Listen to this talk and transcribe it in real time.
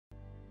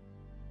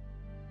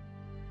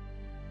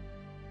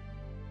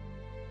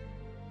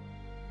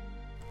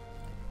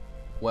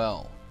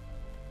Well,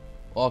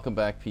 welcome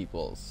back,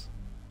 peoples.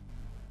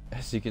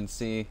 As you can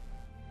see,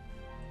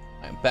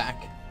 I'm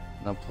back,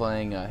 and I'm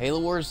playing Halo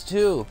Wars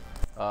 2.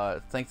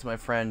 Thanks to my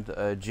friend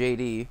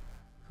JD,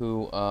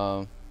 who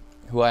I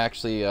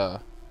actually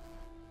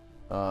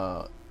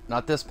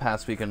not this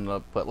past weekend,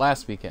 but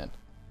last weekend,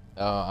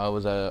 I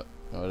was at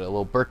a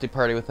little birthday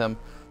party with him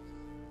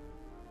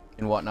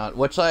and whatnot,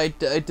 which I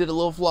did a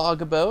little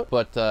vlog about.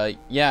 But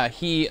yeah,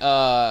 he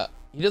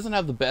doesn't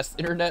have the best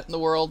internet in the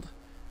world,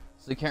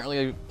 so he can't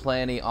really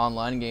play any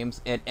online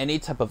games and any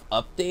type of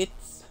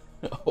updates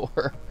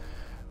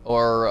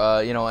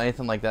or you know,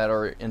 anything like that,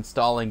 or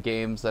installing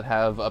games that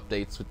have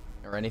updates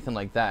or anything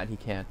like that. He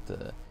can't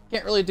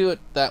really do it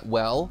that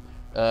well.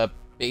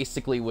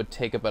 Basically would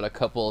take about a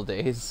couple of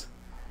days.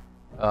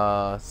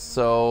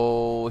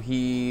 So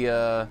he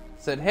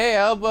said, hey,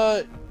 how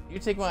about you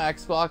take my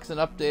Xbox and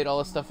update all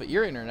the stuff at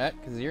your internet,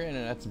 because your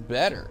internet's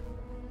better.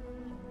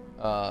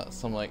 So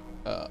I'm like,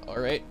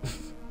 alright.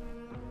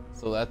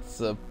 So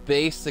that's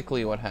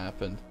basically what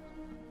happened.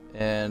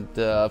 And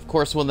of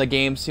course, one of the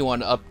games he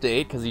wanted to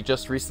update, because he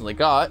just recently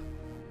wanted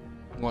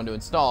to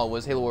install,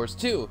 was Halo Wars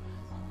 2.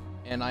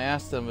 And I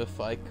asked him if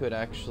I could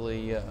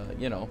actually,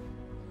 you know,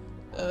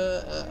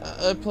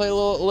 play a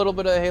little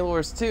bit of Halo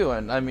Wars 2,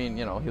 and I mean,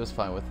 you know, he was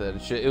fine with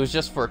it. It was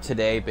just for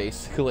today,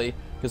 basically,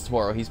 because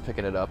tomorrow he's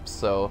picking it up.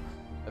 So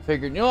I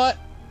figured, you know what,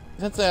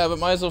 since I have it,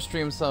 might as well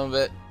stream some of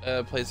it,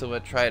 play some of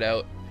it, try it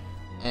out,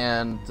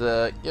 and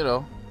you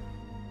know,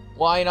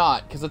 why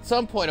not? Because at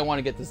some point I want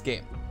to get this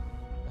game.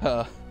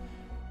 So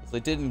I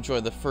did enjoy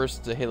the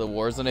first Halo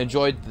Wars, and I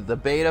enjoyed the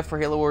beta for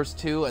Halo Wars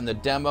 2 and the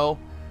demo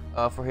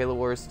for Halo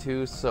Wars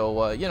 2.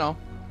 So you know,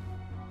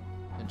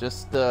 it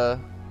just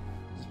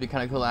be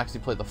kind of cool to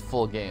actually play the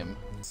full game.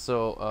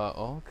 So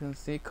oh, can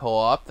see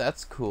co-op.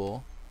 That's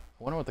cool.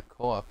 I wonder what the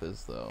co-op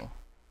is though.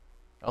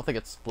 I don't think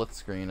it's split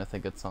screen. I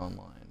think it's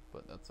online,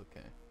 but that's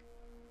okay.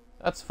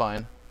 That's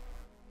fine.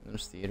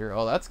 There's theater.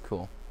 Oh, that's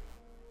cool.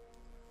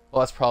 Well,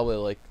 that's probably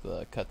like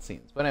the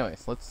cutscenes. But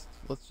anyways, let's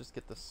just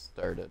get this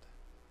started.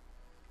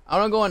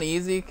 I'm gonna go on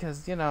easy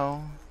because, you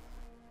know,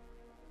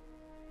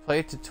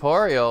 play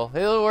tutorial.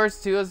 Halo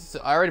Wars 2 is,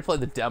 I already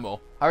played the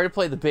demo. I already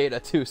played the beta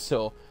too,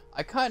 so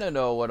I kind of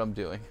know what I'm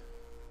doing.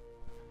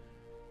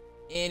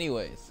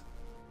 Anyways.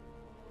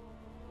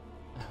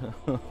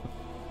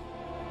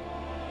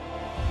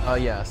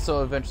 Yeah,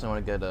 so eventually I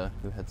want to get a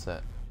new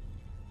headset.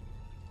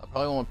 I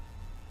probably won't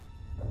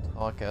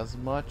talk as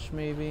much,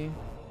 maybe.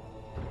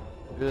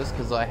 Do this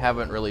because I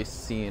haven't really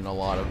seen a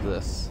lot of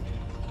this.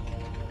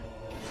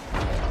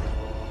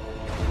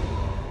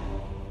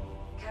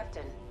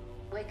 Captain,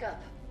 wake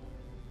up.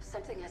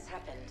 Something has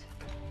happened.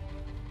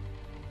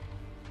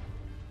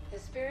 The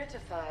Spirit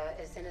of Fire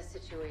is in a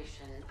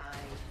situation I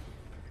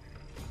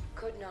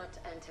could not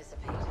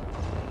anticipate.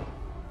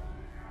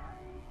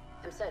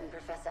 I'm certain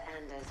Professor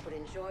Anders would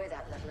enjoy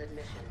that little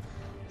admission,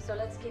 so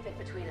let's keep it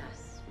between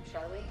us,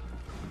 shall we?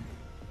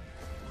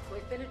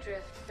 We've been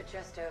adrift for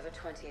just over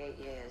 28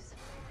 years.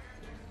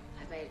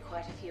 I've made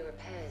quite a few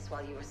repairs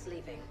while you were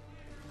sleeping,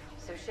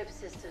 so ship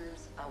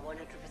systems are 100%.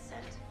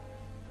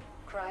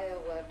 Cryo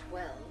worked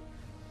well,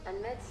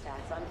 and med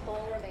stats on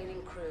all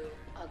remaining crew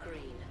are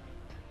green.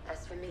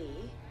 As for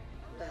me,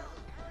 well,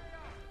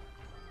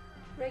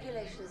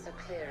 regulations are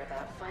clear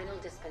about final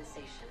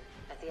dispensation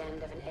at the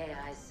end of an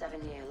AI's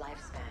 7-year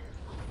lifespan.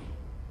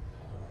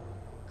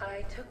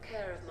 I took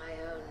care of my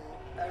own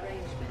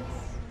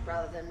arrangements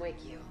rather than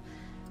wake you.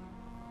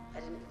 I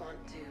didn't want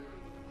to...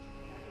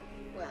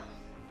 Well,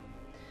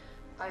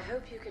 I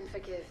hope you can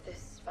forgive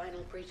this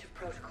final breach of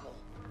protocol.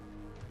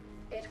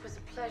 It was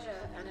a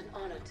pleasure and an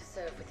honor to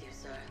serve with you,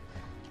 sir.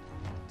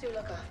 Do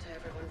look after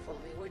everyone for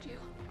me, would you?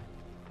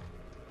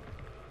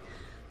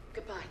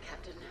 Goodbye,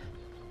 Captain.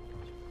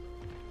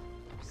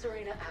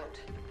 Serena out.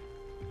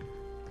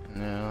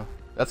 Yeah,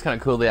 that's kind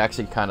of cool. They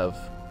actually kind of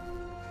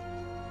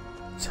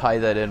tie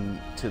that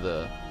in to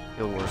the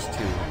Halo Wars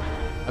 2.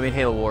 I mean,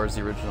 Halo Wars,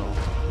 the original.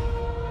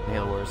 And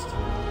Halo Wars 2.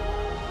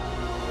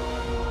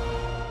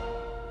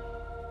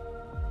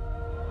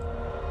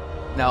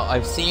 Now,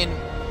 I've seen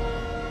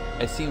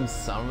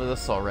some of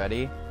this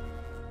already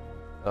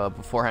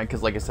beforehand,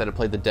 because like I said, I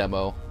played the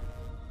demo,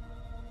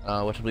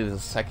 which I believe is the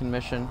second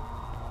mission,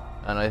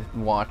 and I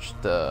watched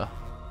some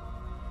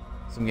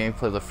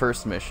gameplay of the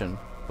first mission,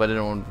 but I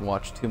didn't want to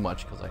watch too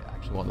much because I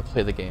actually wanted to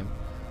play the game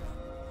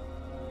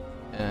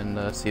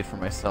and see it for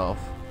myself.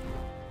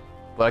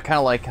 But I kind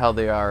of like how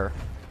they are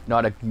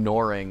not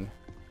ignoring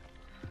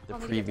the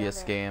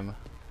previous game.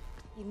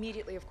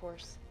 Immediately, of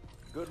course.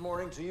 Good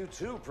morning to you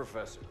too,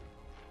 Professor.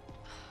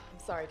 I'm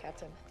sorry,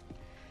 Captain.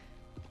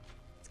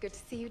 It's good to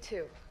see you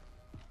too.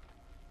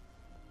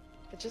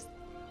 But just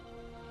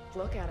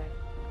look at it.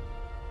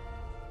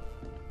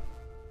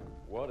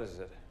 What is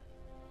it?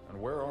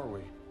 And where are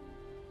we?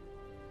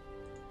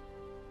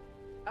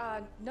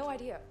 No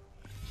idea.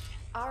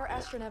 Our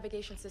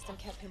astronavigation system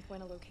can't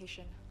pinpoint a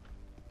location.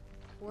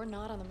 We're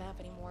not on the map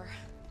anymore.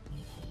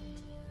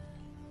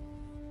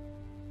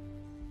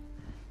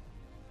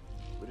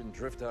 We didn't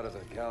drift out of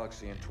the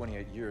galaxy in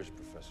 28 years,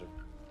 Professor.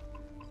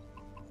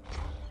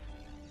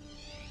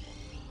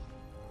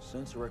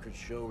 Sensor records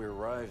show we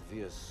arrived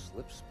via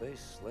slip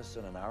space less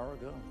than an hour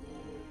ago.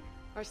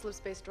 Our slip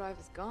space drive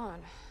is gone.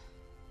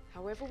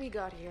 However we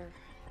got here,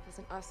 it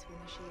wasn't us who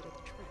initiated the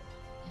trip.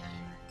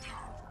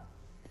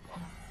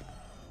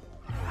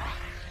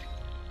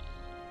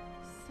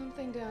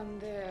 Something down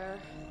there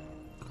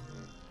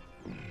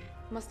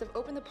must have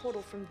opened the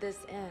portal from this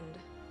end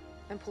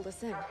and pulled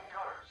us in. Captain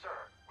Cutter, sir,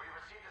 we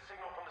received a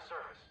signal from the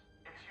surface.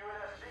 It's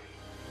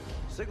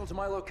UNSC. Signal to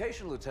my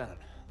location, Lieutenant.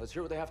 Let's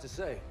hear what they have to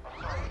say.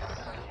 I'm sorry, I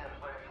can't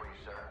play it for you,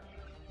 sir.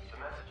 The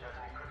message has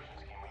an encryption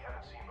scheme we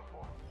haven't seen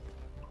before.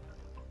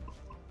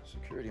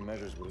 Security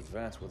measures would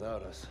advance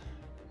without us.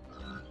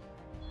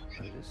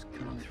 But it is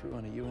coming through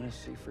on a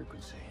UNSC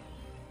frequency.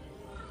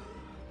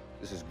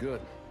 This is good.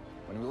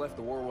 When we left,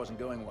 the war wasn't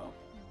going well.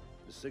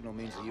 The signal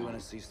means the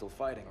UNSC is still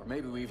fighting, or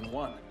maybe we even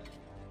won.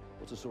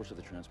 What's the source of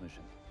the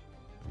transmission?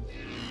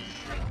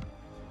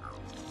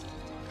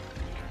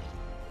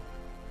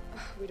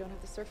 We don't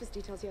have the surface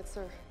details yet,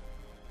 sir.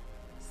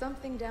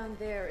 Something down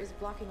there is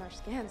blocking our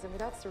scans, and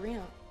without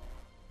Serena...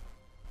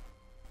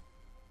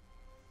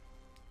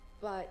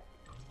 But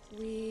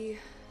we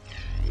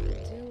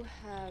do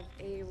have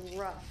a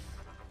rough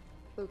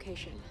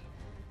location.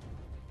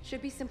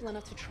 Should be simple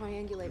enough to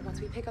triangulate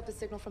once we pick up the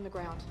signal from the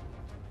ground.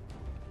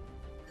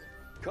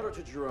 Cutter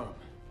to Jerome.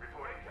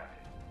 Reporting,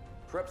 Captain.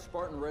 Prep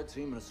Spartan Red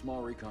Team and a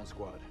small recon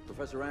squad.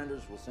 Professor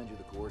Anders will send you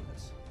the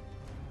coordinates.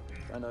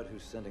 Find out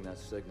who's sending that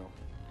signal.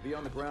 Be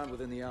on the ground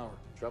within the hour.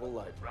 Travel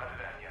light. Roger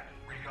that, yes.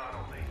 Recon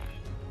only.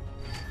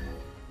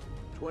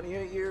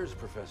 28 years,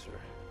 Professor.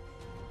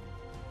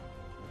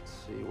 Let's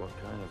see what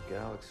kind of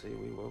galaxy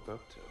we woke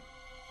up to.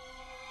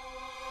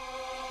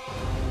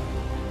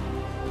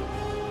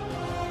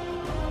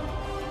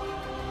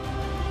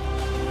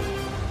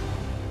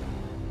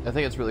 I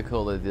think it's really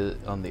cool they did it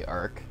on the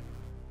Ark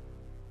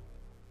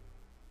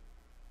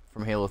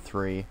from Halo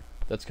 3.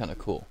 That's kind of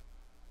cool.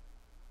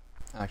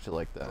 I actually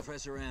like that.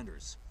 Professor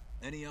Anders,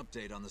 any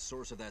update on the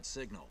source of that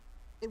signal?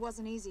 It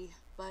wasn't easy,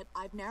 but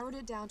I've narrowed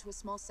it down to a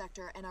small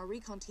sector, and our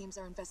recon teams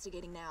are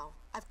investigating now.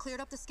 I've cleared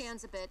up the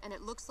scans a bit, and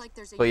it looks like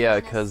there's a But yeah,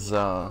 UNSC because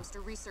outpost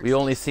or research we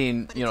only station,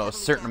 seen, but you know, a it's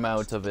certain heavily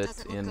amount of damaged. it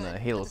Doesn't look in good,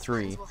 Halo but the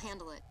 3 Spartans will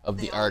handle it. of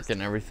They the always Ark and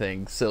do.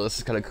 everything. So this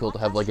is kind of cool to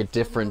What have like a passion can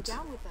we go different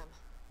down with them?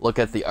 look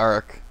at the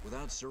Ark.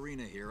 Without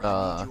Serena here,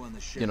 I need you on the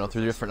ship, You know,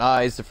 through Professor. different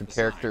eyes, different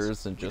Besides,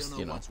 characters, and we don't just, know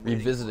you know, what's waiting for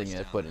revisiting us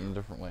it, down but in a there.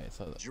 different way.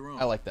 So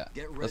Jerome, I like that.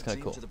 Get That's Red kind of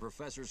Team cool. to the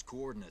professor's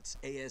coordinates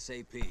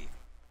ASAP.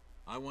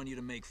 I want you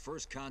to make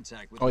first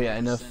contact with Oh the yeah,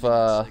 and person if sending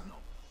the signal.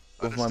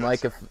 with my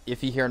mic,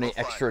 if you hear any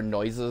extra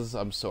noises,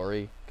 I'm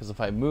sorry, because if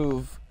I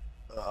move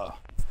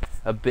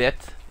a bit,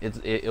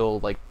 it'll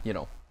like, you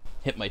know,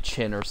 hit my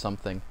chin or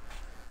something.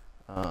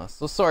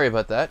 So sorry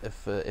about that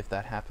if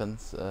that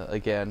happens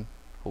again.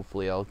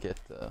 Hopefully I'll get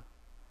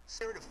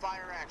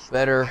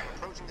better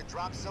Approaching the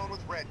drop zone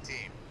with Red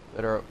Team.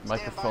 better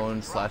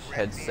microphone slash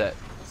headset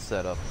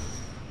setup.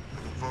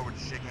 Looking forward to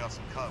shaking off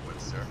some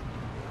cobwebs, sir.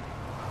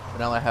 But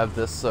now I have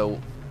this,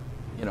 so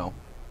you know,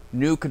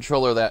 new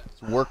controller that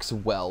works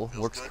well,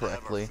 Feels works good to have our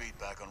correctly. feet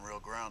back on real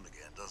ground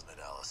again, doesn't it,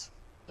 Alice?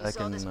 I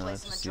can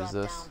just use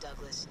this.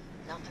 Douglas.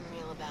 Nothing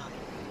real about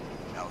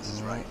it. Alice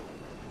is right.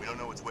 We don't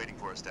know what's waiting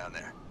for us down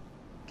there.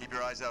 Keep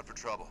your eyes out for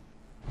trouble.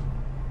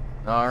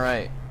 All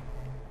right.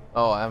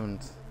 Oh, I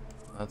haven't.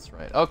 That's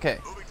right. Okay.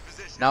 Moving to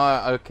position.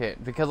 Now, okay,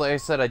 because like I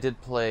said, I did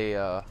play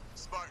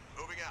Spartan,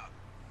 moving out.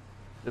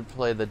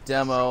 the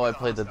demo. I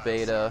played the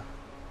beta,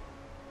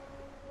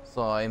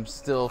 so I'm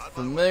still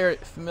familiar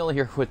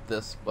with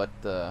this, but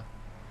I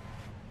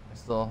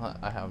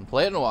haven't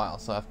played it in a while,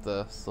 so I have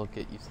to still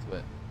get used to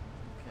it.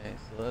 Okay,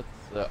 so let's.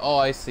 Oh,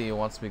 I see. It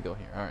wants me to go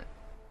here. All right.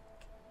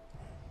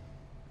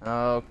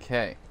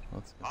 Okay.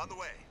 Let's go. On the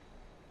way.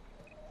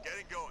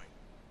 Getting going.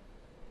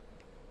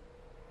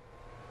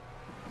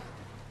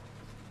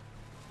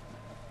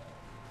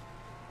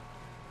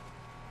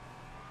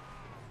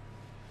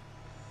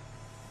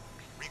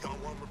 Recon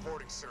 1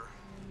 reporting, sir.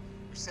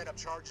 We set up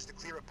charges to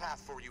clear a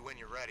path for you when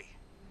you're ready.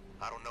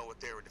 I don't know what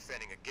they were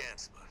defending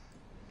against, but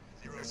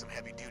there's some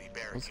heavy-duty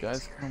barricades Those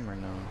guys here. come or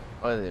no?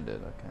 Oh, they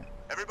did. Okay.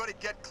 Everybody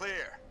get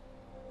clear.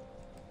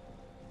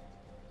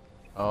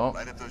 Oh.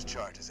 Light up those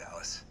charges,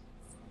 Alice.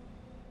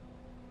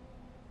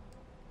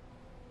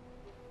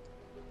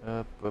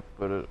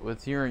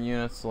 With your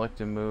unit,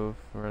 select and move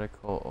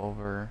vertical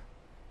over.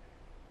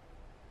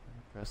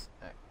 Press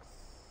X.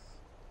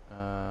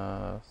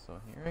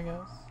 So here I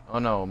guess. Oh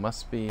no, it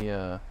must be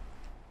or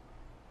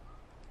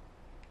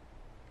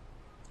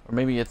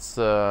maybe it's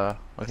okay,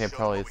 Let's show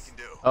probably them what it's we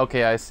can do.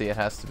 okay. I see. It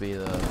has to be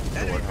the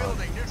Enemy warthog.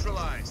 building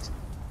neutralized.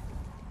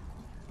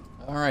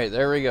 All right,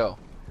 there we go.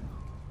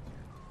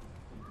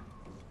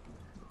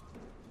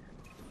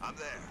 I'm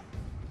there.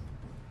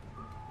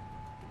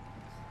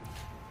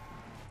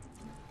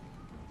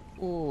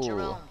 Ooh.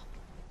 Jerome,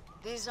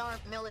 these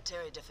aren't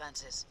military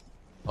defenses.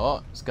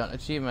 Oh, it's got an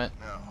achievement.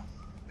 No,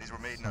 these were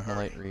made in a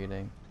hurry. Light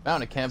reading.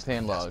 Found a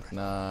campaign log. Desperate.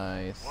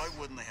 Nice. Why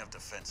wouldn't they have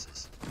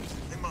defenses?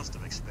 They must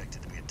have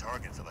expected to be a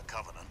target for the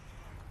Covenant.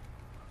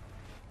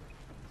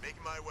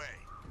 Making my way.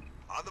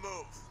 On the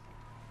move.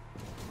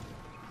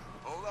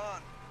 Hold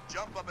on.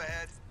 Jump up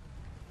ahead.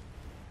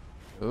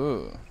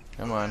 Ooh,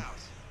 come on.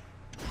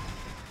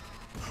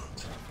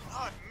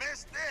 I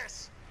missed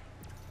this.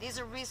 These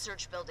are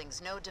research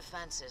buildings, no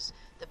defenses.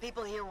 The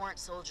people here weren't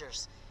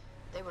soldiers.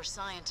 They were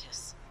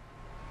scientists.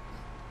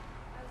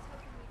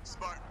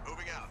 Spartan,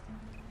 moving out.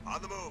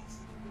 On the move.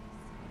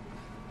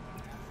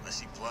 I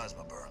see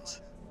plasma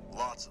burns.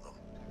 Lots of them.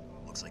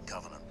 Looks like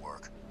Covenant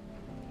work.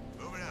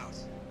 Moving out.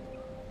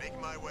 Making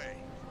my way.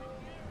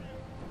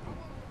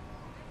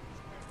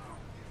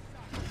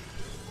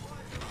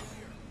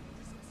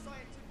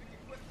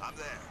 I'm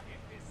there.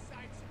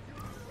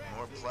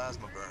 More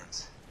plasma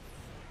burns.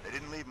 They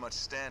didn't leave much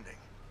standing.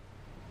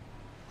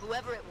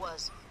 Whoever it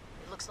was,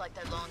 it looks like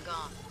they're long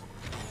gone.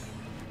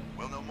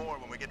 We'll know more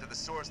when we get to the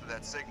source of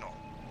that signal.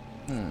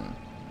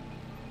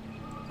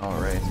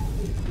 Alright.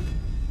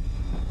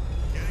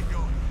 Getting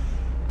going.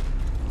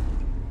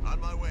 On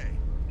my way.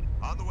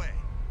 On the way.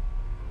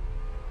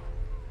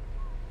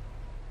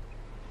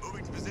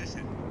 Moving to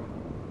position.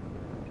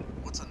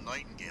 What's a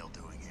Nightingale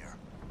doing here?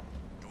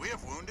 Do we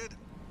have wounded?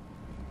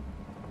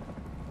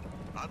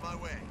 On my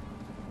way.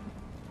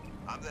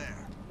 I'm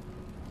there.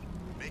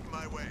 Making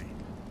my way.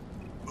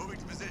 Moving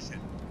to position.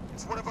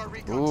 It's one of our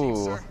recon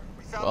teams, sir.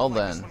 We found well him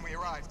like this then. when we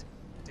arrived.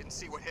 Didn't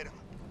see what hit him.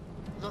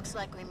 Looks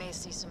like we may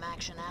see some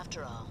action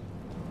after all.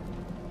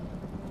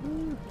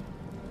 On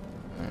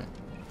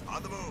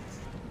the move.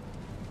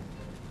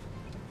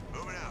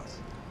 Moving out.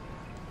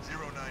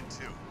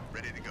 092.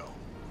 Ready to go.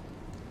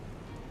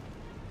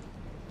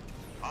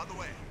 On the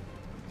way.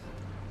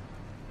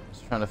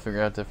 Just trying to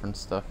figure out different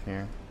stuff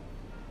here.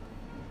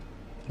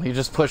 You're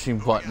just pushing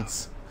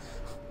buttons.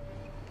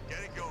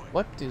 Getting going.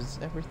 What does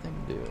everything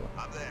do?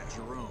 I'm there.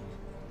 Jerome,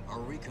 our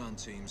recon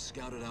team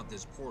scouted out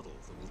this portal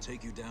that will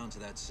take you down to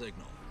that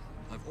signal.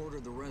 I've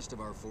ordered the rest of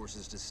our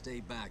forces to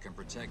stay back and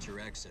protect your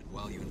exit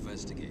while you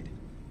investigate.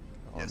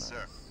 Oh, Yes, nice.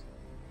 sir.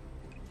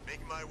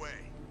 Making my way.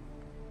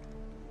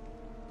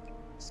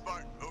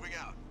 Spartan, moving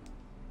out.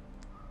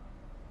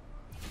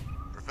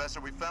 Professor,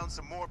 we found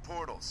some more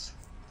portals.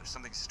 There's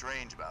something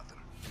strange about them.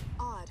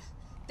 Odd.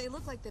 They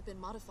look like they've been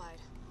modified.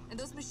 And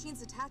those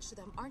machines attached to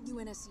them aren't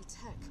UNSC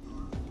tech.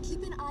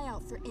 Keep an eye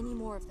out for any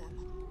more of them.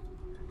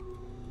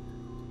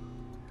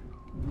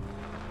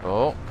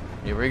 Oh,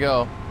 here we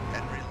go.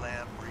 Henry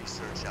Lamb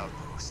Research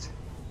Outpost.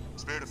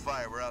 Spirit of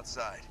Fire, we're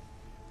outside.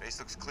 Base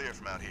looks clear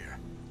from out here.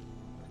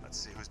 Let's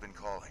see who's been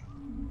calling.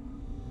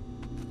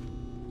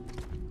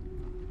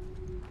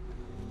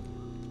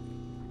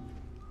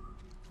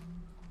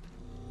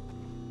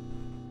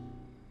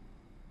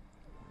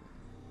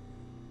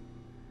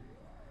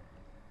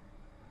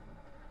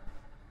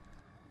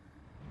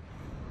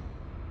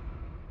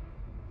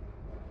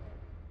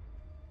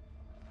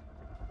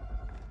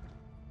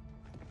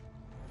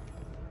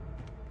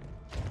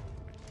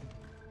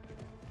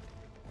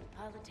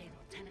 Pilot table,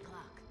 10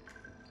 o'clock.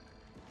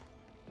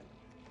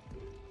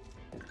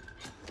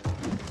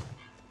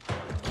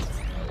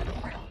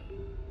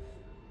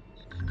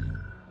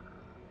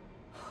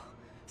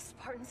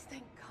 Spartans,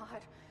 thank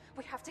God.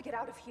 We have to get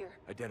out of here.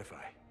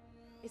 Identify.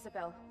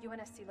 Isabel,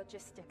 UNSC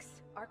Logistics,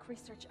 Arc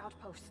Research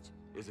Outpost.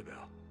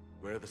 Isabel,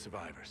 where are the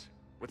survivors?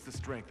 What's the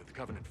strength of the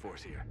Covenant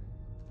force here?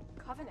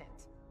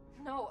 Covenant?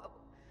 No.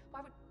 Why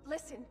would...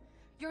 Listen,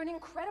 you're in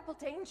incredible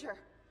danger.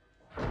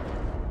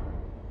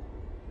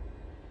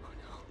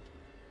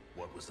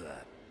 What was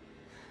that?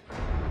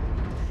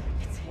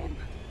 It's him.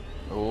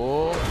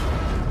 Oh,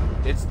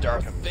 it's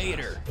Darth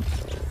Vader.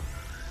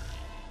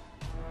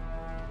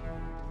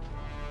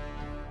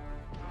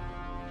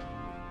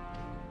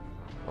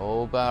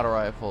 Oh, battle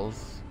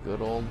rifles.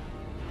 Good old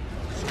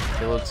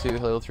Halo 2,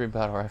 Halo 3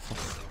 battle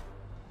rifles.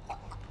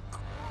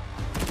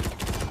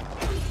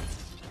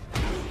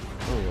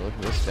 Oh, look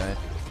at this guy.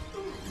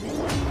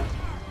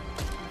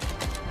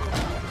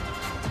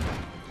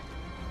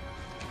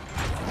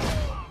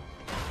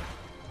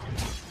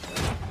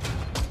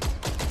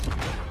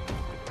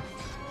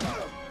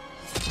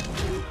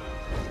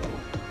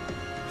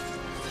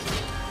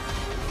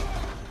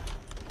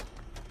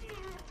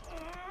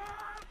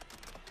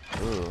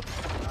 Ooh.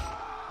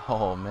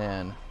 Oh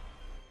man.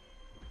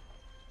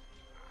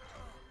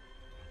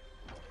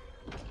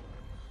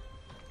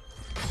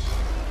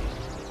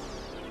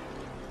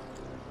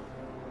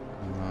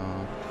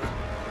 No.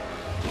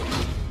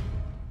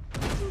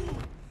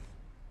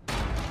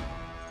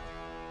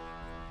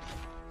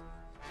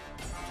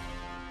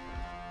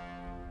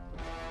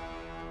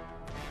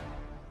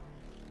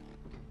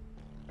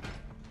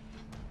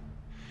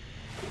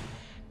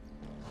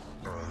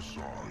 As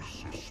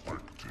I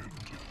suspected.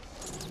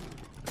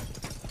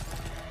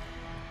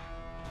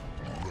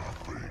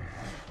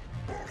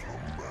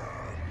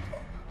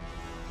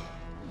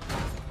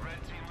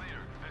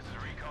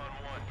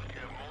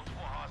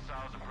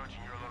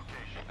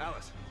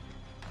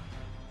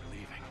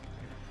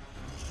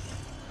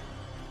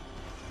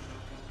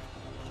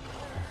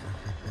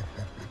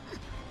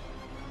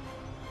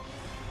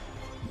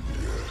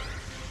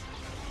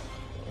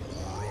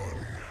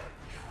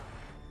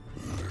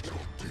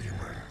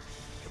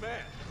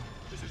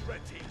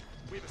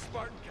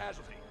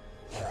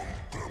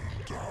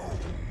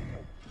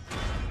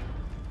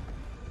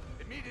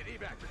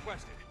 Evac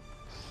requested.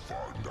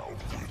 Find out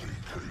where they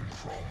came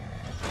from.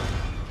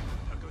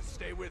 Douglas,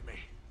 stay with me.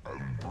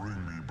 And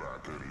bring me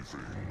back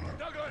anything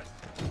Douglas!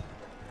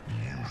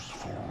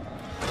 useful.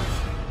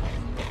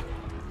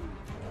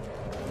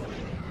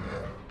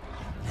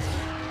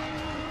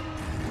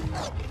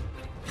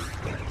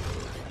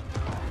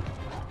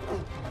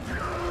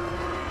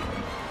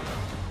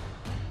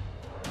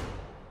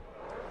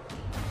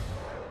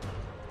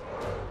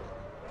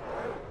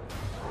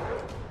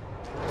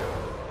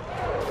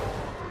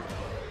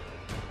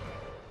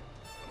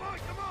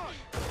 Come on!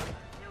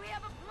 Do we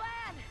have a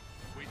plan?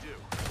 We do.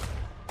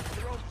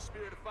 Jerome, the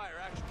Spirit of Fire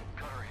action.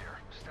 Cutter here.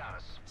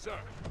 Status. Sir,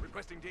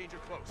 requesting danger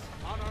close.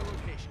 On our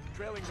location.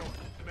 Trailing north.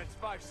 Commence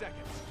 5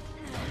 seconds.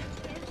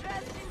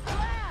 Interesting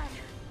plan.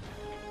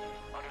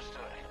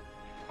 Understood.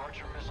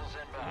 Archer missiles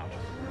inbound.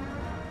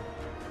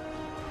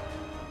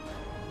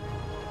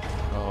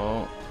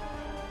 Oh.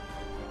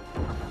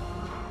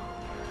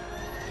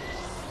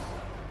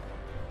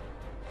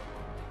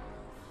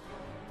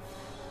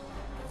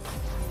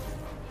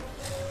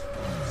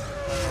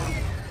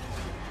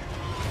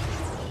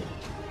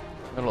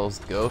 Look at those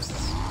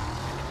ghosts.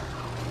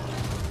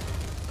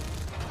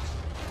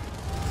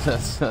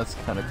 That's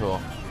kind of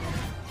cool.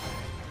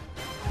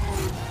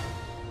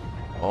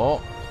 Oh.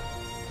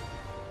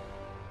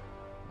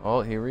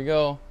 Oh, here we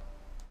go.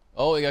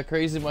 Oh, we got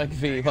Crazy Mike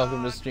V.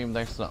 Welcome to the stream.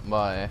 Thanks for stopping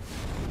by.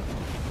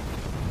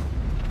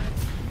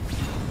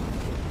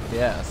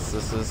 Yes,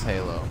 this is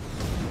Halo.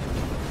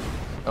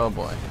 Oh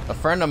boy. A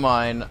friend of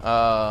mine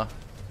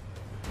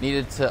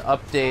needed to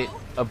update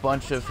a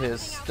bunch of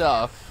his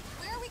stuff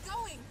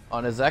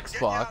on his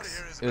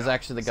Xbox. It was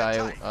actually the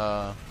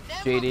guy,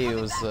 JD, it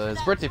was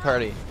his birthday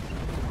party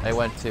I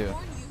went to.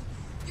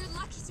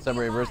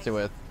 Celebrated birthday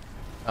with.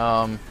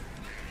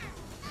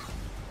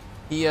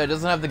 He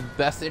doesn't have the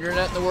best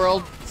internet in the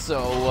world,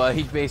 so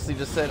he basically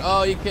just said,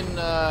 oh, you can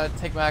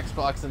take my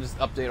Xbox and just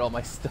update all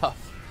my stuff.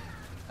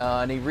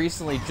 And he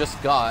recently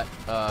just got,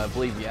 I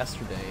believe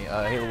yesterday,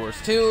 Halo Wars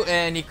 2,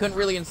 and he couldn't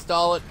really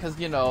install it because,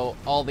 you know,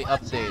 all the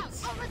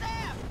updates.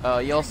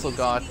 He also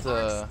got,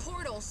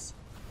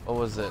 what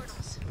was it?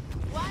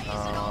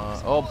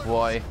 Oh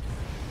boy.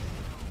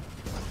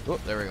 Oh,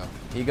 there we go.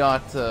 He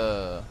got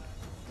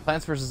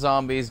Plants vs.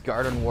 Zombies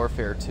Garden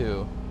Warfare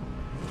 2.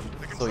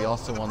 So he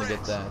also wanted to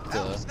get that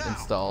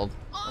installed.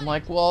 I'm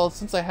like, well,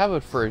 since I have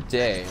it for a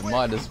day, I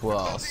might as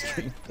well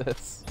stream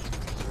this.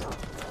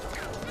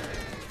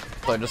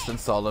 So I just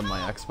installed it on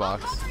my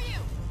Xbox.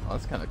 Oh,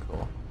 that's kind of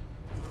cool.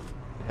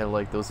 It had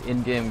like those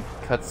in-game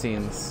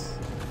cutscenes.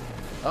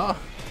 Oh,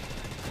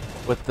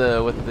 with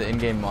the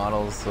in-game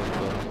models of the.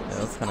 Yeah,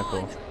 that's kind of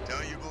cool.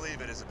 Don't you believe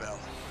it, Isabel?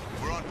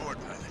 We're on board,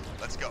 pilot.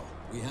 Let's go.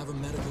 We have a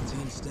medical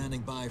team standing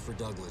by for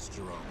Douglas,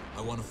 Jerome.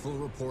 I want a full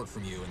report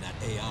from you and that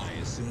AI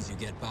as soon as you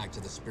get back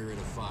to the Spirit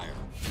of Fire.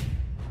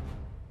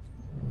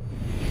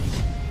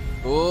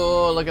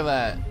 Oh, look at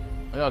that.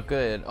 Oh,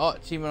 good. Oh,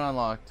 achievement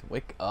unlocked.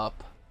 Wake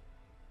up.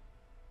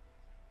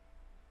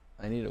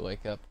 I need to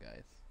wake up,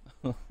 guys.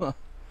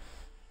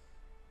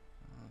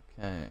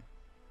 Okay.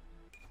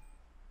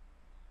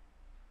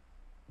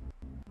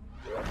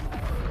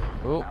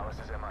 Oh.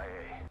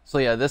 So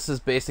yeah, this is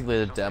basically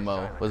the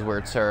demo, was where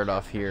it started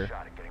off here.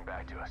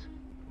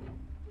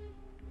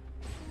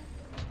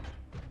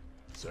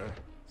 Sir?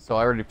 So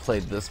I already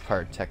played this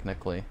part,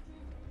 technically.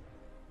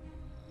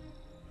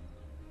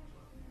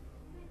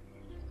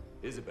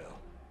 Isabel,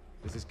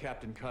 this is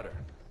Captain Cutter.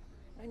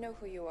 I know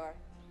who you are.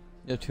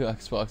 You have 2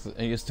 Xboxes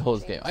and you stole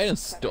this game. I didn't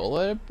steal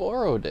it, I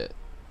borrowed it.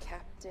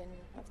 Captain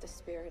of the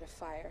Spirit of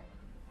Fire.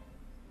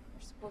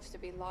 You're supposed to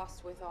be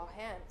lost with all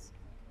hands.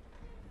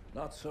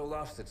 Not so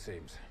lost, it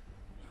seems.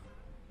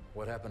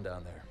 What happened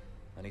down there?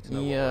 I need to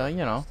know. Yeah, you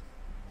know.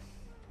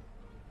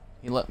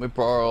 He let me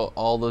borrow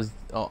all those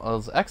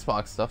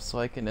Xbox stuff so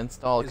I can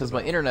install it because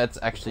my internet's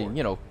actually,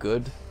 you know,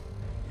 good.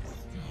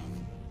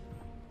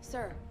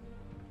 Sir,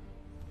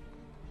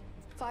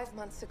 5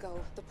 months ago,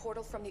 the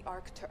portal from the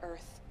Ark to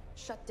Earth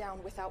shut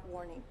down without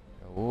warning.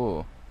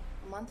 Ooh.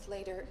 A month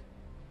later,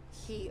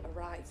 he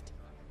arrived.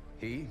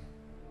 He?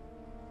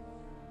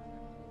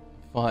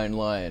 Fine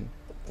line.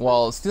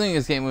 Well, stealing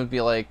his game would be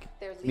like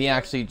me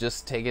actually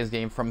just take his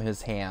game from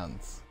his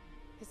hands.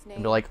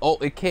 And be like, oh,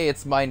 okay,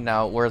 it's mine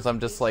now. Whereas I'm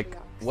just like,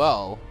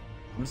 well,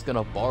 I'm just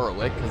gonna borrow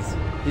it because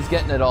he's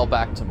getting it all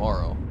back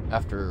tomorrow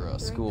after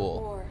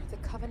school.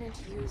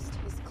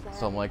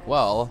 So I'm like,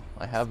 well,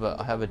 I have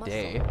a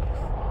day.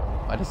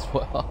 Might as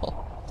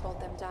well.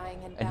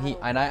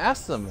 And I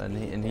asked him,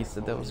 and he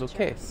said that was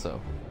okay. So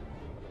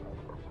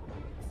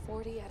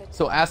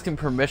asking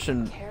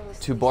permission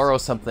to borrow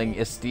something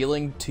is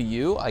stealing to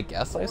you? I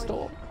guess I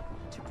stole.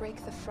 To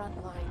break the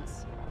front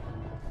lines.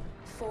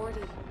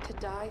 40 to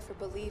die for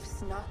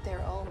beliefs not their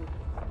own.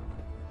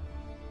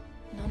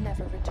 None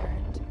ever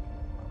returned.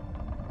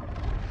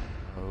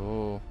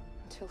 Oh.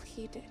 Until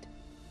he did.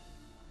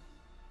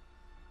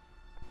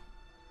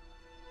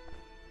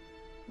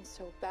 And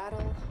so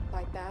battle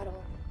by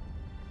battle,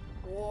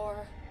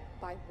 war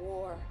by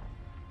war,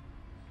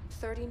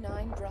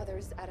 39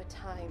 brothers at a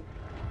time.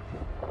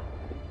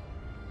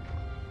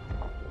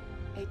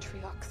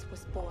 Atriox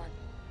was born.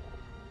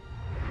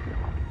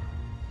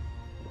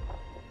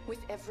 With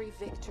every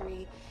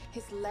victory,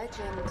 his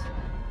legend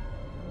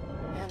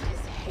and his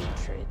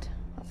hatred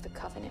of the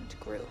Covenant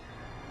grew.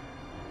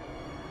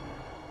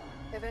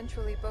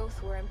 Eventually,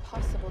 both were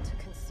impossible to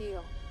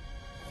conceal.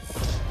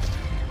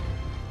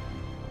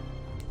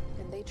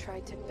 And they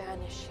tried to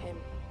banish him.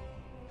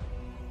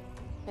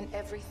 And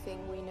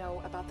everything we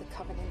know about the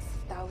Covenant's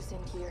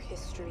 1,000-year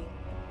history.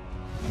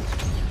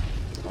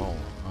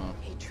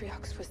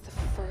 Atriox was the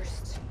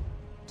first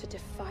to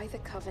defy the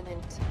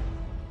Covenant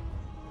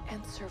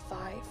and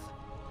survive.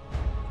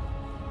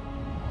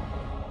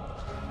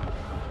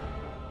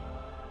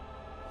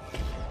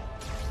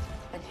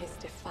 And his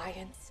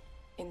defiance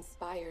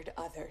inspired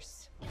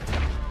others.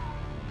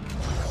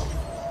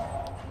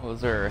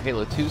 Those are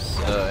Halo 2's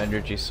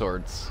energy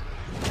swords.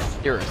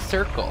 You're a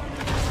circle.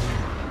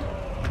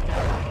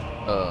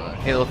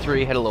 Halo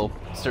 3 had a little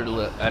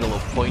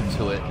point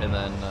to it, and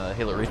then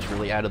Halo Reach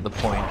really added the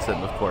points,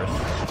 and of course,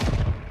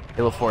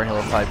 Halo 4 and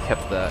Halo 5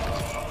 kept that.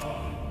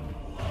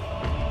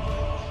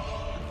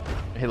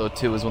 Halo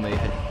 2 was when they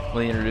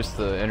introduced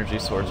the energy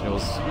swords, and it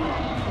was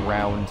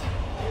round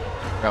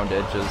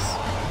edges.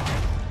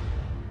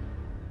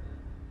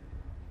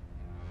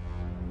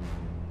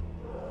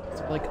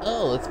 It's like,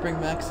 oh, let's bring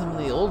back some of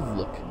the old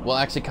look. Well,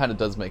 actually, kind of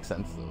does make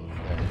sense though.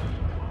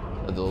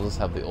 They'll just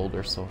have the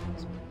older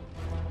swords.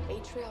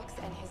 Atriox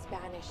and his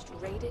banished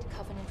raided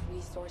Covenant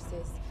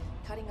resources,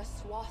 cutting a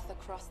swath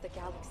across the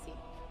galaxy,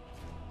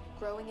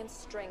 growing in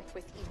strength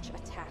with each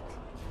attack,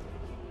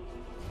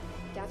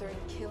 gathering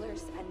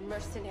killers and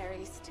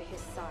mercenaries to his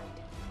side.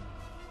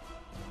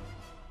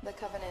 The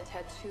Covenant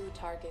had two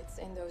targets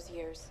in those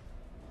years: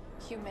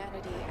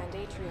 humanity and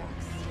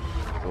Atriox.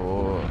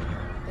 Oh.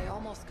 They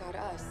almost got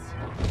us.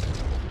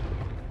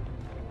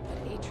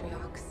 But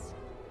Atriox,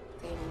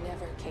 they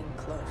never came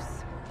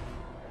close.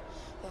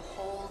 The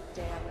whole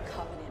damn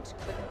Covenant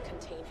couldn't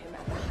contain him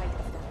at the height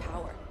of their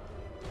power.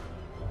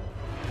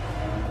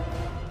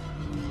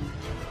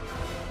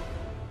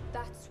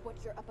 That's what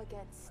you're up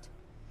against.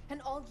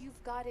 And all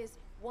you've got is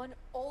one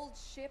old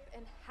ship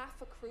and half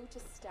a crew to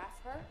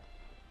staff her?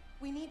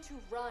 We need to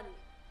run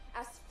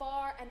as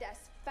far and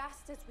as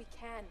fast as we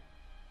can.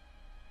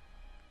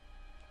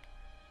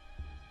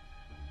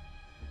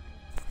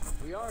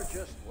 We are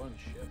just one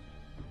ship.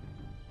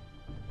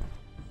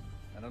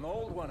 And an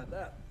old one at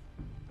that.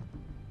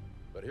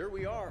 But here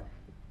we are.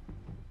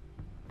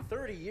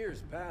 30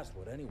 years past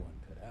what anyone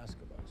could ask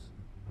of us.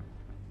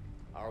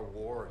 Our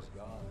war is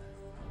gone.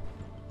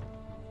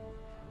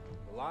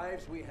 The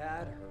lives we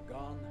had are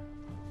gone.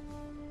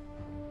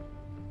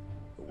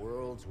 The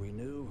worlds we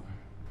knew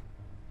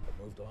have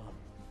moved on.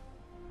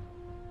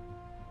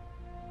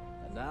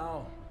 And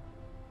now,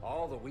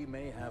 all that we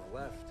may have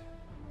left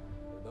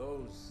are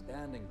those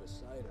standing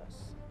beside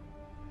us.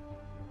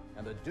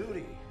 And the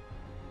duty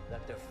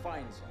that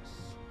defines us.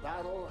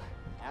 Battle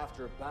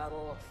after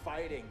battle,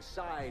 fighting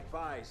side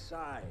by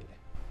side.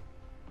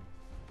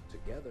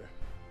 Together.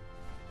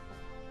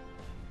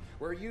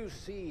 Where you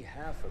see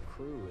half a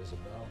crew,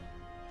 Isabel,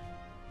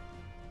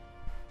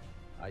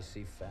 I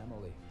see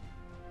family,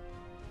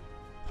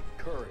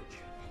 courage,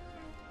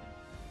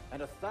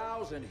 and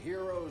 1,000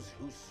 heroes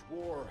who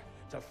swore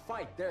to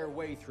fight their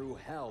way through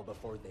hell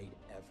before they'd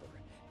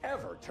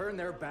ever turn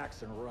their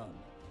backs and run.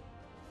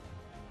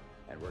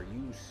 And where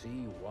you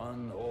see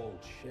one old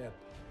ship,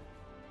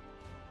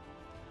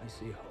 I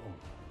see home.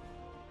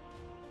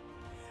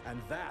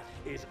 And that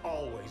is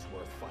always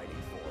worth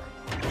fighting for.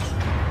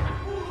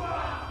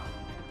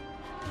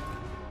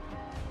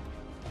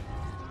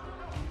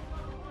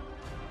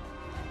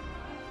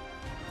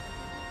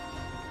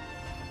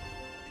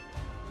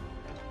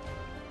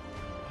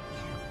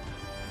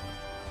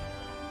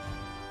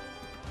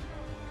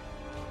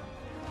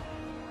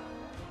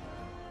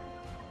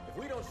 If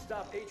we don't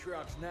stop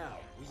Atriox now,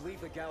 we leave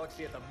the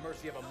galaxy at the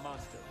mercy of a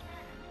monster.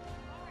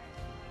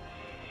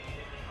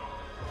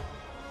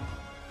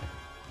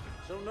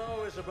 So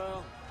no,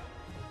 Isabel.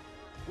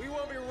 We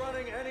won't be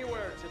running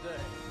anywhere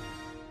today.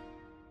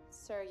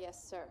 Sir,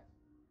 yes, sir.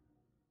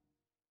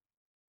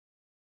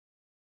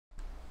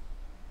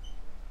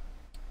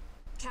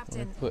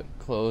 Captain, put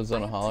clothes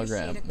on a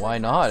hologram. Why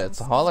not?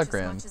 It's a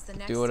hologram.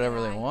 Do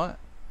whatever they want.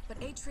 But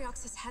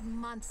Atriox has had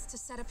months to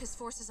set up his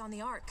forces on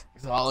the Ark.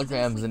 The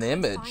hologram's an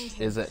image,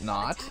 is it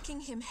not? Attacking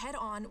him head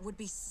on would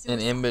be suicide.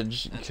 An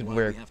image can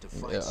wear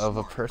of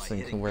a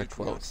person can wear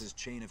clothes. Atriox's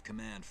chain of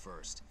command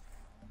first.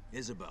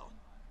 Isabel,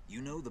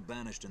 you know the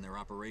Banished and their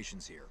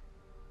operations here.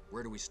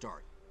 Where do we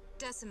start?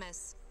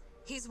 Decimus.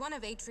 He's one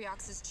of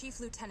Atriox's chief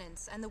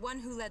lieutenants and the one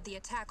who led the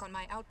attack on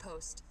my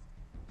outpost.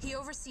 He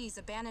oversees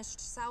a Banished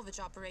salvage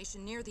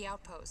operation near the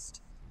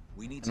outpost.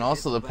 And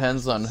also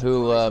depends on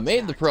who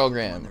made the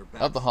program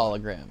of the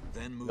hologram.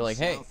 They're like,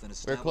 hey,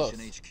 we're close.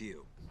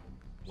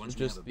 Should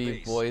just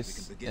be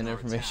voice and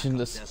information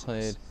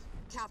displayed.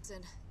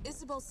 Captain,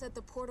 Isabel said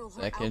the portal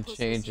that can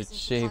change its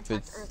shape.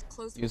 It's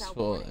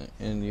useful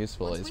in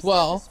useful ways.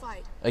 Well,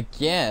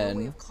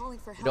 again, you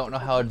don't know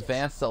how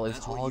advanced all these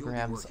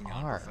holograms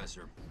are.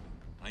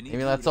 Maybe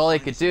that's all he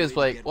could do is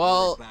like,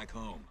 well, back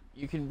home.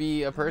 you can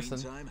be a In the person.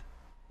 meantime,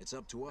 it's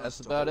up to us That's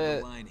to about hold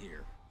it. the line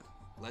here.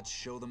 Let's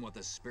show them what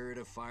the Spirit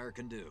of Fire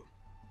can do.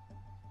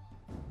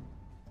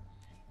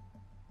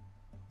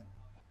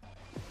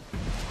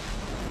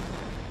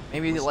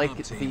 Maybe Listen like up,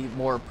 the team.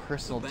 more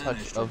personal The touch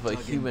Banished are of a dug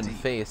in human deep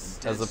face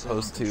and dead as set on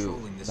opposed to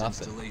controlling this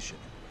nothing. installation,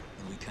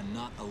 and we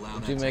cannot allow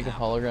Would that you to make a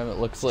happen. hologram that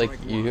looks Strike like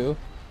one. you?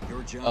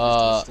 Your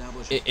job is to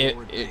establish a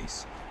forward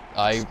base.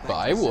 Expect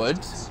I would.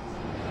 resistance.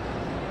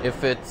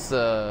 If it's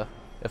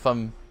if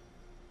I'm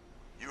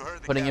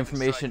putting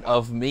information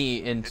of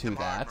me into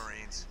that.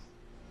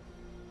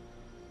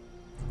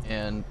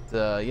 And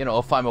you know,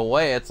 if I'm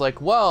away, it's like,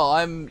 well,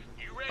 I'm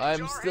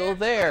still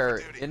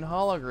there in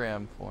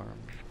hologram form.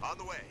 On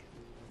the way.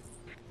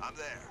 I'm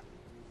there.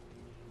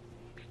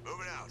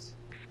 Moving out.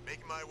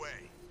 Making my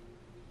way.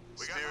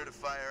 Spirit of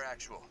Fire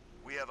actual.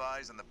 We have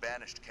eyes on the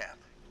Banished camp.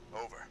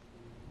 Over.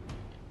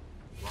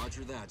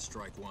 Roger that,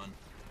 Strike One.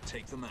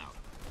 Take them out.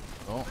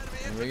 Oh,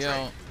 here we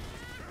go.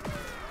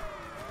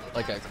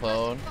 Like a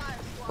clone,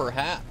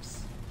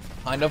 perhaps.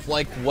 Kind of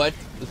like what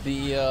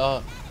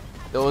the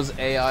those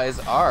AIs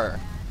are.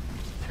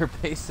 They're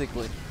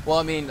basically, well,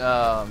 I mean,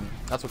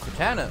 that's what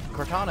Cortana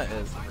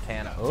is.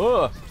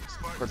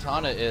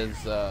 Cortana is,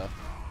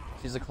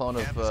 she's a clone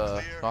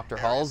of Dr.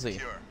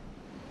 Halsey.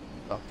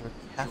 Dr.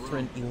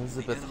 Catherine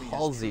Elizabeth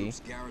Halsey.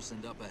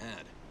 Garrisoned up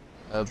ahead.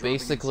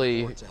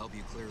 Basically, To help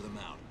you clear them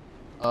out.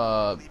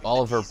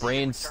 all of her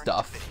brain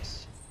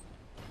stuff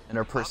and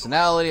her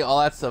personality, all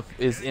that stuff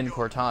is in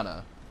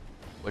Cortana,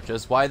 which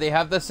is why they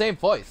have the same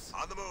voice.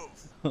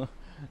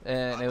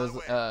 And it was,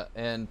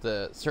 and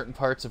certain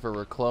parts of her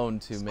were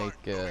cloned to make,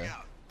 to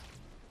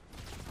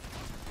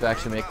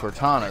actually make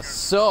Cortana.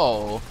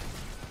 So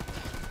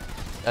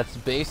that's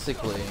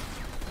basically,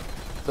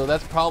 so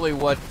that's probably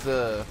what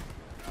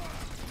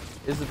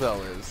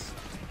Isabel is.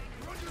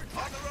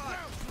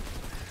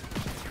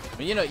 I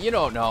mean, you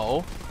don't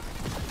know.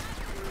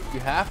 You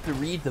have to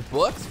read the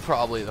books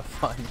probably to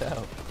find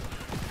out.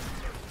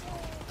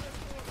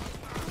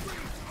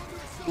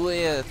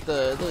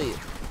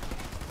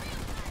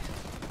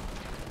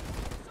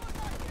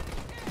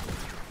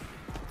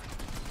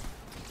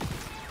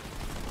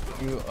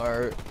 You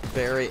are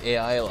very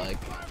AI-like.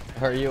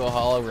 Are you a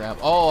hologram?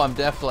 Oh, I'm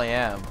definitely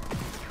am.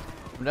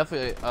 I'm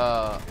definitely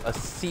a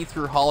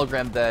see-through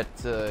hologram that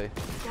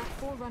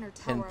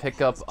can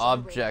pick up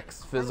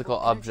objects, physical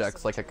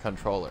objects, like a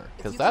controller.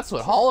 Because that's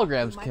what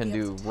holograms can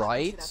do,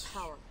 right?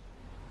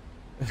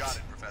 Got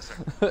it,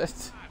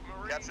 Professor.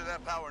 Capture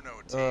that power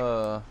node,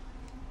 team.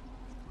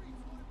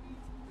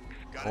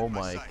 Oh,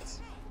 Mike.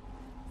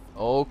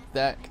 Oh,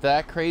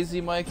 that crazy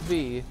Mike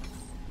V.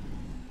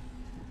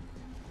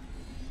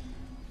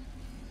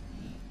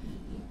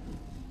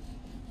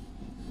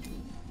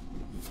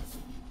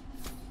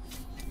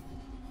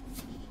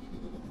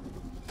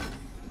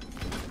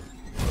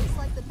 Looks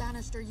like the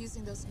Banished are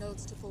using those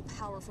nodes to pull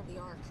power from the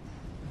Ark.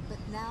 But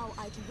now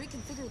I can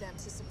reconfigure them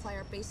to supply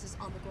our bases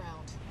on the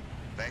ground.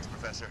 Thanks,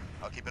 Professor.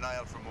 I'll keep an eye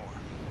out for more.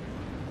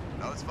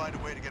 Now let's find a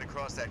way to get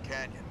across that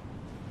canyon.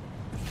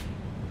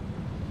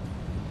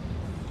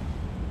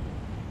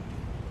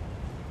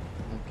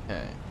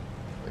 Okay.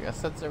 I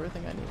guess that's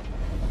everything I need.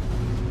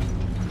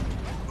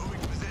 Moving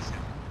to position.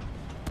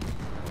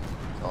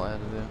 That's all I had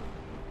to do.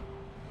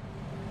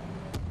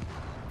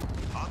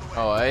 On the way.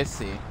 Oh, I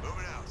see.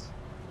 Moving out.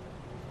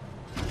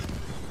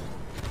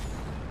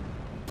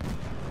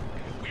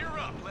 We're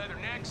up,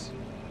 Leathernecks.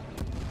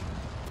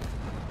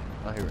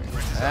 Oh, here we go.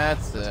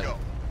 That's it.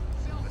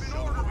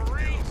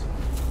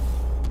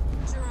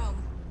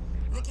 Jerome,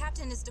 the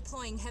captain is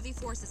deploying heavy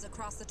forces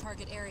across the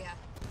target area.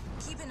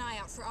 Keep an eye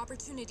out for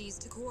opportunities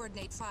to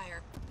coordinate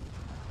fire.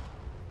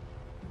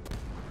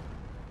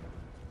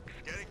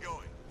 Getting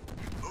going.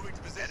 Moving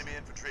to position. Enemy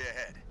infantry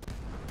ahead.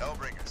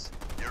 Hellbringers,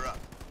 you're up.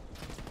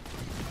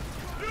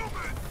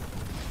 Newman!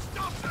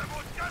 Stop them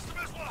or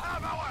Decimus will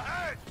have our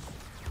heads!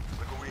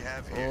 Look what we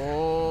have here.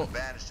 Oh. The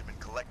Banished have been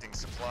collecting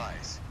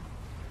supplies.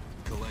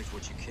 Collect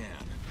what you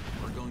can.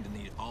 We're going to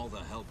need all the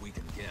help we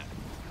can get.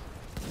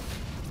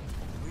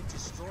 We've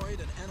destroyed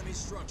an enemy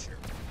structure.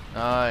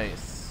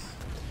 Nice.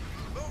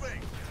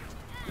 Moving!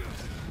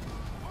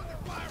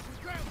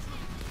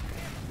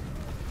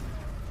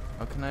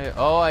 How can I?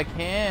 Oh, I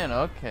can.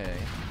 Okay.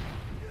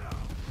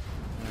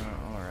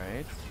 All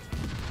right.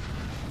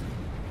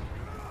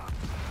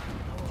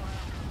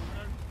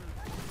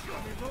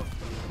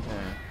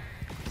 Okay.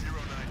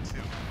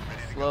 092.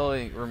 Ready to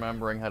Slowly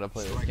remembering how to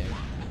play this game.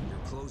 You're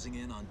closing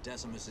in on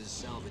Decimus's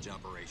salvage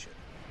operation.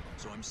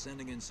 So I'm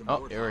sending in some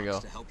Oh, here we go.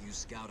 to help you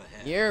scout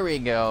ahead. Here we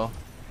go.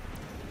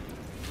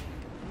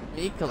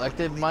 We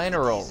collected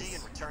minerals.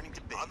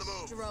 On the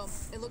move. Jerome,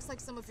 it looks like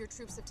some of your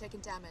troops have taken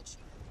damage.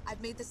 I've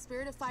made the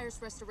Spirit of Fire's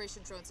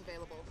restoration drones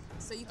available,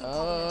 so you can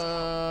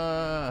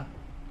Oh,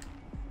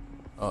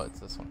 it's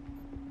this one.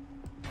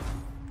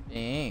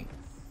 Thanks.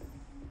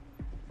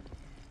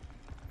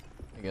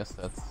 I guess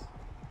that's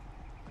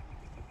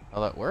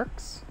how that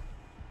works.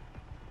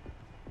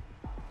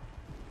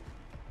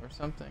 Or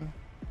something.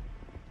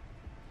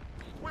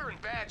 We're in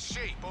bad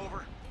shape,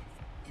 over.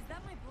 Is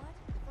that my blood?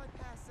 If I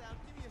pass out,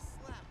 give me a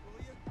slap, will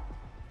you?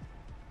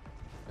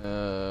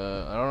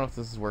 I don't know if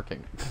this is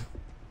working.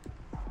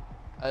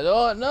 I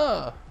don't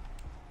know.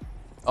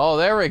 Oh,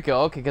 there we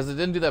go. Okay, because it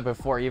didn't do that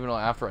before, even though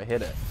after I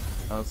hit it.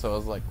 So I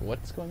was like,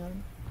 what's going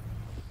on?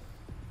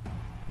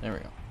 There we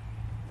go.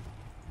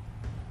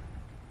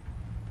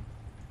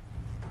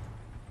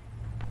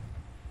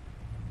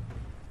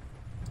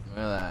 Look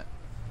at that.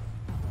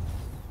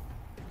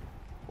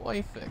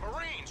 Perfect.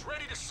 Marines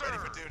ready to serve.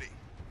 Ready for duty.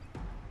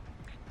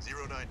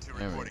 092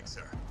 reporting,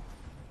 sir.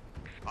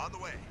 On the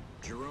way.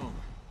 Jerome,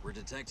 we're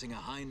detecting a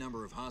high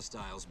number of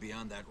hostiles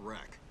beyond that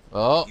wreck.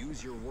 Oh.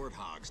 Use your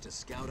warthogs to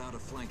scout out a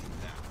flanking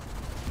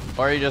path.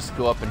 Or you just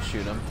go up and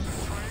shoot them.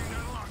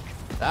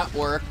 That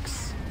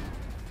works.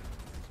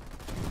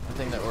 I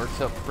think that works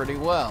out pretty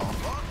well.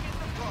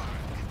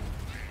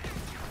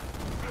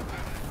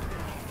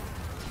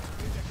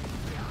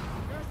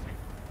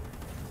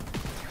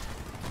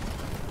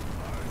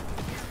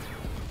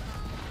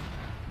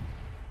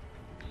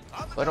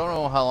 So I don't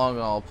know how long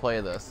I'll play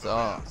this.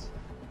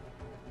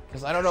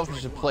 Because I don't know if I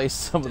should play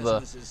some of the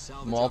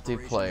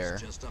multiplayer.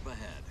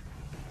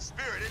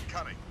 Spirit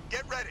incoming.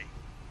 Get ready.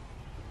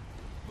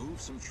 Move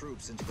some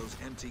troops into those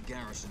empty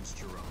garrisons,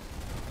 Jerome.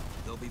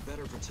 They'll be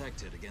better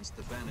protected against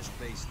the banished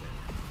base there.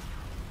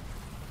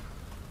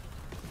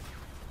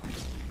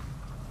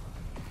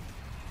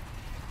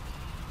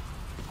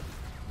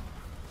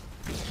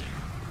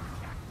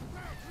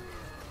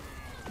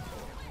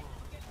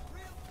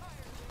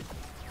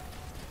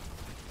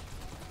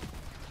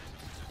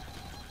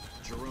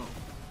 Jerome,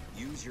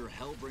 use your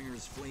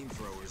Hellbringer's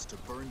flamethrowers to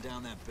burn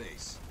down that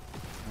base.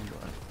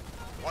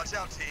 Watch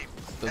out, team.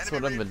 That's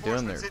what I've been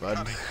doing there,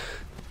 bud.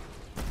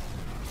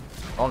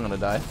 Oh, I'm gonna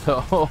die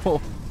though.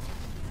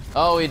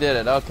 Oh, we did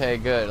it. Okay,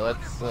 good.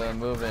 Let's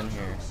move in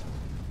here.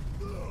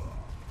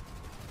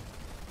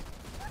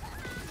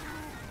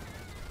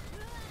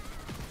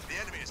 The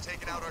enemy has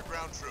taken out our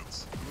ground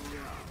troops.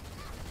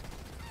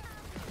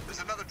 There's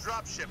another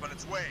dropship on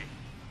its way.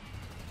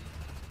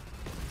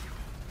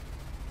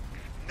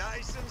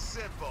 Nice and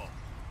simple.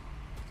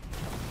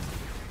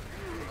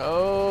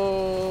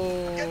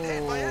 Oh. Getting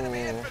hit by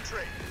enemy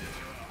infantry.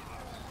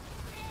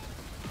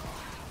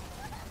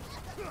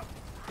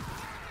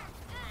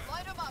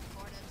 Light 'em up,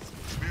 Hornets.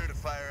 Spirit of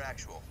Fire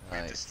actual.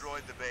 Nice. We've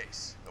destroyed the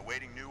base.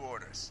 Awaiting new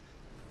orders.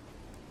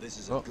 This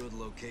is a good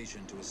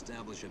location to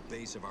establish a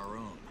base of our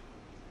own.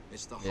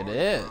 It's the heart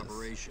is. of our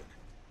operation.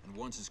 And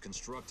once it's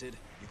constructed,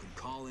 you can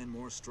call in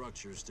more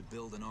structures to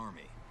build an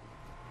army.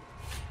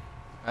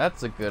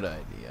 That's a good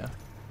idea.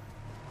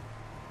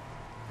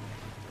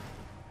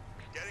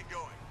 Getting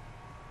going.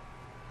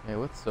 Okay,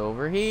 what's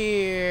over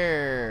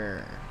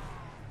here?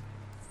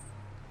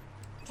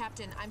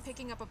 Captain, I'm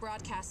picking up a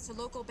broadcast to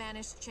local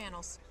banished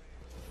channels.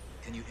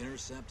 Can you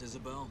intercept,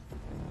 Isabel?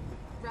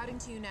 Routing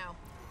to you now.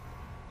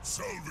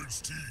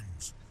 Salvage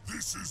teams,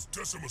 this is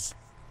Decimus.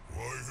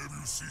 Why have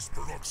you ceased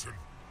production?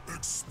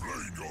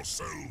 Explain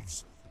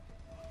yourselves.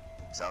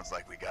 Sounds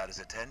like we got his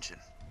attention.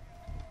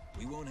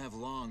 We won't have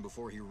long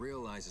before he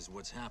realizes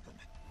what's happened.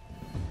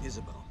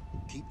 Isabel,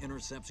 keep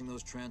intercepting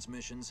those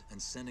transmissions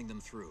and sending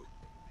them through.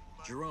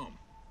 Jerome,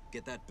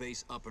 get that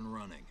base up and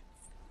running.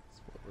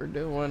 That's what we're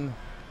doing.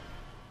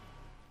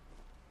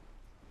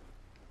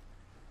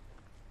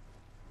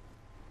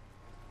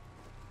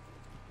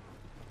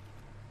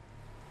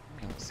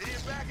 See you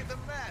back at the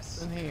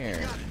mess. In here.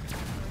 You got it.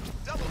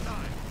 Double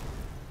time.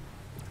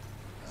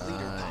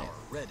 Leader power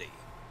ready.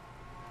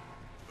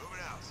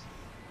 Moving out.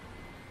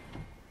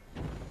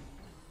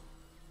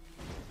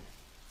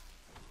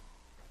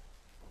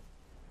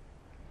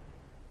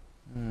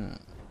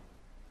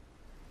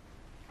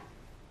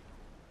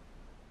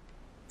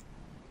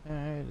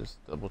 Okay,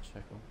 just double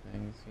checking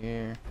things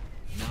here.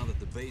 Now that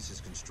the base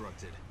is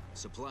constructed,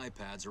 supply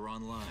pads are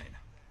online.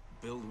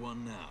 Build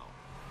one now.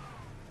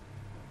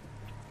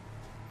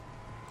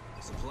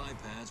 Supply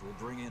pads will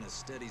bring in a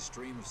steady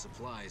stream of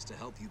supplies to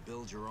help you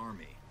build your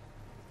army.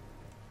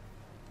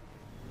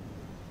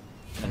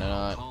 And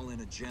I'll call in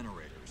a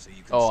generator so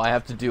you can oh, I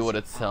have to do what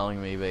it's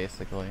telling me,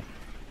 basically.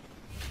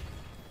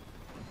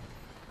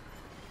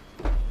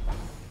 I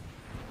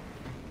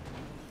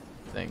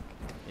think.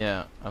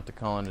 Yeah, I have to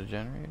call in a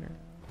generator.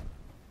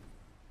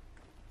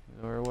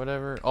 Or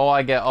whatever. Oh,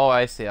 I get. Oh,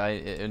 I see.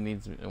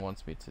 It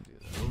wants me to do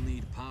that. You'll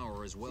need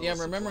power as well. Yeah, I'm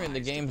remembering the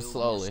game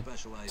slowly.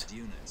 Specialized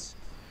units.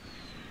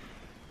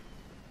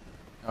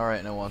 All right,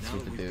 and it wants me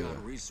to do it.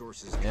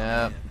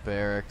 Yeah,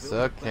 barracks.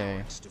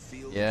 Okay.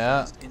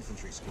 Yeah.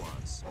 Infantry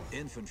squads.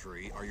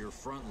 Infantry are your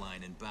front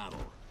line in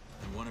battle,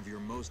 and one of your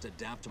most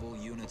adaptable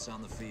units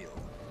on the field.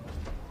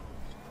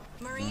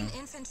 Marine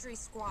infantry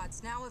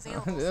squads now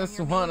available. I just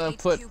want to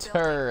put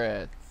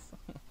turrets.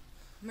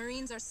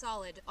 Marines are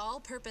solid,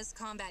 all-purpose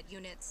combat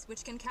units,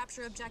 which can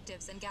capture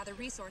objectives and gather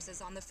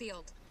resources on the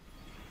field.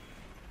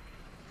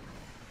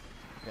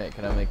 Okay,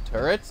 can I make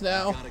turrets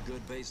now? Got a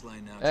good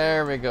baseline now.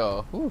 There we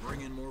go. Whew.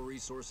 Bring in more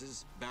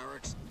resources,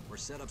 barracks, or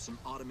set up some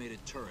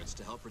automated turrets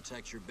to help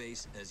protect your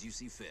base as you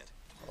see fit.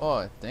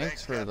 Oh,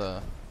 thanks for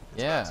the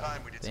Yeah. It's about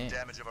time we did some Damn.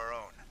 damage of our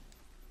own.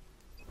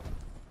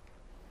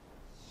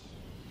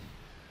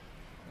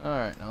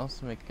 Alright, now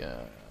let's make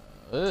a...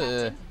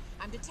 Captain,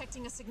 I'm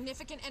detecting a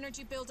significant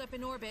energy buildup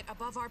in orbit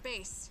above our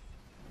base.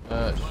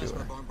 Plasma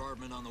sure.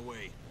 bombardment on the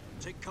way.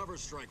 Take cover,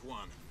 Strike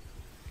One.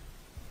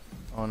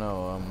 Oh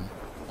no,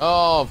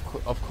 oh,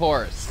 of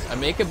course. I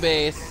make a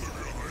base,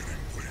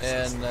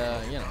 and,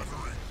 you know,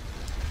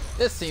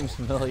 this seems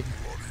familiar.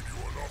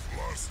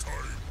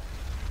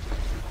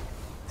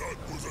 That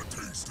was a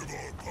taste of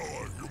our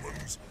power,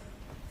 humans.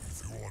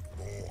 If you want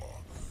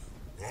more,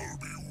 I'll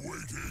be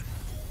waiting.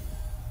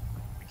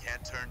 We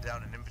can't turn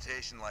down an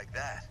invitation like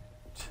that.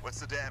 What's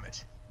the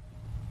damage?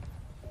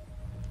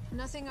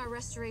 Nothing our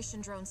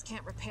restoration drones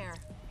can't repair.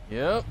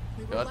 Yep,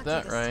 We were got lucky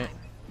that this right. time.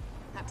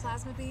 That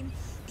plasma beam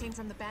came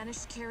from the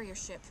banished carrier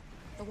ship,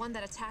 the one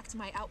that attacked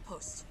my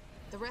outpost.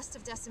 The rest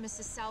of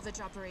Decimus's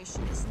salvage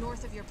operation is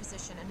north of your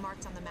position and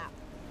marked on the map.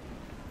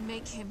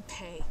 Make him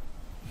pay.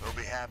 We'll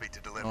be happy to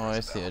deliver. Oh, I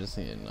Isabel. see. I just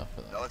need enough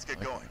of that. Now let's get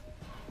Okay. going.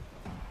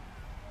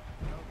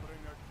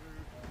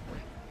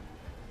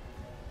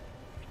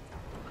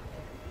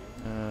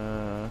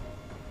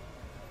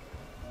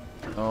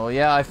 Oh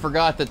yeah, I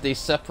forgot that they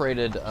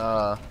separated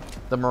the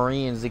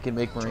Marines. They can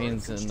make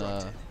Marines and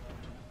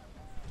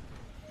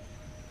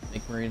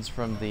make Marines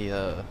from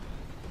the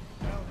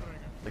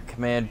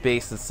command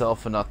base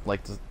itself, and not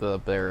like the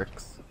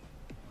barracks.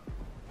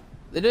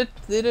 They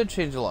did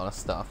change a lot of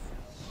stuff,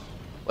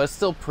 but it's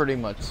still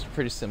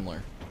pretty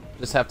similar.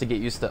 Just have to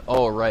get used to,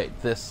 oh right,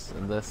 this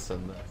and this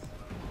and this.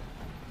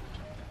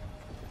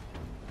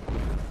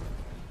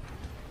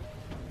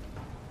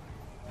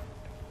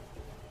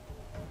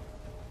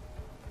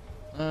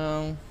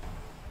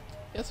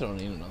 Guess I don't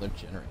need another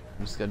generator.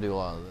 I'm just gonna do a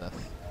lot of this.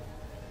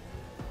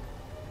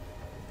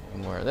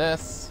 And more of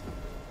this.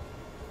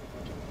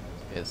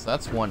 Okay, so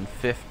that's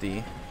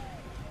 150.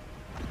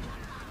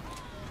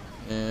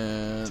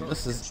 And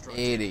this is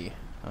 80.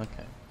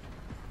 Okay.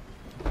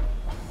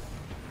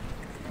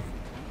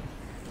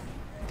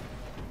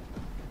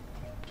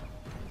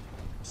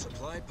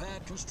 Supply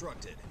pad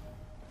constructed.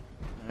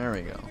 There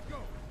we go.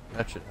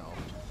 That should help.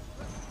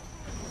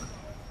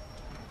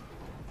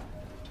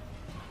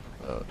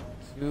 So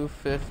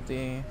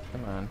 250.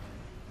 Come on.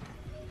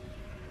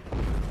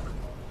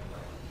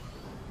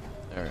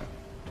 There we go.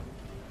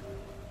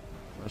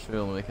 I should be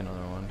able to make another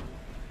one.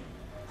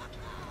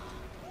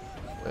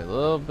 Wait a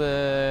little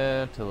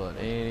bit till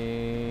about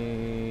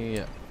 80.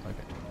 Yeah,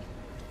 okay.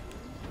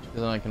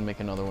 Then I can make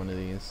another one of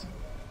these.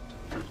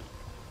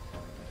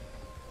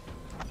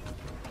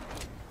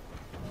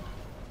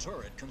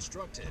 Turret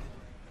constructed.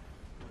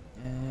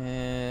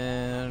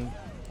 And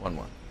one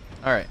more.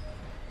 Alright.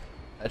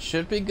 That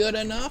should be good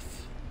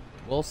enough.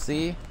 We'll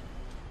see.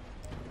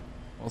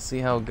 We'll see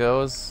how it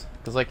goes.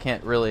 Because I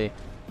can't really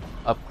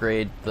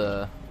upgrade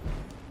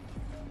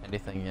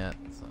anything yet,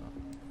 so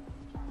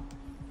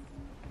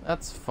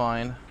that's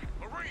fine.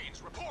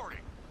 Marines reporting.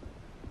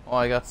 Oh,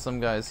 I got some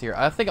guys here.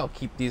 I think I'll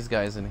keep these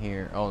guys in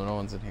here. Oh, no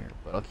one's in here,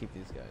 but I'll keep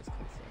these guys.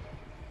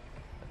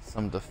 That's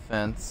some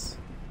defense.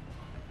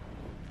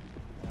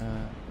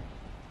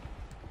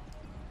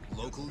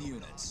 Local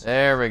units.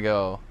 There we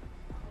go.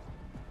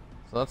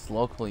 So that's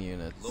local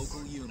units.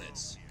 Local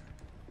units.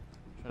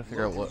 I'm trying to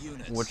figure out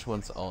which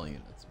one's all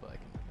units, but I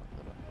can look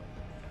that up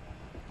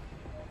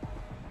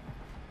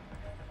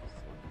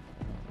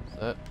later. Is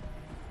that?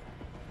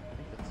 I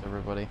think that's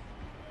everybody.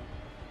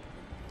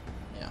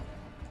 Yeah.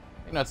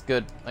 I think that's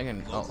good.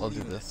 I'll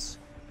do this.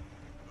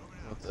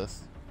 With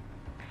this.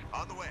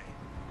 On the way.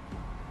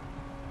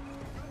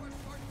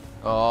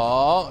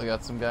 Oh, I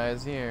got some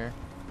guys here.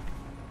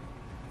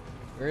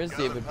 Where is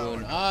David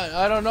Boone?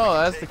 I don't know.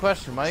 That's the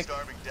question, Mike.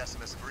 Starving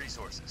Decimus of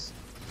resources.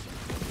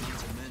 Not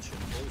to mention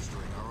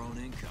bolstering our own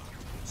income.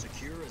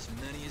 Secure as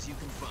many as you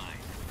can find.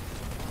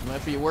 It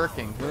might be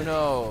working. Who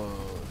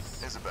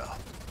knows? Isabel,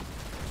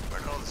 where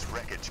did all this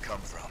wreckage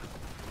come from?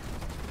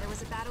 There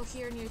was a battle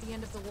here near the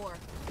end of the war.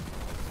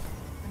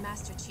 The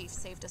Master Chief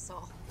saved us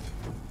all.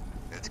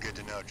 It's good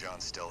to know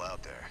John's still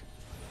out there.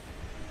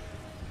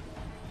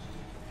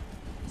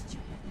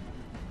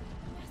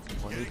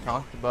 Well, he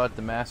talked about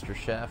the Master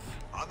Chef.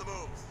 On the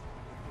move.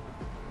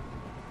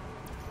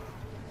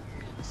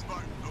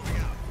 Spartan, moving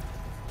out.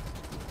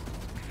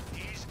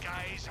 These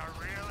guys are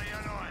really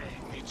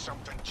annoying. Need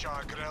something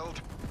char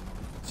grilled?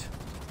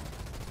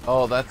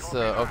 Oh, that's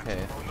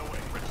okay. On the way.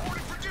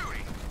 Reporting for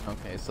duty.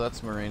 Okay, so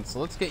that's Marine. So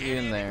let's get you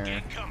in there.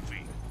 Get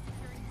comfy.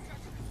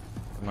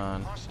 Come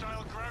on.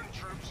 Hostile ground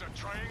troops at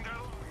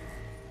Triangle.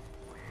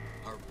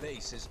 Our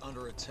base is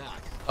under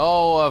attack.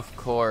 Oh, of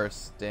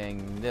course.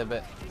 Dang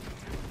nibbit.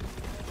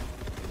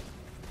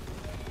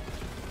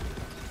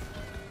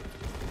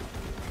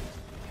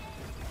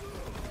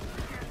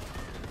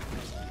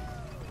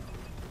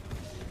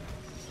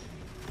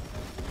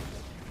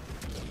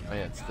 Oh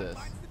yeah, it's this.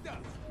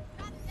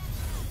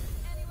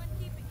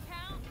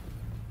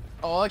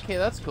 Oh, okay,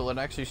 that's cool. It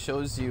actually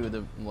shows you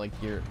the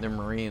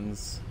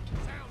Marines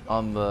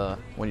on the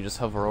when you just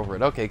hover over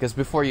it. Okay, because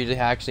before you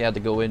actually had to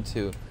go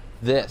into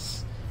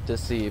this to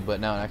see, but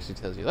now it actually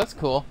tells you. That's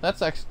cool.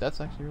 That's actually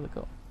really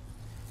cool.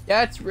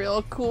 Yeah, it's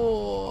real cool.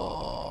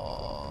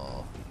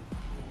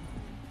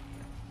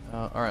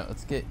 All right,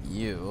 let's get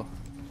you.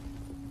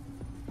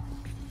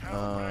 Put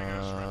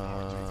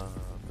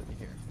you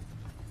here.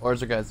 Or is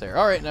there guys there?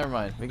 All right, never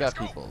mind. We got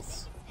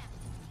peoples.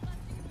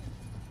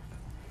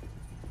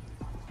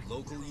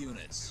 Local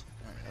units.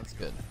 All right, that's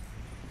good.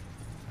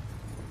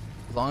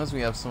 As long as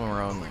we have some of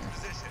our own there,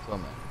 that's what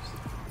matters.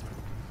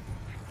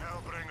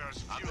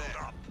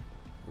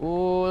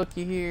 Ooh,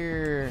 looky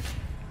here.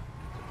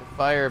 The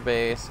fire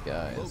base,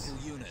 guys. Local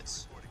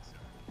units.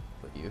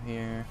 Put you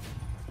here.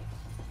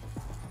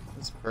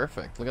 That's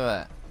perfect. Look at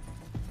that.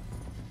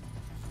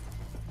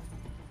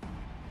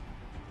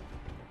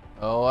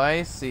 Oh,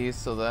 I see.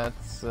 So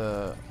that's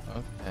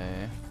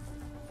okay.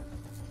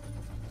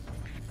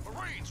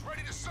 Marines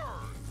ready to serve.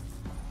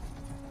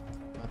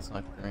 That's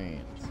not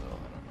green, so I don't know.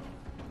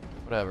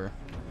 Whatever.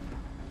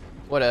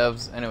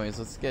 Whatevs. Anyways,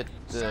 let's get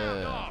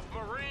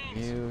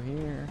you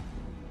here.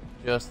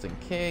 Just in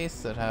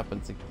case that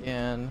happens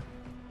again.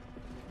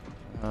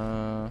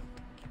 Oh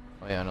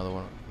yeah, another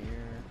one over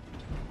here.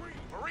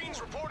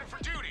 Marines reporting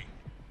for duty.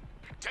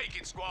 Take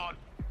it, squad.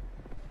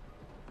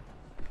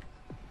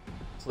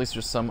 So at least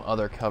there's some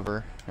other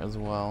cover as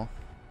well.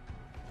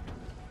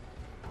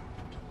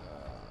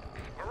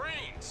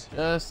 Marines.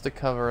 Just to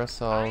cover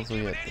ourselves,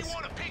 we get this.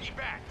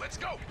 Let's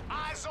go.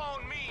 Eyes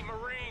on me,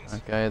 Marines.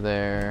 That guy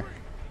there.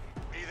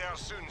 Be there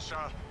soon,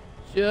 sir.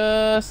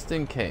 Just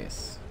in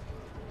case.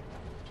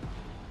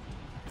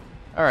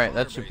 All right,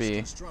 that should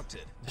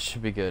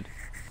be good.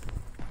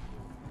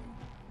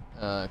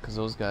 Cause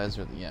those guys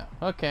are yeah.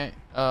 Okay.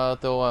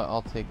 Though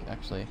I'll take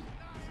actually.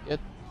 Get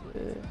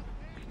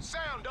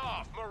sound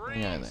off,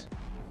 Marines. yeah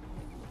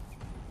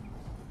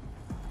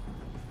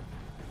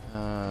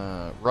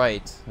there.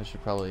 Right. I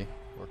should probably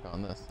work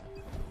on this.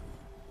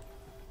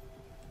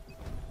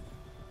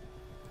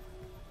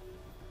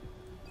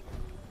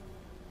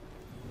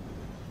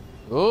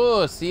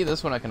 Oh, see,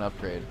 this one I can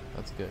upgrade.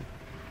 That's good.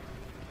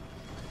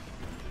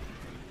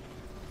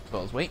 That's what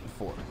I was waiting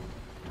for.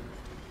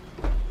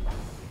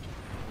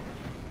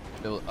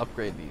 Be able to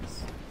upgrade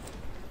these.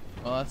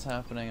 While that's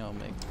happening, I'll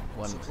make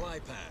one. Supply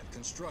pad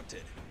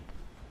constructed.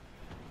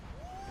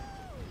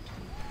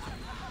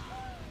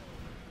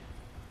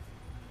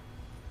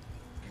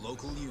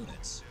 Local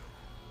units.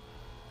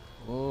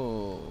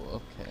 Oh,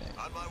 okay.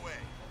 On my way.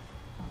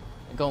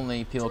 I think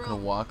only people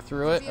can walk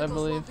through it, I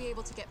believe. Won't be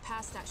able to get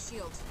past that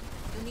shield.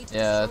 You'll need to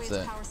yeah, destroy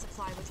that's its power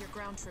supply with your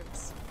ground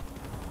troops.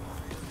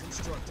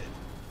 Constructed.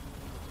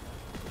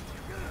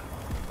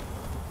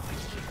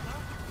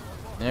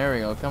 There we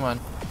go. Come on.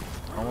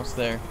 Almost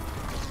there.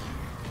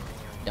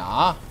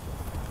 Yeah.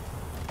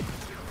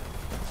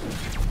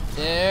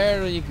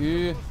 There you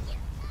go.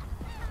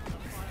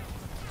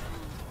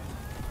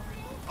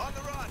 On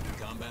the run.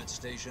 Combat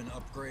station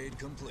upgrade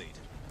complete.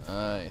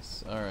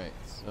 Nice. All right.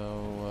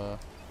 So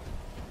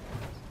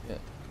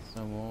get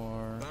some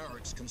more.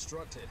 Barracks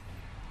constructed.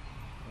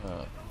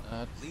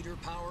 That. Leader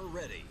power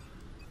ready.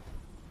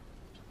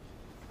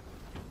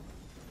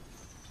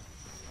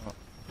 Oh.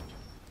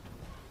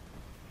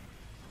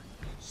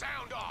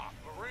 Sound off,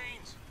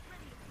 Marines.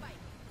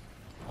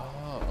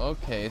 Oh,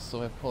 okay.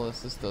 So if I pull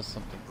this does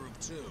something. Group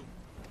 2.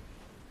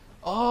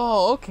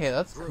 Oh, okay.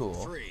 That's Group cool.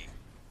 3.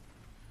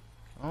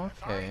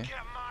 Okay.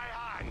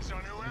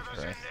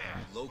 Interesting.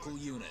 Local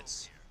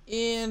units.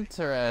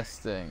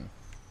 Interesting.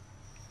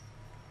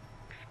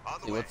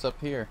 See what's up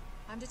here.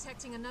 I'm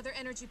detecting another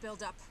energy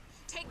buildup.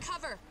 Take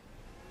cover.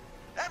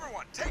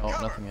 Everyone, take Oh,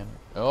 cover. nothing in.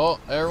 Oh,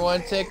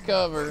 everyone take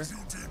cover. As you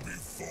did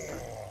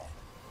before,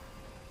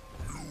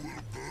 you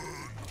will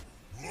burn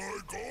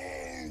like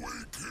all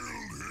we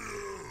killed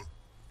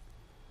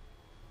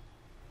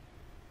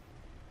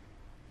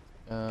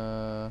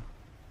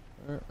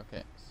here.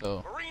 Okay,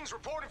 so Marines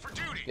reporting for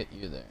duty. get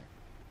you there.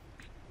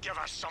 Give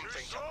us something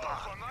to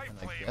burn.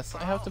 And I guess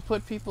I have to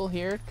put people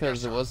here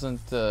because it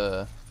wasn't.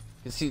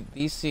 You see,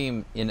 these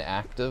seem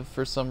inactive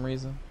for some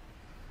reason.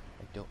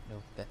 I don't know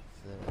if that's.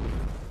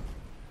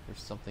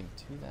 There's something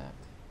to that.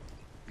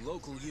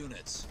 Local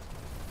units.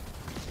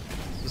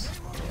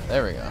 Just, yeah,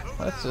 there we go.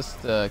 Let's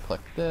just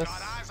collect this.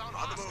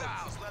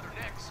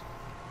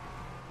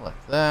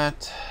 Collect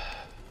that.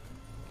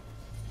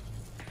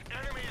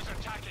 Enemy is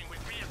attacking with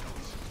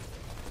vehicles.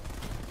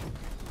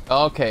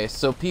 Okay,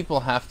 so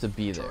people have to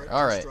be there.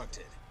 All right.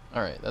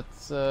 All right.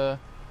 That's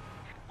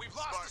We've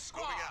lost the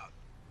squad.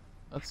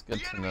 that's good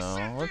to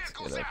know. Let's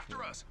get up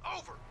here. Us.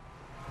 Over.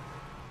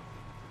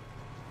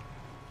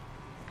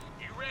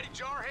 You ready,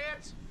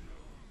 jarheads?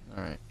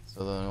 All right.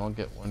 So then I'll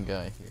get one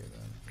guy here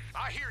then.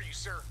 I hear you,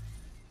 sir.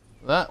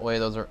 That way,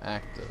 those are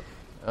active.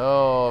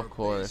 Oh, of Our base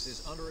course.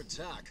 is under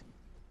attack.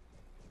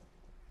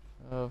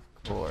 Of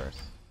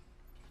course.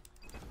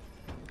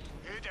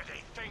 Who do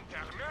they think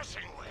they're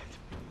messing with?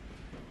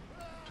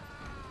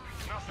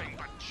 Nothing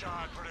but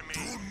charred for me.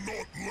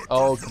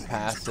 Oh,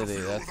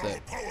 capacity. That's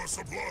it. Power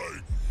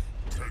supply.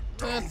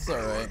 That's all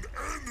right.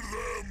 End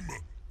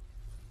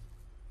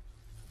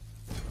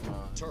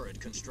them. Turret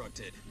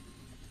constructed.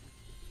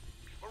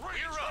 We're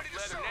up,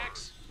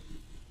 Leathernecks.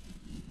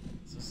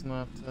 Is this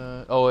not,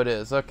 oh, it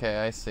is. Okay,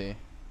 I see.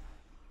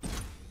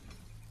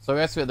 So I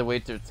guess we had to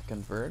wait to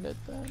convert it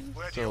then?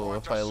 So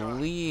if I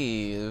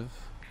leave...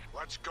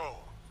 Let's go.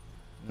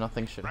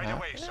 Nothing should happen?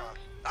 Away, son.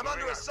 I'm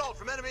under assault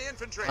from enemy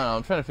infantry. I don't know,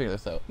 I'm trying to figure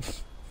this out.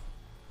 If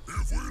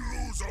we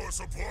lose our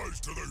supplies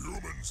to the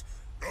humans,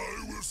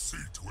 I will see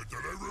to it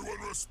that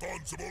everyone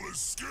responsible is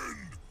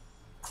skinned.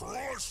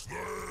 Crush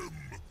them!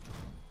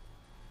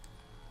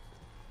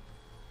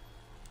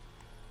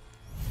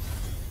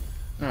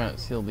 Alright,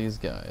 let's heal these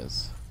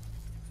guys.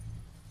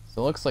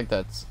 So it looks like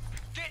that's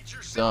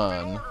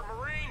done.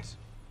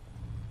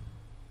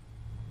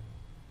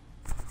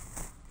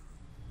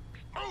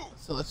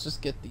 So let's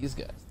just get these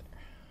guys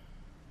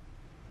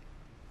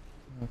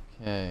there.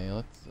 Okay,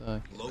 let's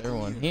get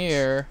everyone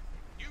here.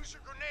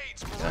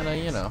 Kinda,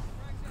 you know,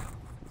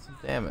 get some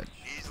damage.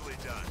 Easily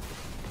done.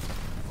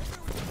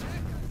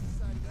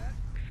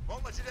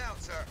 Won't let you down,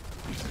 sir.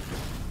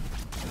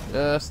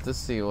 Just to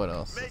see what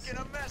else. Making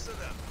a mess of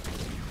them.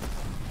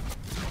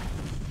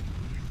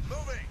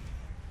 Moving.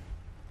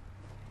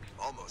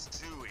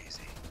 Almost too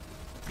easy.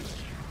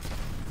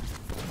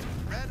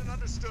 Read and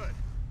understood.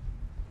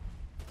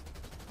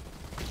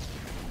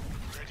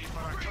 Ready for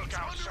a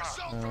cookout, sir.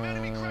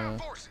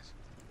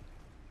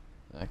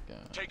 That guy.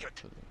 Take it.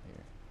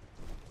 Here.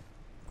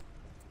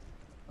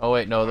 Oh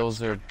wait, no,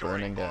 those are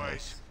burning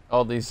guys.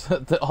 All these,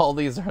 all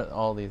these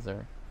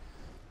are.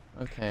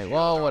 Okay,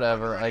 well,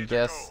 whatever. I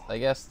guess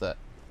that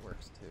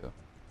works too.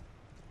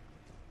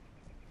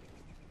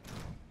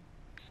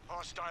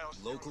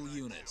 Local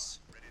units.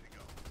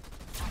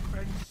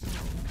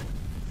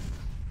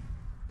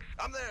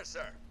 I'm there,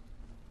 sir.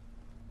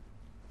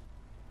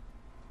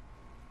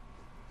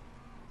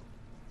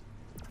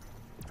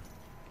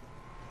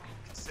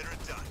 Consider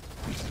it done.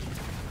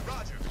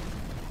 Roger.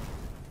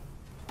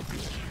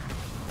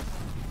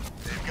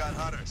 They've got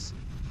hunters.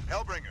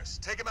 Hellbringers.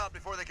 Take them out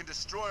before they can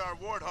destroy our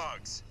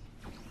warthogs.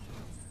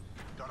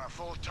 Got a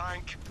full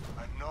tank,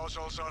 and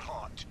nozzles are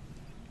hot.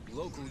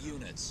 Local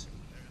units.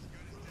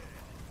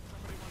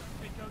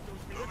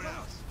 Moving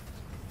out.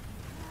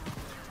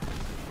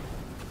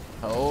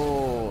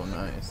 Oh,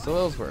 nice. So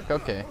those work.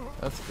 Okay,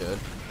 that's good.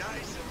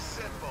 Nice and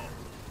simple.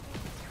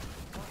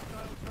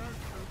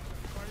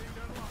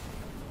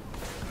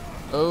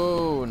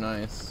 Oh,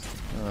 nice.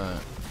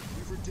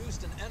 We've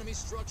reduced an enemy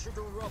structure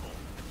to rubble.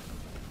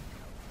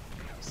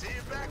 See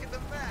you back at the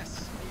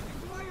mess.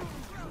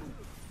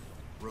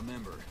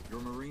 Remember,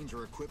 your Marines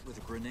are equipped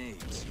with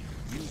grenades.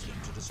 Use them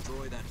to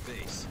destroy that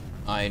base.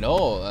 I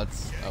know. I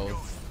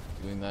was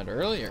doing that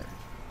earlier.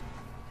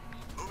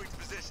 Moving to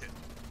position.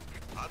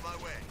 On my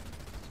way.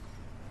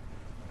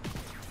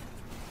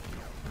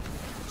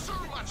 Sir,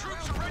 my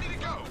troops are ready to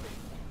go.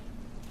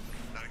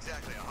 Not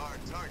exactly a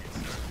hard target,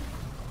 sir.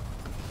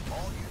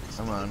 All units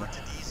Come on. delivered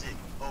to DZ.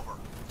 Over.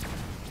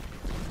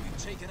 We've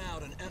taken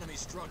out an enemy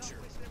structure.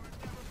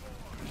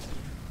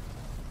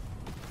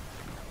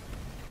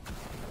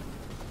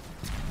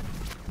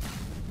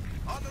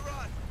 On the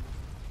run.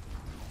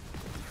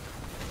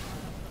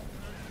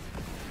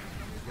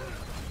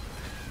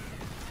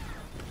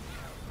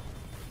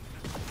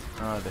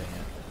 Oh, dang it.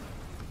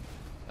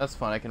 That's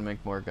fine, I can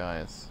make more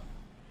guys.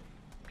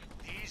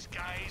 These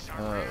guys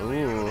are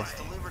ooh.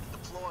 delivered and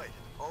deployed.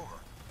 Over.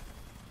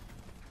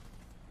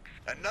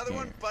 Another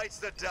one bites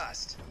the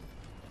dust.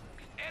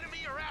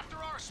 Enemy are after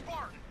our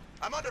Spartan.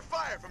 I'm under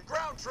fire from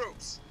ground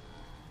troops.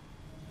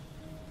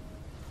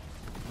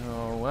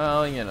 Oh,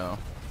 well, you know.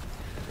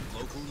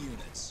 Local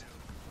units.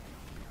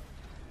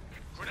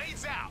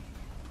 Grenades out.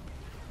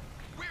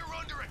 We're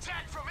under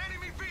attack from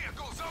enemy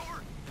vehicles.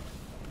 Over.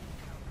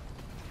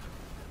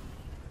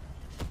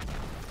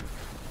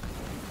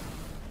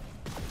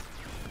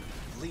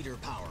 Leader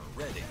power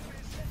ready.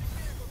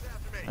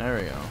 There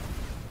we go.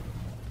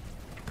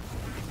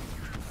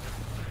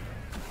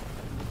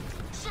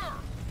 Sir!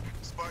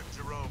 Spartan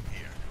Jerome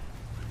here.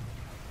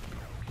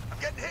 I'm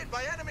getting hit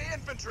by enemy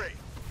infantry.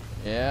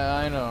 Yeah,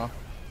 I know.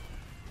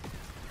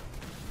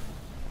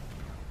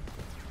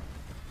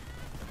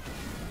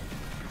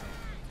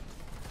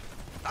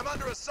 I'm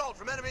under assault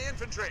from enemy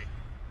infantry.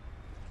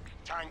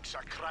 Tanks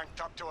are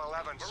cranked up to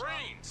 11.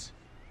 Marines!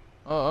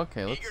 Oh,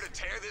 okay, let's Eager to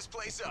tear this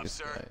place up, these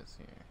sir. guys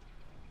here.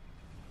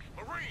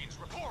 Marines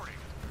reporting.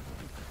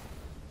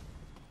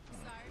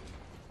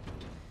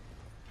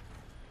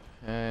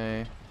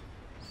 Okay.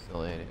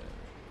 Still 80.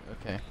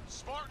 Okay.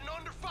 Spartan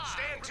under fire.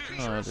 Stand to.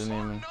 Oh, I didn't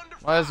even.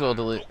 Might as well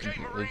delete,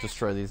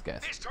 destroy these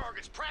guys. This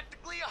target's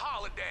practically a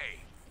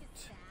holiday.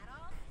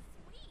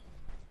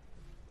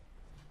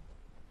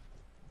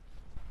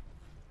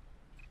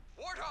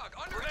 Warthog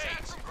under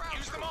attack from ground.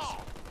 Use them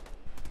all.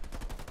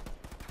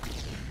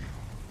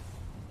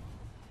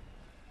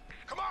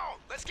 Come on,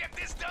 let's get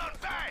this done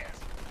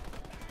fast.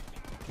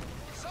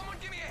 Someone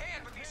give me a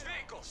hand with these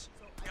vehicles.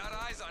 Got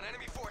eyes on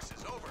enemy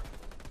forces. Over.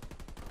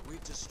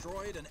 We've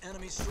destroyed an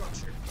enemy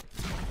structure.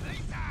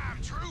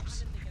 Time,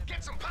 troops.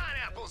 Get some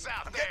pineapples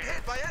out there. I'm getting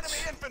hit by enemy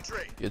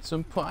infantry. Get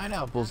some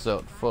pineapples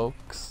out,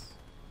 folks.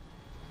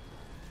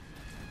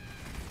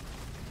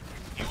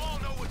 You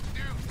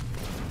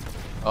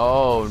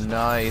Oh,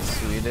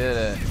 nice. We did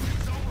it.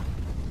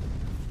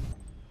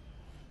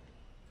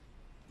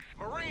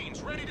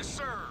 Marines ready to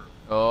serve.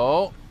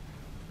 Oh.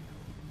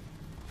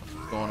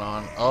 What's going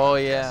on? Oh,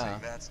 yeah.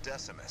 That's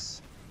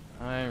Decimus.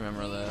 I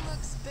remember this. He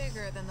looks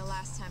bigger than the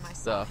last time I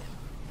saw Stuff. him.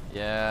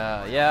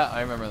 Yeah,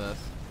 I remember this.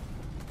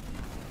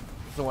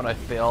 This is the one I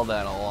failed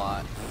at a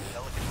lot.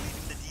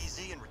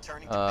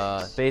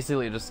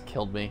 Basically it just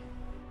killed me.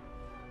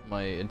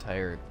 My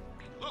entire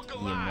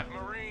team.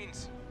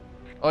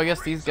 Oh, I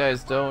guess these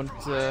guys don't,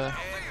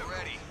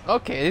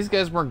 Okay, these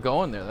guys weren't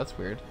going there. That's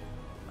weird.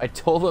 I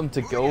told them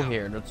to go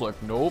here, and it's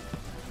like, nope.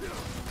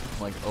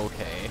 I'm like,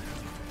 okay.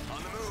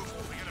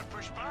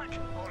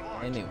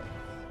 Anyway.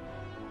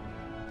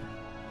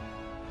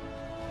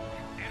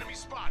 Enemy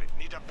spotted.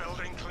 Need a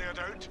building cleared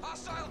out.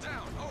 Hostile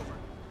down. Over.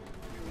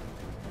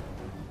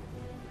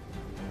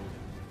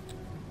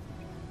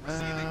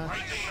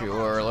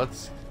 Sure,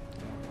 let's,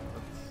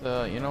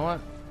 you know what?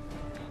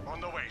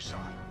 On the way, son.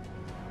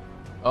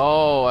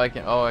 Oh, I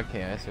can, oh,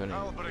 okay, I see what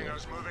I mean.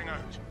 Alberinger's moving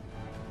out.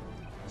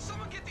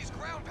 Someone get these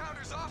ground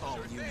pounders off all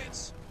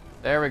units.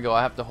 There we go,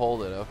 I have to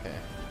hold it, okay.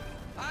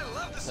 I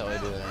love the That's how I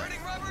smell do of that.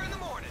 burning rubber in the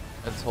morning.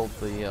 Let's hold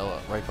the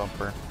right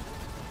bumper.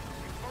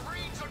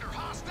 Marines under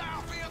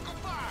hostile vehicle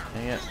fire.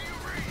 Dang it.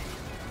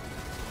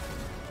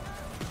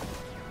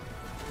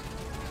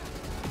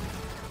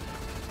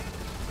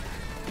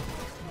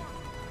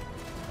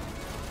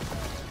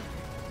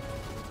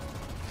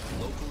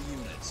 Local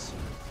units.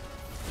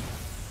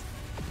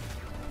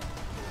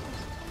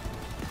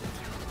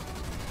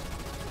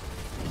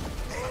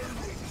 I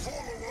will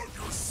hollow out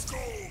your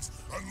skulls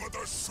and let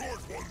the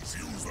short ones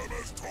use them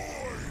as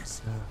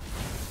toys.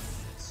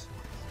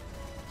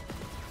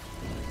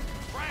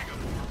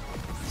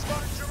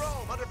 Spotted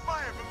Jerome under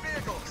fire from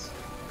vehicles.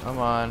 Come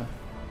on.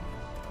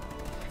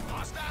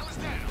 Hostile is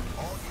down.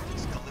 All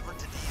units delivered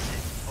to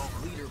DZ. Oh,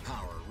 leader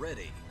power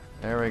ready.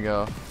 There we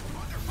go.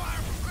 Under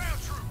fire from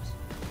ground troops.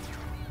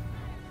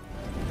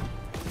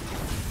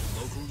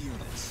 Local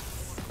units.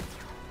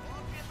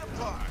 In the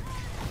park.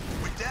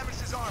 We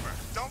damaged his armor.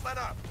 Don't let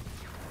up.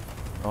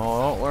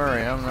 Oh, don't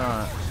worry, I'm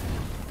not.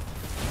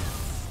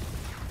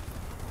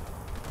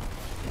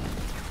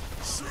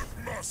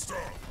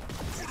 Shipmaster,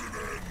 put an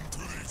end to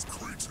these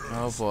creatures.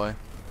 Oh boy.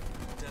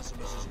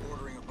 Decimus is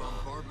ordering a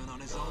bombardment on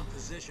his own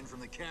position from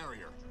the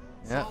carrier.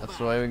 Yeah, that's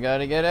why we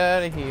gotta get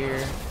out of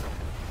here.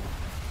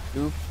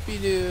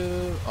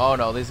 Doopy-doo. Oh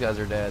no, these guys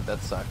are dead.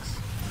 That sucks.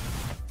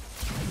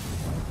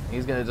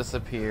 He's gonna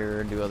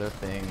disappear and do other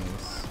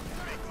things.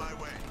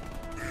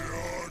 The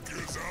Ark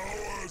is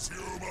ours,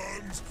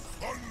 humans,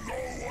 and no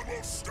one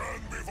will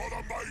stand before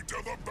the might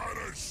of the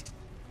banished.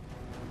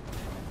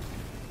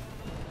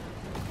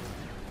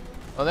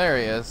 Oh, there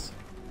he is.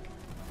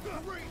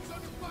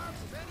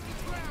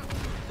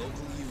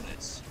 Local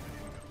units.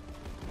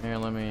 Here,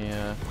 let me,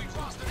 We've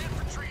lost an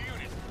infantry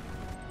unit.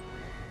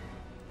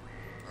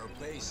 Our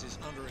base is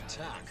under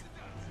attack.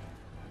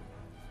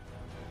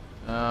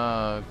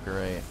 Oh,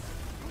 great.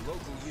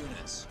 Local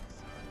units.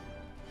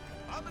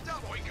 On the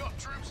double. Wake up,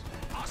 troops.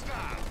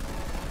 Hostile.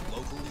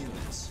 Local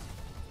units.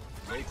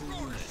 Local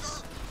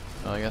units.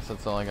 Oh, I guess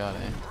that's all I got, eh?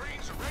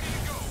 Marines are ready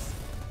to go.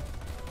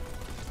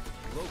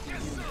 Local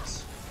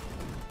units.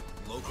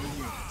 Local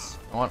units.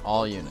 I want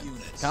all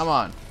units. Come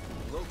on.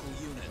 Local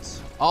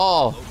units.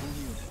 All. Local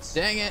units.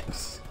 Dang it.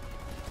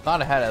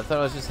 Thought I had it. I thought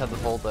I just had to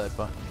hold that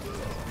button.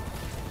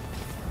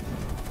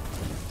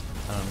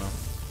 I don't know.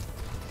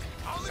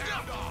 On the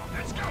double.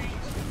 Let's go.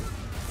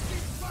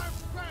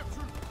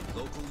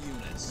 Local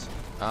units.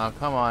 Oh,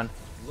 come on.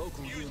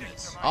 Local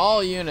units.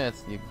 All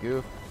units, you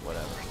goof.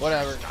 Whatever.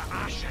 Whatever.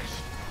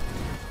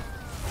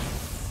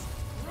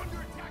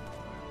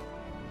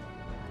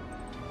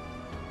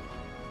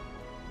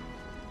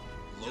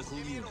 Local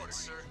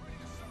units.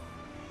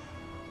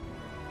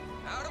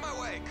 Out of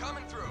my way.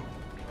 Coming through.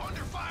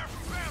 Under fire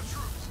from ground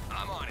troops.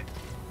 I'm on it.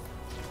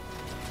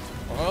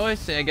 What do I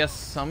say? I guess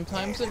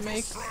sometimes it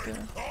makes.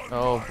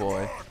 Oh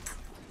boy.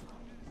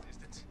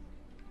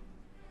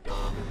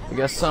 I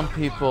guess some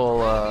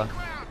people.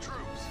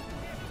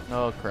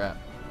 Oh crap.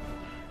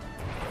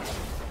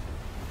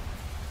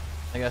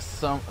 I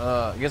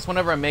guess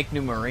whenever I make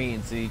new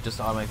Marines, they just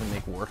automatically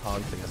make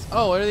Warthogs. I guess.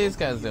 Oh, what are these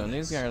guys doing?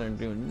 These guys are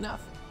doing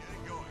nothing.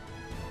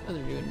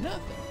 They're doing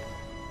nothing.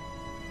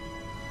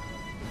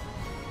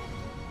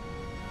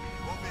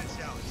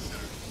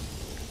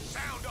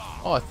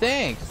 Oh,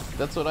 thanks.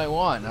 That's what I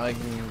want. Now I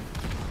can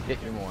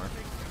get you more.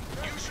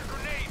 Use your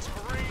grenades,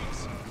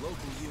 Marines.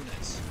 Local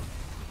units.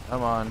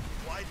 Come on.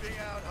 Wiping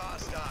out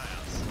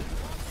hostiles.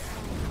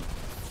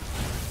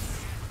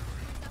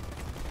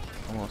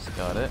 Almost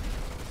got it.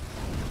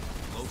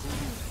 Local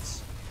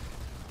units.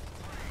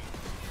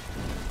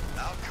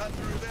 I'll cut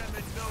through them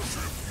in no time.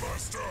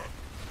 Shipmaster,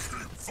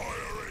 keep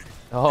firing.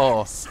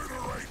 Oh.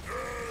 Incinerate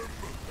them.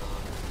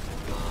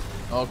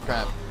 Oh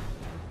crap.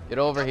 Get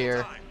over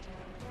here.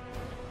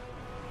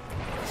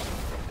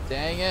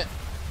 Dang it.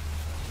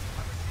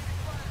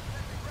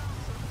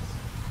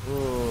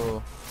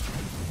 Ooh.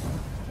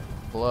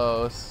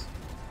 Close.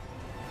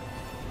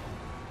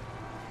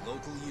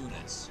 Local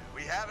units.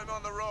 We have him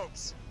on the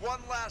ropes. One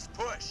last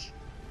push.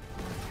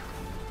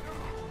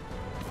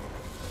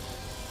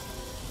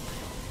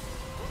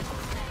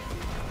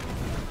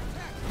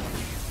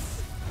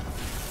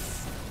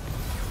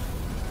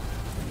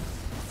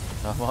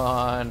 Come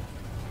on.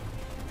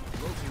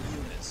 Local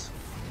units.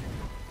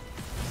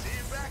 See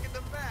you back at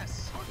the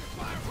mess.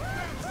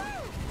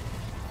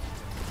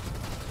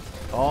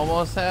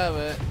 Almost have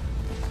it.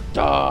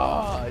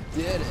 Ah, I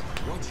did it.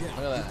 Watch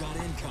out. Look at You've got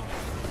incoming.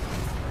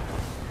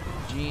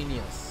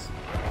 Genius.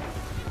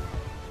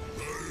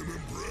 I am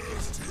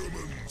impressed,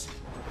 humans.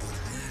 But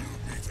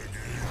we'll meet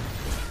again.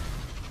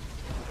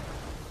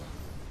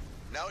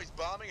 Now he's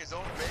bombing his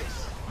own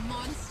base?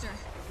 Monster.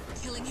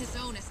 Killing his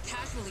own as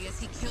casually as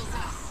he kills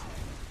us.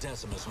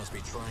 Decimus must be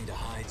trying to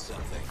hide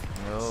something.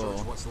 No.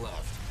 Search what's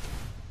left.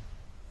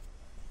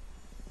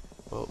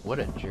 Oh, what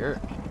a jerk.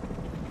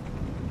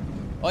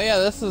 Oh yeah,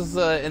 this is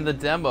in the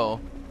demo.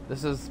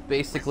 This is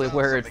basically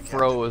where it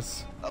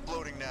froze.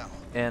 Uploading now.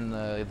 And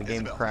the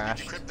game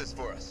crashed. Decrypt this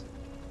for us.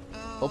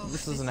 Hope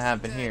this doesn't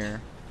happen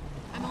here.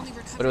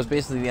 But it was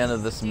basically the end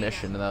of this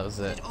mission, and that was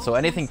it. So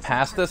anything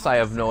past this, I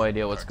have no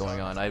idea what's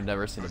going on. I've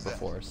never seen it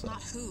before, so.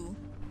 Not who,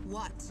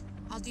 what.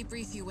 I'll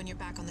debrief you when you're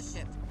back on the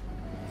ship.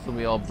 This will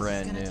be all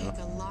brand new.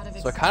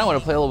 So I kind of want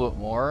to play a little bit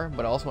more,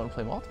 but I also want to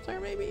play multiplayer,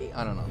 maybe?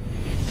 I don't know.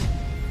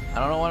 I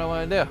don't know what I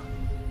want to do.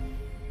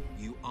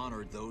 You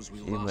honored those we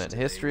Achievement. lost.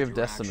 History of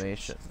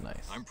Decimation.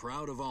 Nice. I'm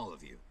proud of all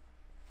of you.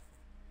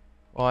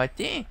 Well, I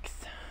think.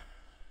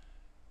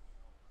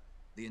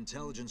 The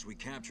intelligence we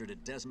captured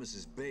at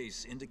Decimus's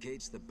base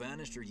indicates the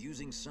Banished are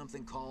using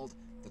something called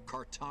the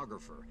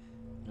Cartographer.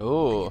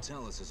 Oh. What can you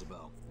tell us,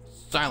 Isabel?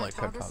 Silent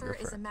Cartographer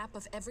is a Cartographer. map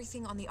of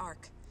everything on the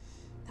Ark.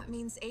 That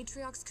means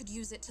Atriox could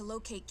use it to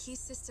locate key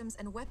systems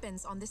and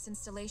weapons on this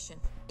installation.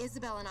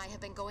 Isabel and I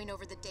have been going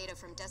over the data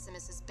from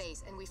Decimus's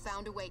base, and we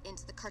found a way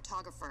into the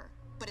Cartographer.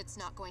 But it's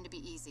not going to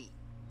be easy.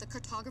 The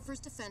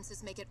Cartographer's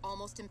defenses make it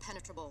almost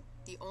impenetrable.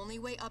 The only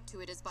way up to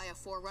it is by a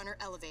Forerunner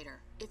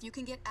elevator. If you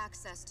can get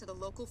access to the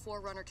local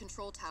Forerunner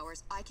control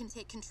towers, I can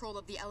take control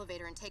of the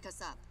elevator and take us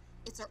up.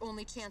 It's our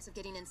only chance of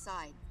getting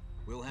inside.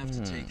 We'll have to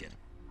take it.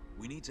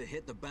 We need to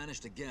hit the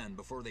Banished again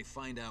before they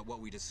find out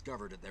what we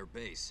discovered at their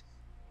base.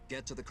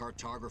 Get to the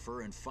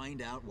Cartographer and find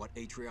out what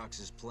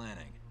Atriox is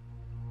planning.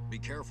 Be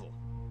careful.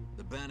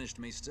 The Banished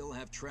may still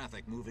have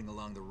traffic moving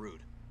along the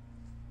route.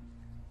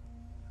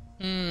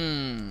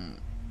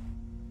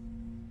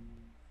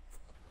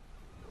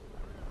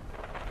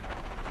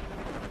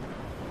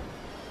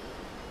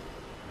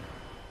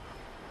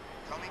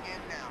 Coming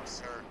in now,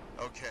 sir.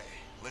 Okay,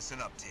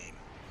 listen up, team.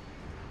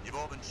 You've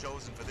all been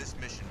chosen for this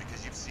mission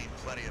because you've seen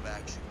plenty of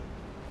action.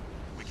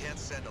 We can't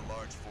send a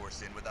large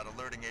force in without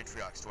alerting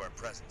Atriox to our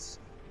presence.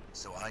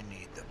 So I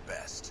need the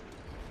best.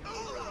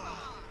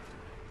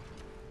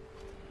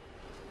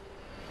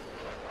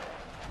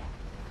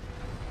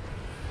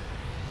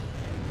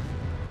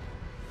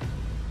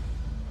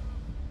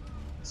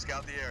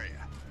 Scout the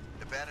area.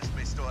 The Banished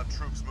may still have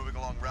troops moving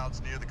along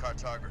routes near the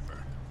Cartographer.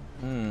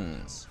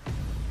 On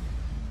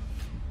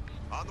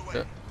the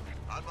way.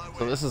 On my way.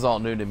 So this is all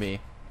new to me.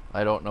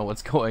 I don't know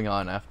what's going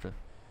on after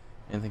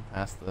anything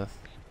past this.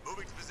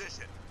 Moving to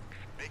position.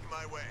 Making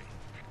my way.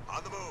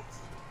 On the move.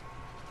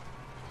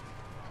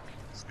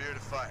 Spirit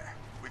of Fire.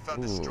 We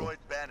found destroyed,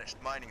 banished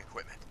mining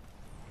equipment.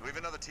 Do we have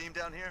another team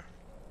down here?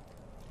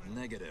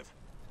 Negative.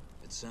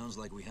 It sounds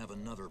like we have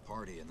another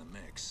party in the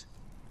mix.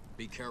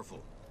 Be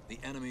careful. The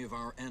enemy of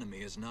our enemy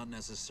is not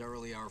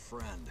necessarily our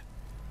friend.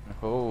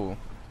 Oh.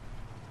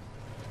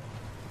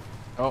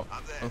 Oh,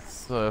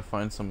 let's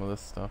find some of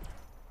this stuff.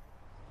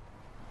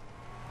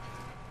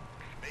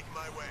 Making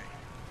my way.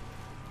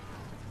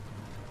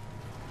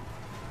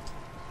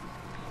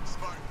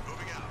 Spartan,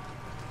 moving out.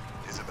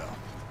 Isabel,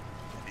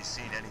 have you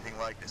seen anything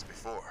like this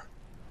before?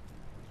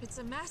 It's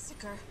a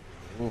massacre.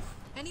 Oof.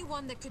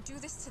 Anyone that could do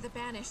this to the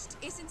Banished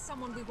isn't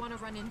someone we want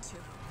to run into.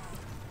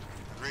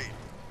 Agreed.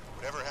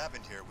 Whatever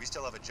happened here, we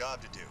still have a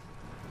job to do.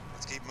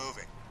 Let's keep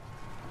moving.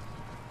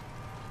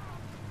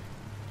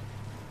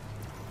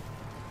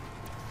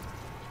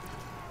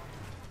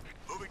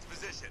 Moving to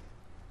position.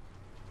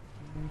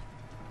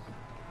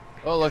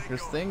 Oh look,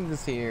 there's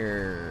things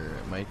here.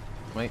 Might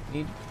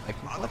need. I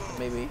can collect them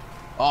maybe.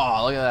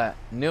 Oh, look at that!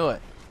 Knew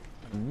it.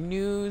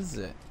 Knews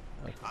it.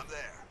 Okay. I'm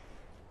there.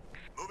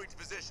 Moving to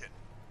position.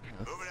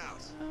 Moving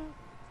out.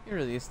 Here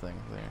are these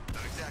things there.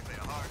 Not exactly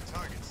a hard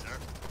target,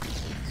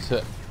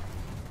 sir.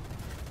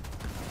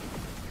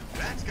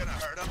 That's gonna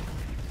hurt him.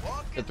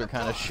 That they're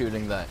kind of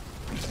shooting that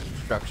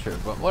structure,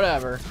 but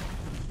whatever.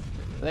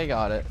 They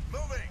got it.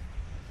 Moving.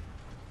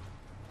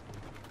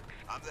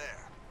 I'm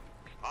there.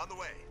 On the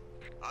way.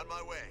 On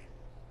my way.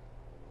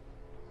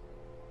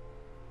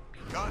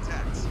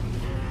 Contacts.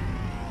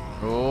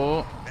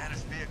 Oh.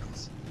 Banished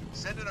vehicles.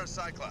 Send in our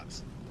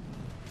Cyclops.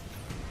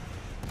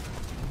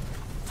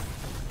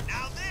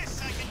 Now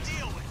this I can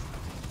deal with.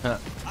 Huh.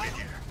 I'm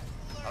here.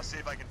 I'll see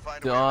if I can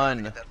find a Done.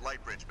 way to get that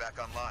light bridge back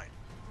online.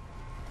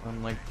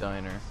 Unlike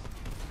Diner.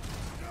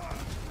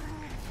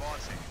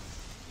 Launching.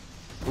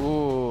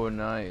 Ooh,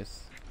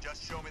 nice.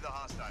 Just show me the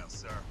hostiles,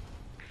 sir.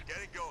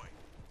 Getting going.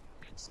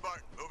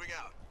 Spartan, moving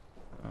out.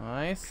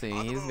 I see.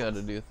 He's got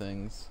to do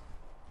things.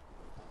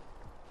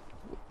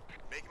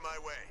 Making my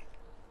way.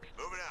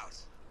 Moving out.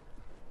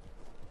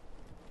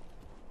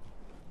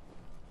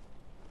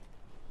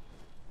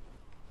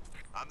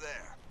 I'm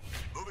there.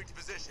 Moving to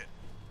position.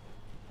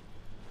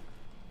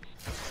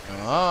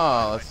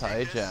 Oh, let's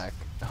hijack.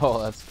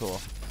 Oh, that's cool.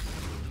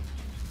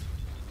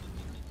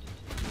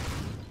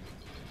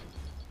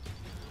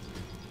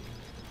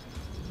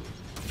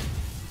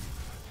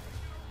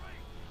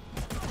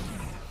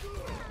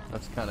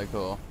 That's kind of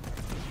cool.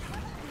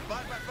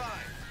 5 by 5.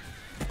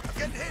 I'm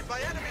getting hit by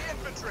enemy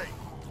infantry.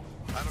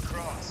 I'm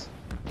across.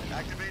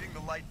 Activating the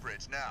light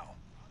bridge now.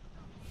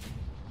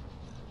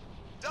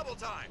 Double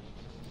time.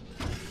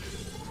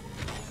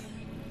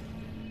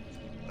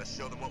 Let's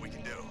show them what we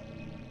can do.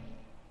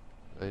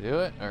 Do they do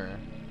it? Or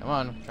come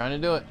on, I'm trying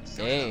to do it.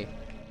 Hey.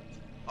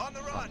 On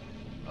the run.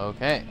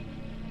 Okay.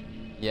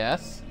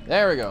 Yes.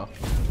 There we go.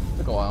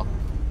 Took a while.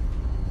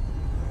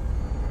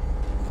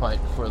 Fight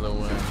for the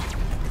win.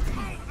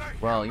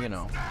 Well, you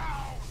know.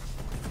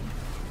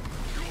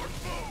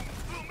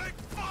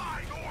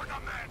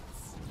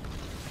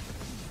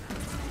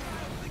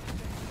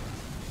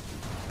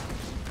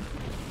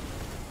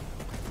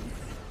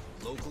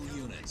 Local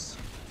units.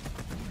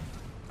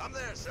 I'm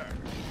there, sir.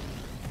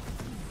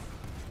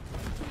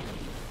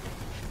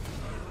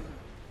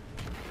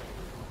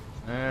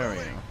 There we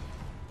go.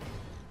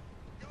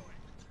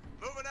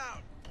 Moving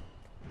out.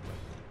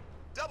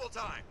 Double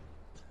time.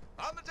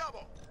 On the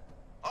double.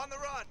 On the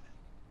run.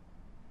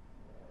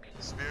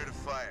 Spirit of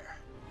Fire.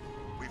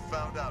 We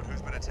found out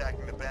who's been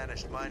attacking the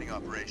Banished mining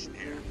operation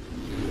here.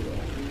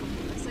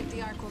 Looks like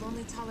the Ark will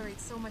only tolerate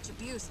so much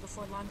abuse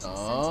before launching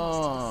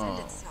Sentinels to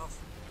defend itself.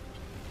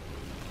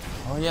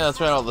 Oh yeah, that's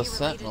right, all the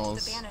Possibly related to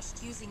Sentinels. the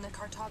Banished using the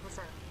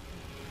cartographer.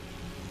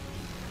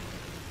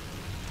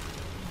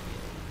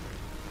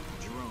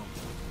 Jerome,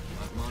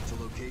 I've marked a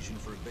location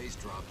for a base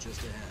drop just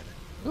ahead.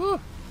 Ooh.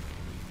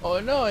 Oh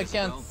no, I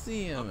Isabel, can't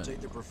see him. update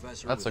the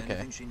professor That's with okay.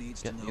 anything she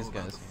needs Get to know these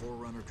about guys. the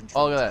Forerunner Oh,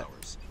 control look at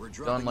towers. that. We're Don't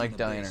dropping like in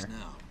the base Diner.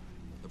 now.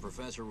 The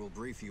professor will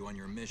brief you on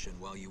your mission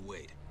while you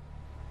wait.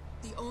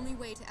 The only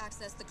way to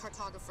access the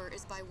cartographer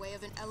is by way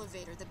of an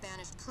elevator the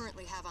Banished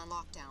currently have on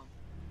lockdown.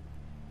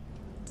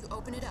 To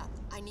open it up,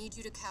 I need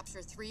you to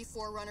capture 3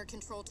 Forerunner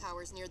control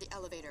towers near the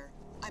elevator.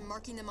 I'm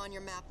marking them on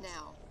your map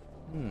now.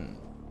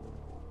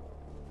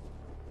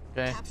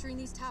 Okay. Capturing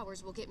these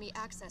towers will get me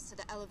access to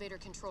the elevator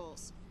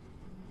controls.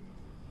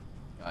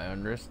 I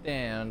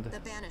understand. The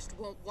Banished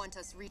won't want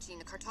us reaching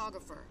the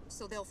cartographer,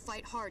 so they'll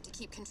fight hard to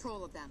keep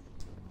control of them.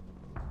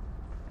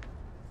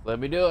 Let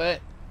me do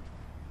it.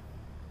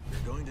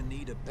 You're going to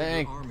need a bigger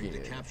Thank army you. to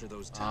capture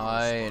those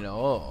towers. I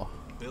know.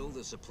 Build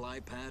a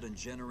supply pad and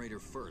generator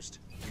first.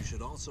 You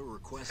should also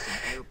request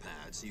an air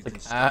pad so you can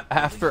Like start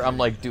after I'm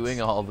like units.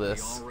 doing all We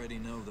this, already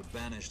know the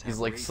Banished he's have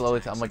like race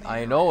slowly. tanks I'm like, in the I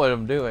area, know what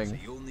I'm so doing.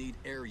 you'll need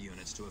air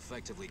units to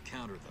effectively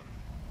counter them.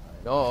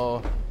 I know.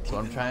 That's what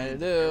I'm Keep in trying to mind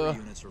that air do.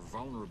 units are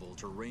vulnerable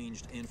to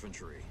ranged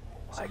infantry,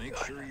 so make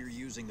sure you're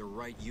using the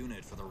right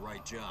unit for the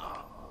right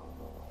job.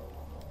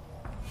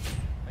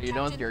 Are you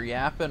done with your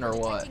yapping or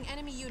what? Detecting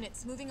enemy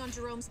units moving on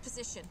Jerome's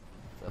position.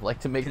 I'd like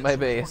to make my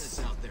base.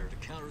 Out there to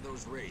counter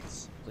those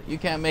wraiths. You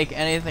can't make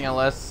anything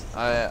unless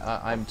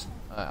I'm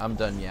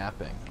done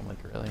yapping. I'm like,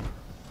 really?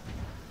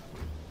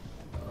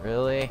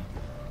 Really?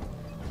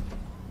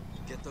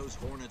 Get those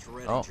Hornets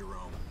ready, Oh.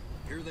 Jerome.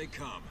 Here they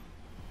come.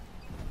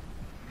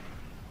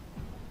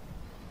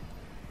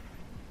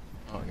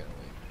 Oh, I gotta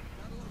wait.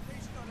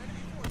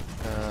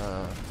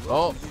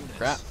 Oh,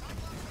 crap.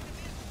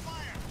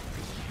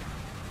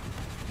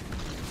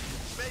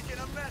 Making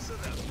a mess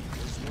of them.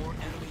 There's more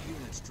enemy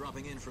units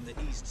dropping in from the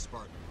east,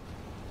 Spartan.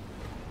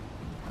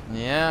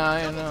 Yeah,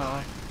 I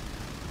know.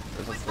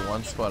 That's the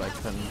one spot I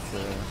couldn't.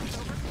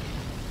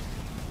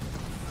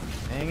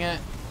 Dang it.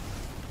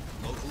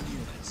 Local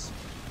units.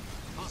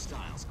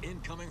 Hostiles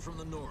incoming from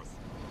the north.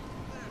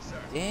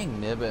 Dang,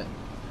 Nibbit.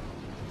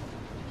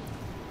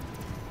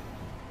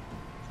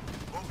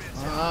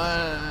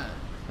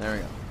 There we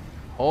go.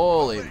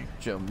 Holy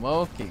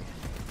Jamoki.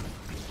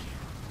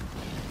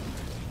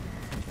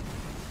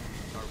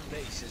 Our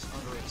base is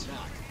under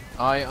attack.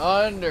 I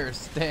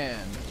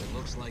understand. It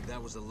looks like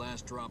that was the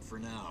last drop for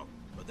now,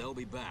 but they'll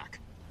be back.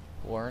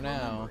 For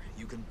now. Remember,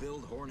 you can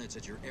build Hornets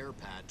at your air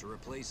pad to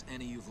replace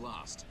any you've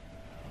lost.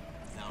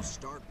 Now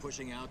start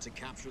pushing out to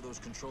capture those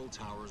control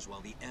towers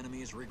while the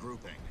enemy is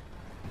regrouping.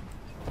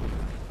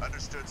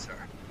 Understood, sir.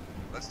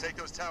 Let's take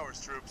those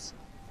towers, troops.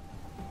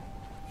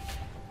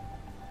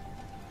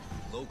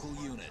 Local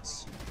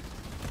units.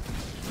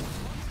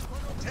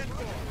 10-4.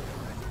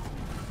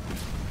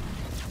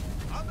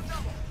 On the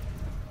double.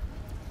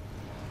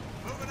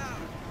 Moving out.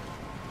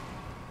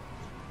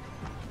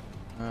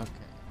 Okay.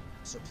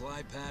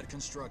 Supply pad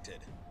constructed.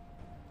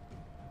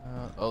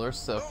 Oh, there's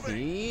stuff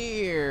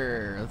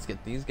here. Let's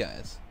get these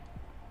guys.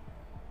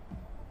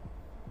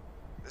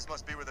 This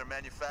must be where they're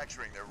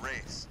manufacturing their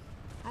wraiths.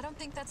 I don't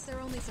think that's their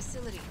only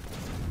facility.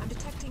 I'm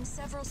detecting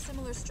several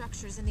similar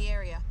structures in the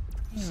area.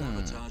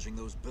 Sabotaging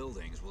those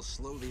buildings will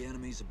slow the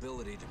enemy's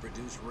ability to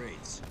produce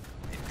wraiths.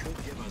 It could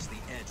give us the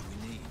edge we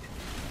need.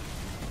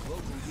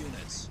 Local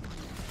units.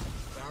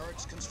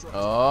 Barracks constructed.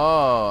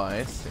 Oh,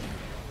 I see.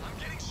 I'm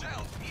getting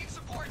shelled. Need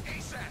support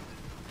ASAP.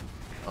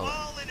 Oh.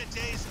 All in a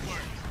day's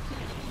work.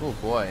 Oh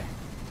boy.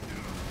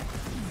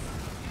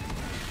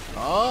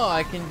 Oh,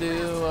 I can do,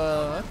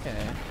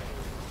 okay.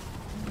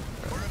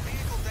 We're a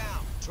vehicle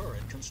down.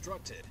 Turret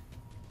constructed.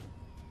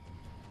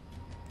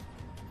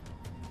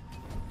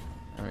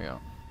 There we go.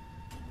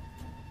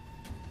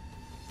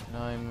 Can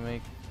I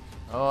make...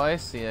 Oh, I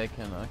see, I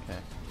can, okay.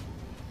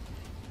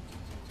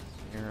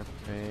 Here,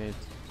 upgrade.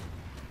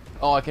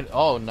 Oh, I can,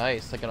 oh,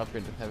 nice. I can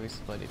upgrade to heavy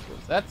supply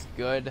depots. That's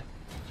good.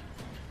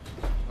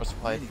 Or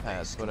supply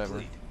pads,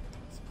 whatever.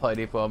 Supply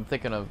depot, I'm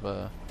thinking of,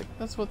 I think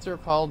that's what they're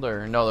called,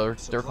 or... No,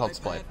 they're called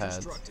supply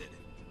pads.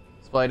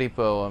 Supply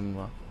depot,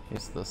 I'm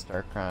used to the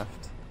StarCraft.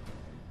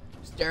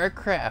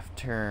 StarCraft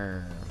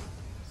terms.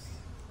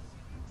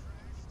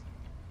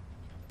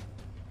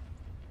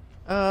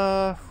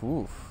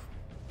 Oof.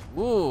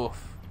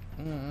 Oof.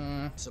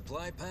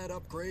 Supply pad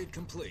upgrade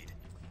complete.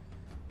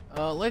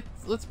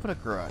 Let's put a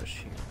garage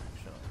here,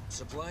 actually.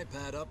 Supply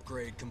pad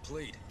upgrade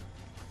complete.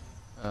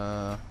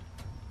 What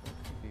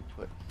could we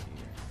put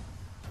here?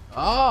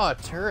 Ah,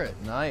 turret,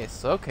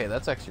 nice. Okay,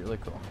 that's actually really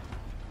cool.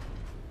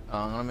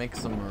 I'm gonna make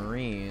some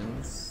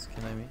marines.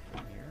 Can I make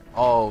them here?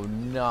 Oh,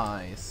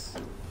 nice.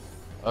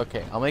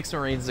 Okay, I'll make some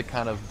marines to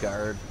kind of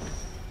guard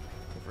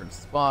different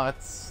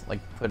spots, like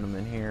put them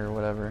in here or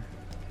whatever.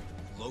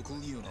 Local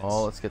units.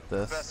 Oh, let's get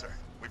this. Professor,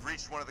 we've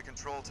reached one of the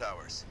control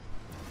towers.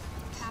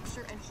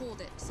 Capture and hold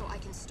it so I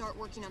can start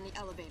working on the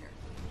elevator.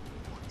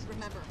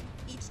 Remember,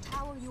 each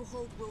tower you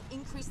hold will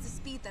increase the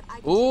speed that I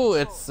can Ooh, control.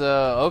 it's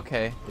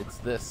okay. It's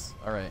this.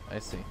 All right, I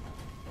see.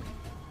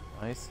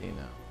 I see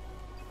now.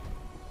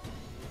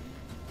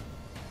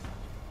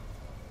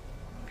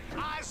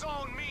 Eyes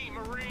on me,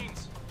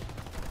 Marines.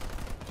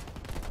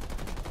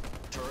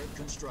 Turret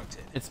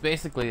constructed. It's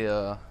basically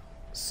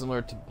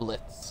similar to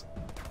Blitz.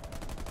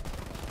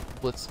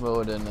 Blitz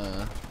mode in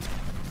the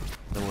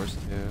Wars 2.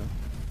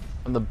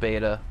 In the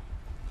beta,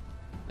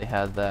 they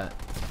had that.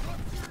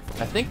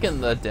 I think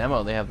in the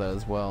demo they have that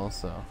as well.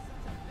 So.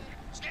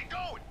 Let's get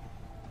going.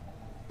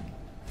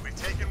 We've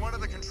taken one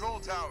of the control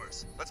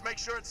towers. Let's make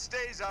sure it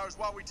stays ours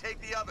while we take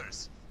the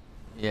others.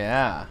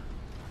 Yeah.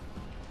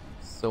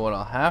 So what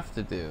I'll have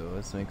to do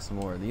is make some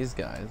more of these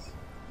guys.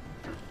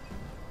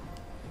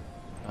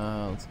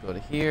 Let's go to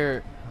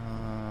here.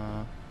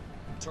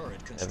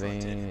 Turret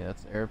constructed. Heavy,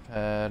 that's air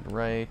pad,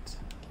 right.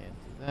 Can't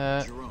do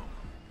that. Jerome,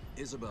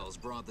 Isabel's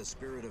brought the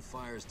Spirit of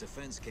Fire's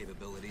defense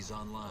capabilities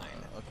online.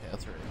 Okay,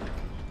 that's right.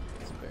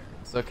 That's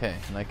bearings. Okay,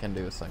 and I can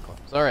do a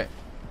Cyclops. Alright.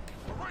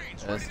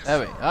 That's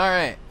heavy.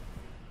 Alright.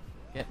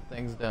 Get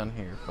things down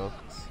here,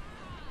 folks.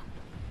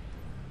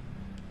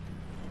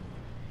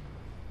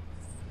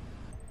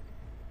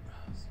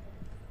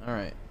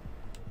 Alright.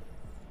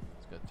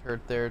 Let's go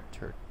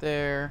turret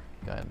there.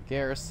 Guy in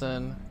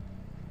garrison.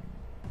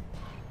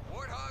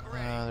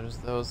 There's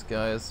those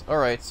guys.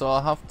 Alright, so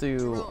I'll have to,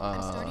 Jerome,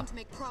 I'm starting to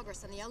make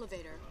progress on the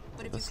elevator,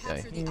 but if you this guy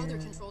capture the other here.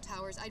 control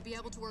towers, I'd be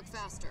able to work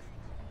faster.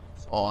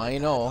 Oh, I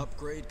know.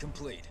 Upgrade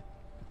complete.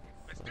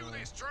 Let's do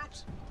this,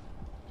 troops.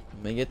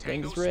 Let me get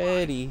things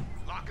ready.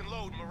 Lock and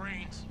load,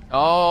 Marines.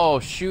 Oh,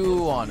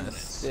 shoe on a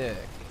stick.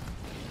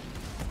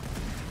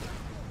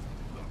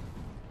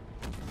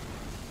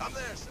 I'm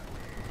there, sir.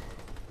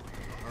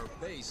 Our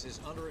base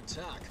is under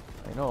attack.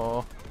 I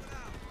know.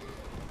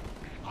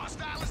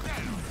 Hostile is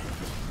down.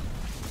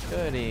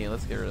 Goody,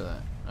 let's get rid of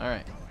that.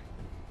 Alright.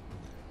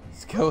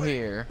 Let's go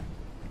here.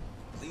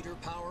 Leader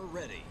power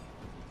ready.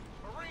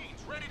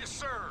 Marines ready to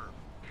serve.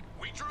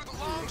 We drew the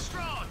long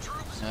straw,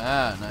 troops.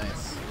 Ah,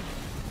 nice.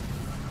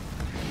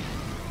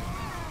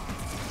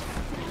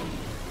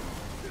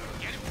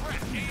 Get it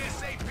prepped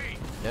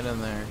ASAP. Get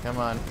in there, come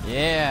on.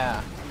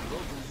 Yeah!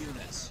 Local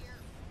units.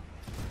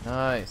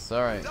 Nice,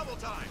 alright. Double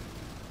time.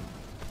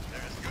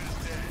 They're as good as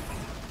dead.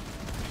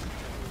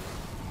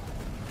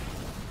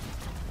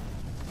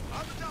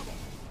 On the double.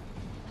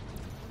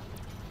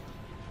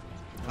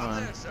 Come I'm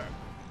on. there, sir.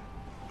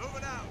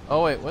 Moving out.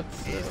 Oh wait,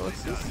 what's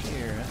this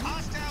here?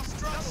 Hostile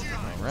structure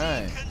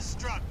Alright.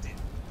 deconstructed.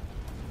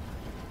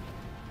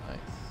 Nice.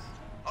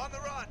 On the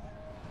run.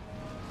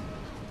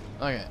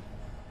 Okay.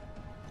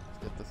 Let's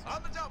get this.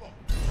 On the double.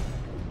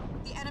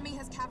 The enemy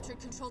has captured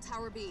Control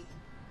Tower B.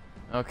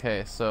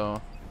 Okay,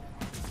 so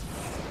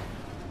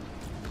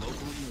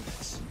Local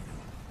units.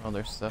 oh,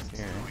 there's stuff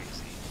here.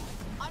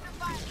 Under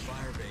fire.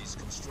 Fire base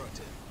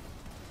constructed.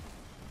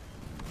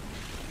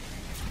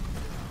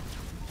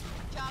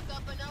 Chalk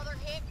up another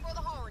hit for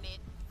the Hornet.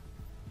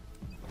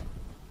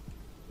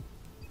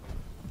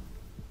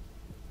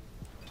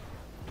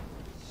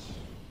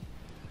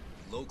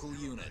 Local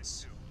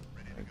units.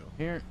 Go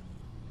here.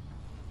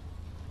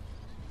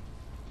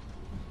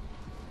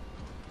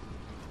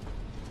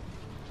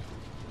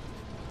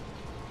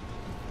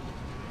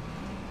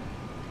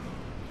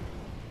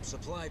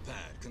 Supply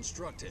pad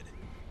constructed.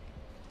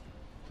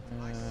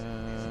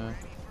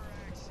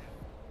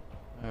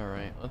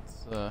 Alright,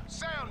 let's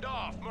Sound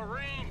off,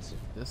 Marines!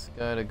 this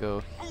guy to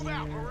go Move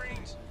out, here.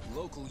 Marines!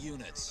 Local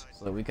units.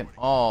 So that we can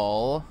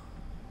all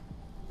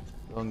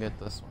go and get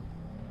this one.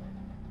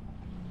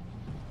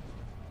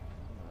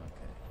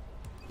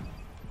 Okay.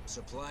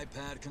 Supply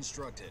pad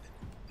constructed.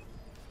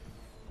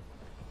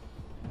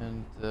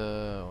 And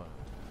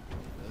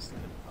this can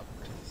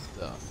upgrade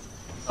stuff.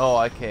 Oh,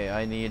 okay,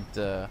 I need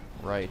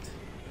right.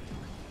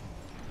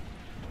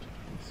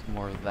 Some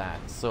more of that.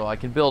 So I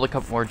can build a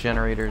couple more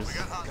generators.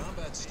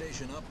 Combat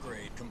station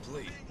upgrade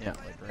complete. Yeah,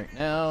 like right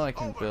now I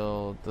can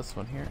build this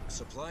one here.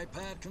 Supply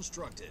pad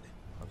constructed.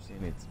 Obviously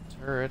you need some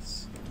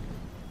turrets.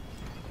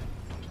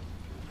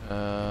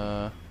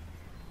 Should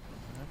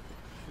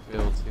be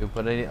able to,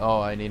 but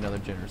I need another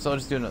generator. So I'll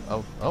just do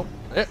another.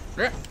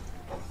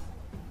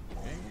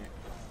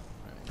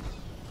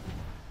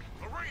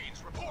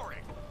 Marines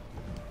reporting!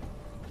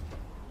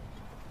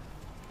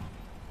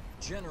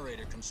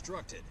 Generator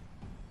constructed.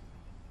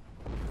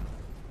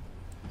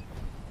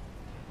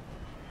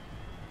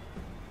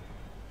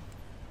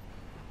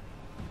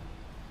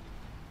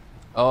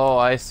 Oh,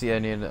 I see. I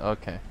need.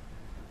 Okay.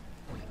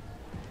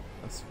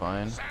 That's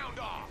fine. Sound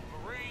off,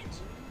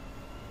 Marines!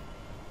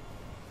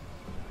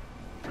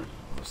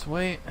 Just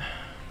wait.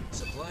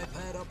 Supply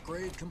pad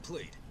upgrade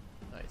complete.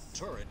 Nice.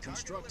 Turret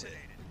constructed.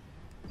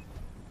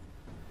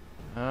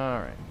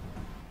 Alright.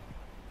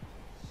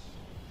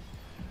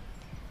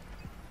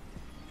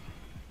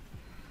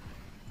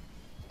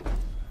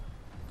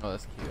 Oh,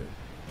 that's cute.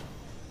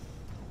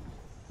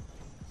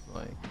 It's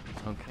like,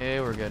 okay,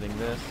 we're getting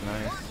this.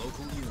 Nice.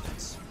 Local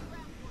units.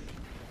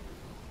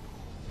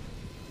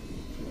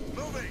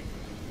 Moving!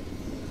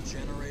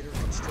 Generator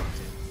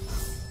constructed.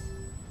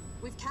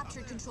 We've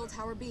captured Control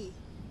Tower B.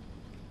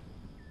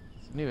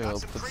 Maybe we'll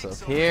put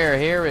stuff here.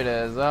 Here it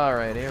is.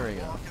 Alright, here we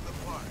go.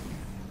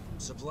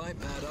 Supply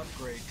pad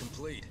upgrade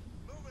complete.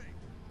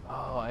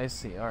 Oh, I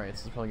see. Alright,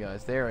 so probably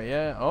guys there.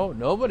 Yeah. Oh,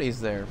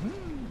 nobody's there.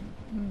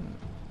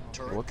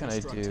 Turret What can I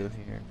do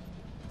here?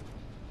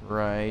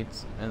 Right,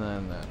 and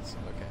then that's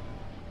okay.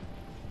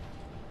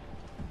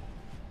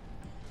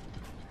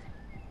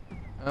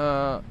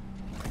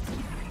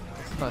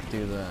 Let's not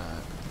do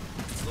that.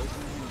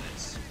 Local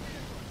units.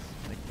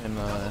 I can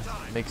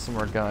make some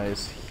more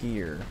guys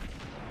here.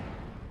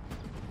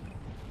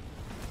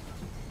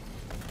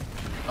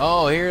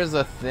 Oh, here's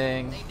a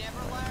thing. They never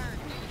learn,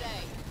 do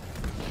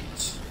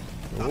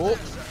they? Oh.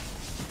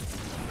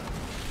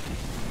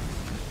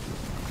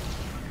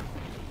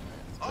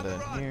 Let's put it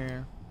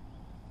here.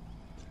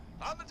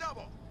 On the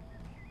double!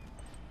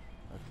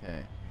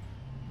 Okay.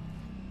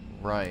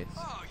 Right.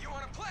 Oh, you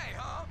wanna play,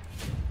 huh?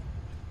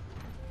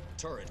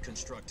 Turret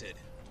constructed.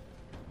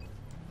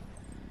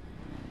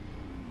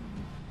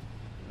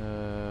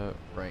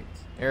 Right.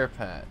 Air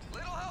pad.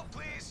 Little help,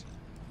 please.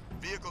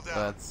 Vehicle down.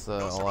 That's No a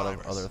lot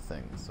of survivors. other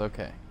things.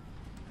 Okay.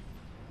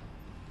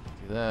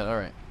 Do that. All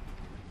right.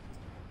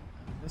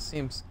 This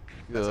seems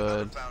That's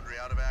another good. foundry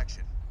out of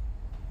action.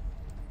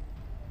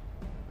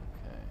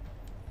 Okay.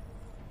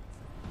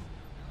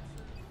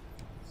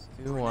 Let's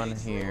do one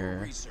here.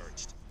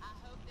 Researched. I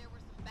hope there were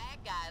some bad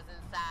guys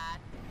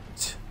inside.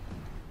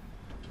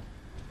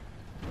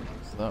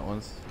 So that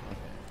one's okay.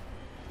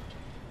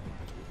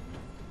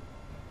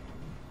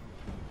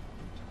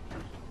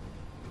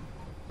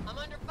 I'm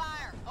under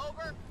fire.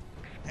 Over.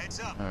 Heads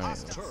up. All right.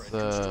 Hostile.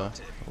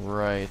 Let's,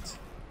 right.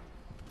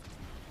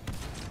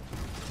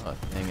 Oh,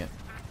 dang it.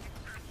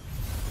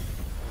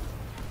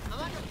 I'm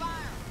under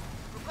fire.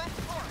 Request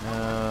support.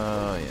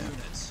 Oh yeah.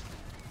 Units.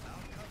 I'll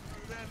come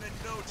through them in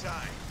no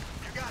time.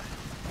 You got it.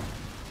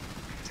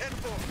 10-4.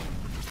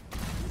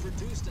 We've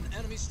reduced an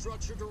enemy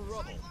structure to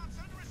rubble. Cyclops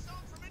under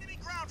assault from enemy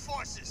ground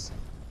forces.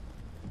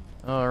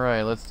 All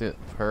right. Let's do it.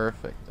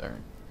 Perfect. All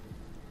right.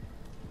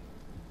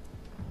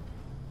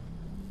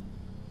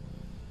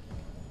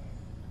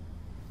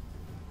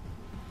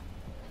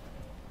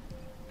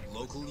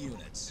 Local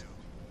units.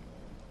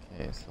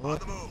 Okay. So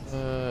let's,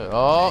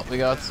 oh, we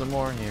got some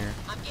more here.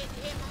 I'm getting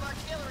hit from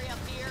artillery up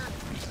here.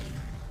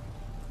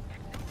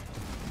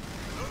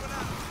 Moving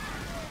out.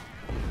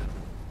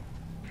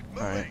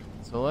 All right.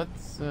 Moving. So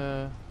let's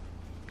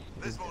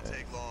This won't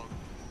take long.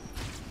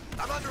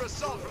 I'm under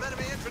assault from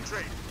enemy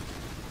infantry.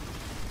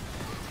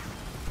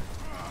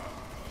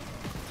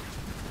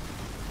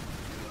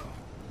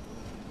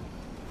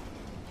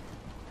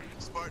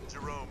 Spartan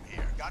Jerome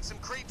here. Got some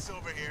creeps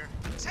over here.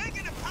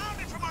 Taking a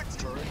pounding from our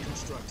Turret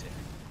constructed.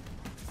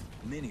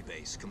 Mini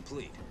base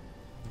complete.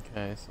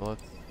 Okay, so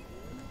let's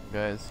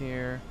guys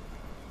here.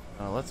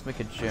 Let's make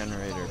a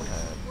generator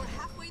pad. We're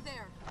halfway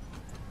there.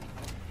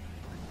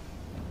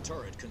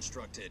 Turret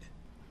constructed.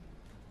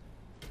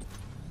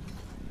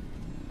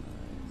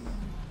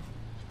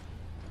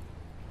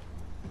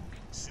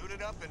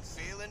 suited up and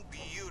feeling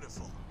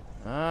beautiful.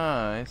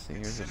 Ah, I see.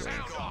 Here's a base.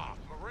 Sound off,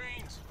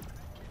 Marines.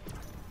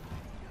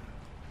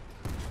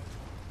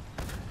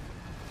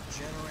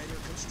 Generator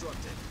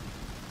constructed.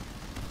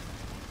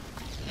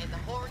 And the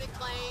Hornet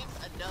claims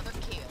another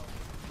kill.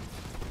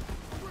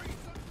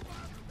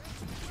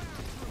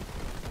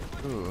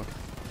 Ooh.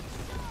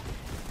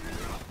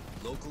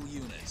 Local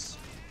units.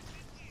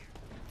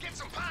 Get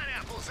some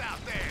pineapples out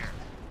there.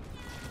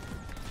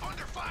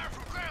 Under fire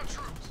from ground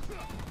troops.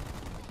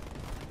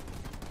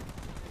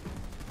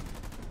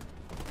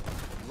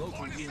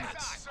 Local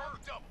units.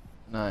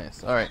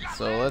 Nice. All right,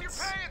 so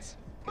let's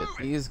get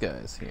these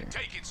guys here.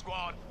 Take it,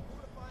 squad.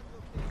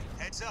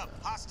 Heads up,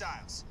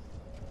 hostiles.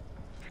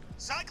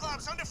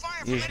 Cyclops under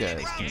fire. These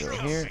guys can go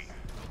here.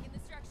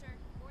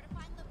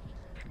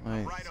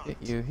 Might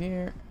get you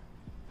here.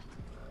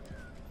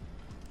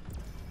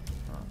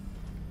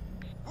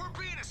 We're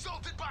being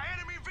assaulted by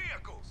enemy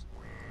vehicles.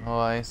 Oh,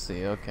 I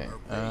see. Okay.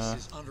 Our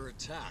base is under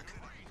attack.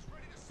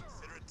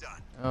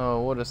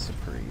 Oh, what a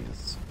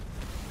surprise.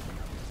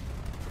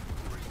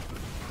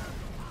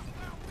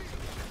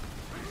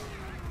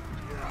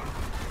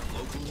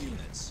 Local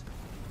units.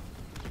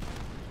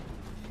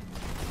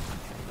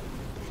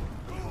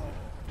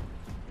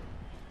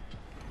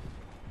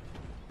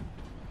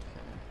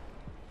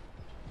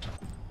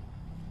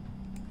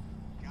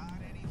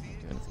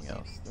 Anything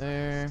else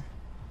there?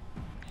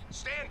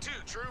 Stand to,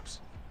 troops.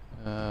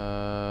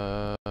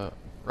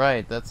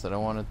 Right, that's it. I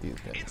wanted these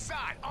guys.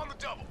 Inside, on the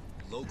double.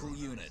 Local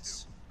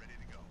units.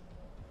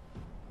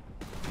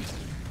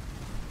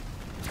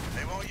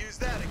 They won't use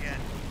that again.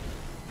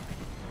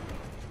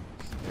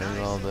 There's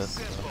all this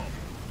stuff.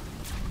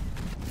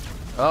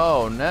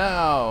 Oh,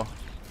 no!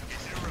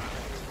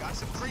 Got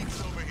some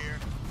creeps over here.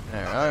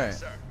 There, alright.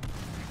 Sir.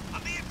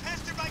 I'm being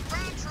pestered by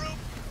ground troop.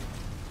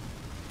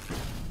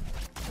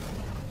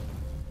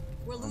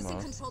 We're losing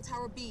Almost. Control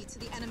Tower B to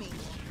the enemy.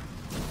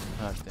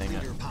 Oh, dang it.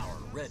 Meteor power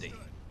ready.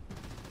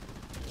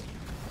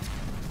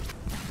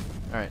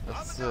 Alright,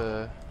 let's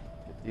get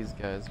these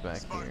guys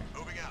back here.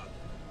 Moving out.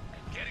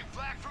 Getting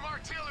flak from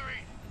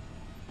artillery.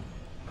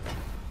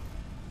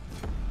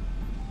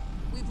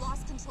 We've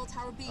lost Control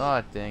Tower B.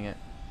 Oh, dang it.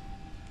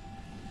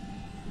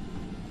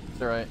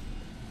 It's alright.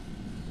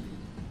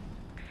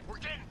 We're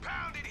getting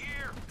pounded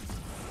here.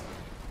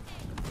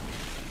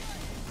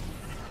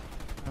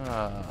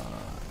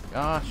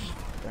 Gosh,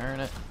 darn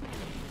it.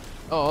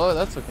 Oh,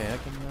 that's okay. I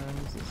can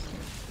use this.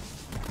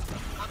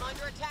 I'm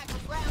under attack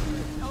from ground.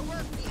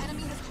 Over. The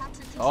enemy has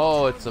captured Control Oh,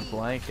 Tower it's a B.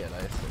 blanket.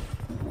 I see.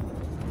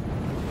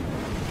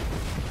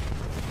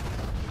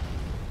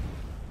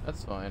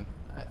 That's fine.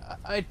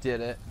 I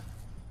did it.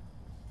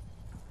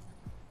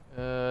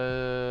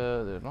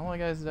 Did all my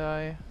guys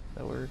die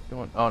that were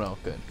going? Oh no,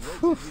 good.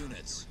 Local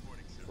units.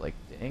 Like,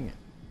 dang it.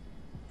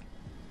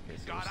 Okay,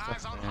 so Got there's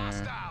eyes stuff on there.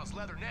 hostiles,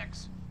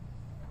 leathernecks.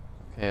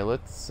 Okay,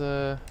 let's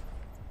Can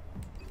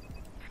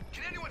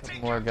anyone couple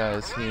take more care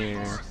of guys Tower A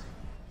here. for us?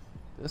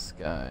 This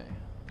guy.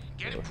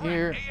 Get Go it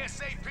here. prepped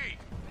ASAP.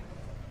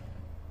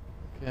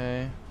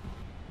 Okay.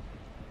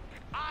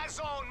 Eyes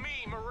on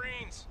me,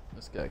 Marines.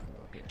 This guy can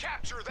go here.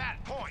 Capture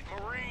that point,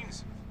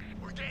 Marines.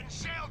 We're getting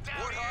shelled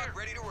down here.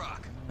 Ready to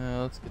rock.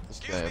 Let's get this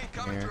guy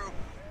up here.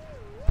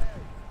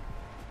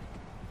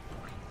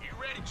 You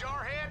ready,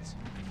 jarheads?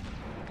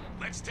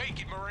 Let's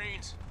take it,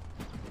 Marines.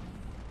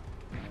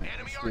 Enemy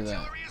Let's do that.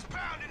 artillery is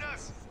pounding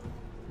us.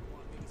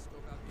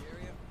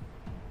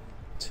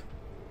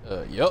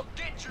 Yup.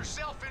 Get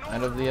yourself in order,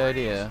 Kind of the Marines.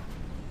 idea.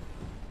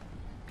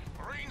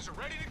 Marines are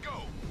ready to go.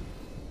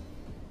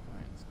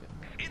 Alright, let's get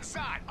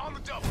Inside, on the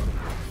double.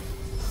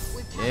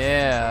 We've captured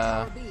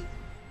Yeah. Control Tower B.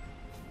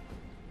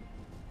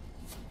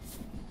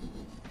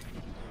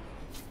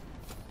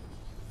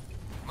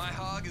 My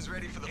hog is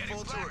ready for the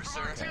full tour,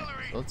 sir. Okay, so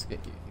let's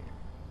get you here.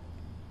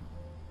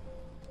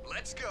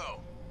 Let's go.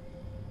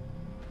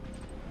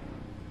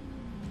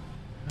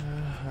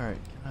 Alright,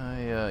 can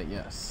I,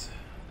 yes.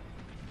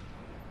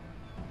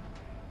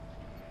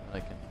 I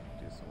can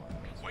do some more of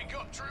those. Wake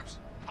up, troops.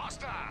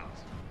 Hostiles.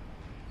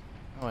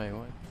 Oh, wait,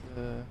 what?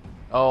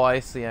 Oh, I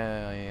see.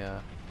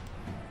 A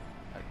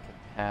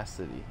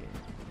capacity here.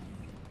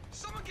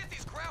 Someone get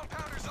these ground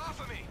pounders off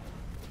of me.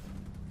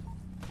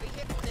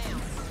 Vehicle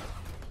down.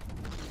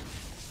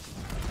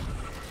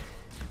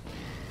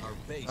 Our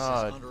base is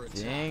Oh, under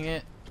attack. dang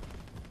it.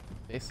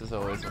 Base is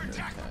always under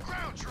attack.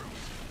 Ground troops.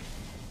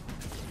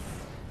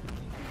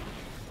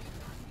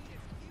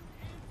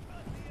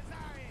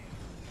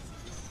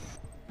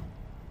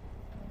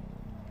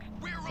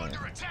 We're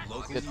under attack.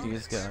 Local Get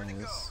these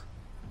guys.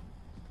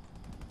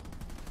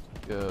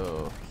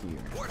 Go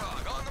here.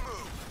 Warthog on the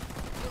move.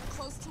 We're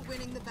close to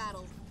winning the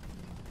battle.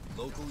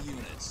 Local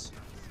units.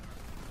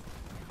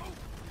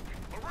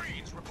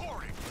 Marines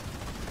reporting.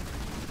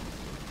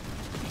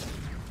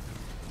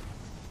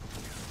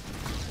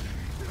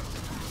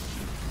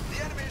 The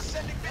enemy is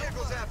sending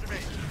vehicles after me.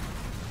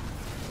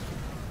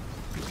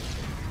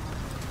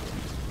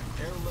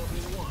 Air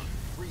level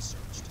 1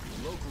 researched.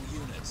 Local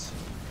units.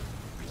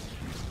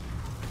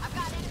 I've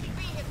got enemy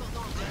vehicles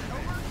on me.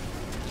 Over.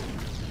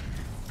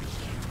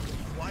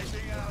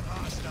 Wiping out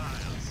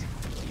hostiles.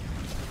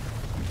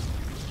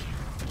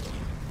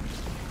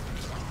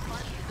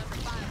 Party is under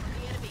fire from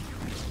the enemy.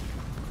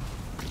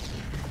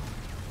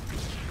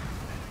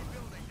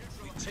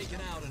 We've taken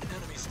out an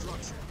enemy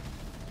structure.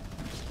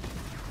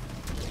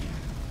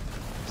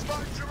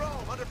 Spartan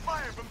Jerome under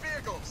fire from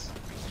vehicles.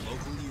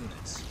 Local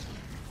units.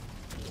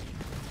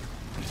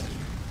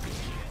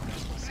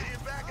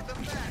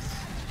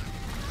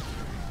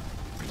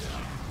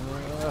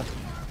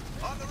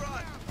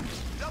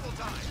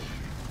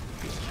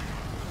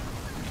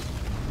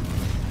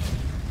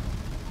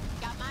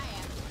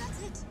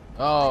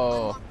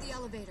 Oh. Unlock the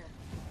elevator.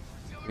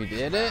 We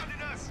did it?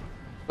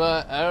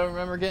 But I don't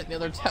remember getting the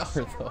other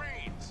tower though.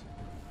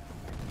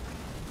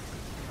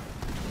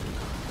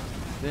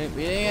 We didn't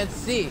get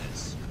C.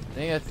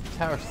 We didn't get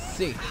Tower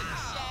C.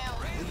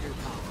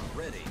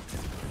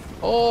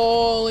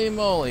 Holy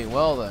moly.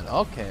 Well then.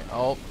 Okay.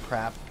 Oh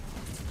crap.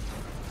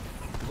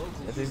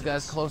 Get these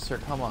guys closer.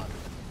 Come on.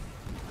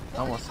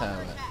 Almost have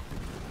it.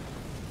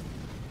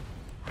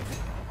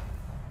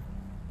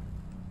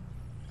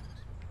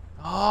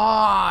 Oh,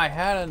 I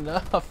had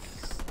enough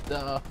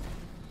stuff.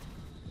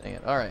 Dang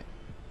it. Alright.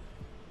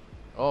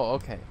 Oh,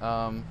 okay.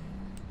 So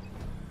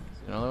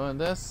another one of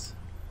this.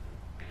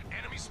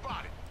 Enemy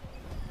spotted.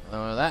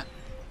 Another one of that.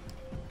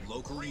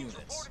 Local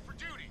units. For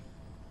duty.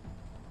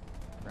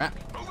 Crap.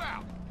 Move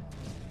out.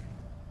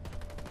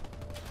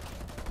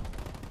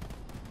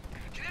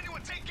 Can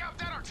anyone take out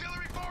that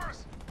artillery for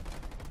us?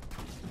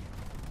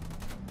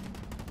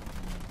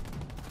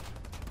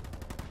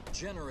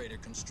 Generator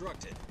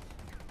constructed.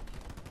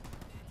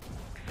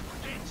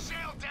 We're getting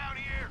shelled down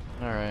here.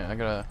 Alright, I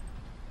gotta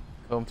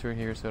comb through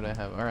here, so what I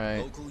have.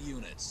 Alright. Local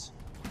units.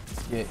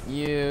 Get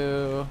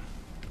you.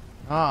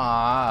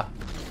 Ah.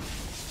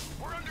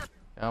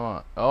 Come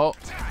on. Oh.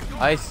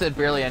 I said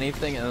barely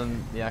anything, and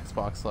then the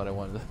Xbox thought I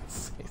wanted to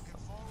say something.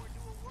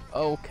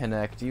 Oh,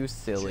 connect. You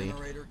silly.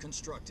 Generator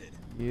constructed.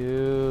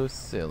 You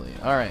silly.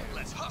 Alright.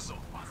 Let's hustle.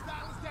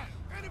 Hostile is down.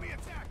 Enemy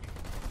attacking.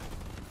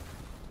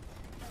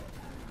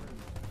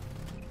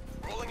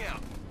 Rolling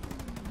out.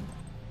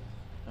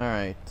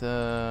 Alright,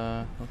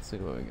 let's see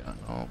what we got.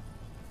 Oh.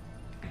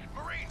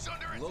 Marines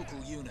under attack. Local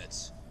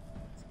units.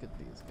 Let's get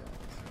these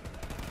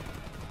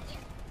guys.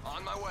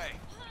 On my way.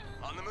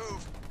 On the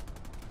move.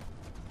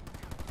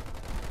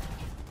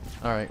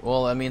 Alright,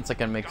 well that means I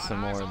can make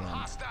some more eyes then. on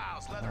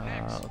hostiles,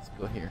 Leatherheads. Let's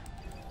go here.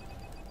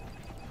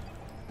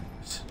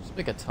 Just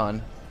make a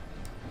ton.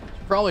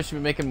 Probably should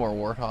be making more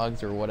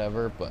Warthogs or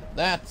whatever, but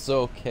that's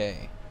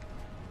okay.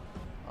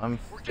 I'm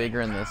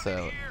figuring this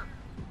out.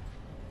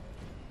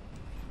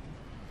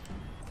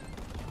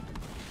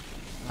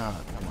 Ah,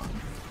 come on.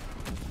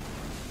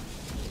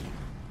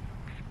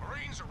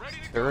 Marines are ready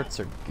to Turrets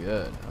are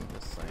good, I'm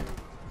just saying.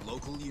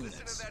 Local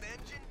units.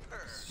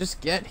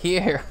 Just get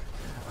here.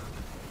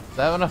 Is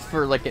that enough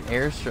for like an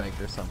airstrike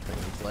or something?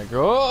 It's like,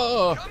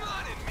 oh!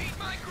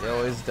 They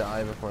always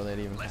die before they'd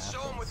even happen.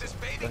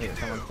 Go here,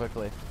 come on,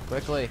 quickly.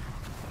 Quickly!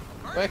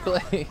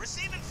 Quickly!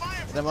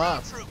 Get them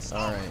up!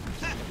 Alright.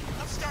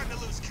 I'm starting to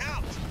lose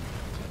count.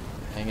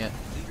 Hang it.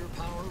 Leader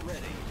power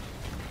ready.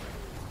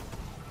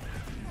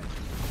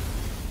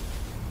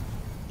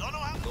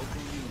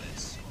 Local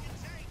units.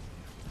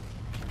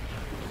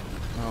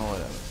 Oh,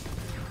 whatever.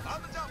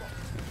 On the double.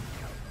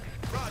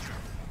 Roger.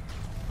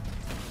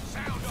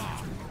 Sound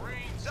off,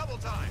 Marines. Double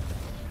time.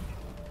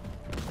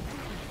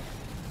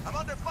 I'm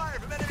under fire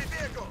from enemy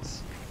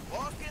vehicles.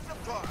 Walk in the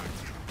park.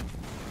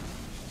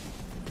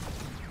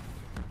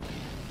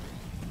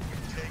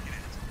 Taking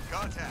it.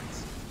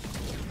 Contacts.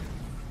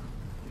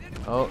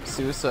 Oh,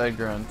 suicide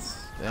grunts.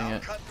 Dang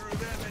it. Cut through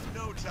them in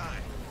no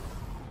time.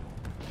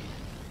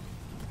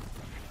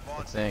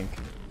 I think.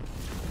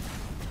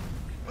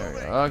 There we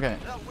go. Okay.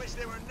 They'll wish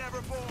they were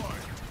never born.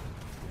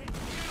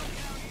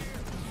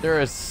 There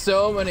are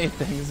so many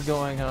things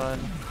going on.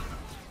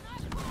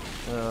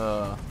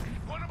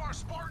 One of our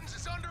Spartans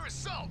is under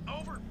assault.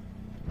 Over.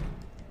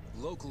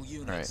 Local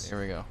units. Alright, here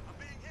we go. I'm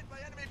being hit by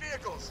enemy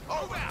vehicles.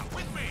 Move out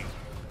with me.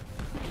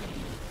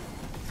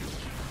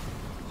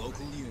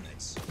 Local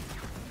units.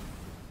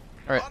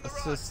 Alright,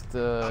 let's just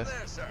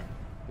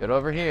get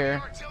over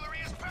here. Artillery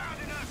is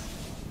pounding us.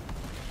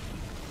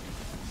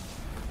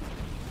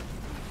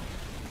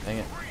 Dang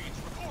it.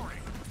 Marines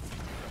reporting.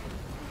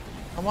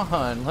 Come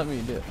on, let me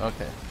do it.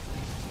 Okay.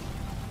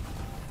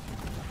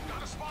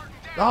 Got a Spartan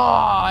down. Oh,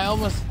 I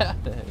almost had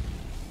it.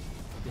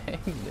 Dang,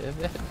 did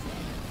it?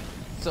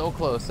 So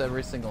close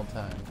every single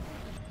time.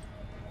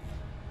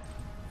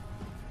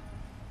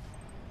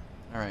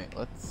 Alright,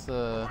 let's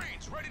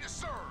Marines ready to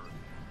serve.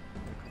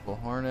 a couple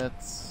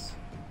Hornets.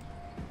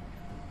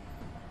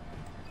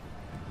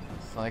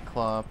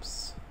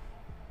 Cyclops.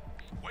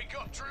 Wake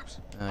up, troops.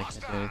 I can't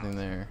do anything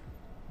there.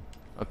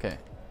 Okay.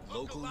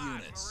 Local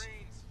units.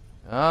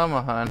 Come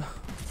on.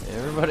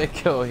 Everybody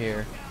go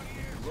here.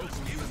 Local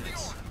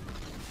units.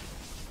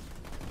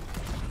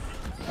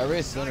 I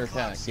raised center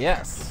attack.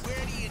 Yes!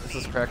 This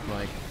is correct,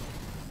 Mike.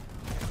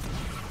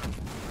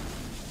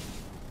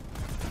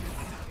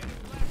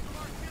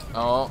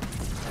 Oh.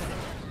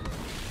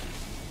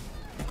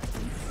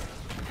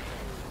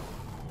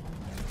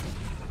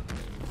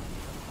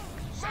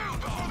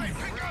 Sound before they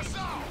pick us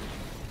off.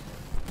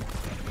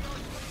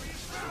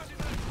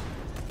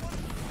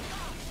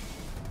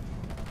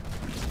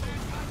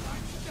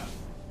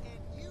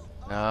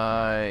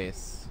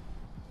 Nice.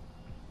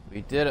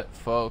 We did it,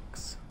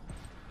 folks.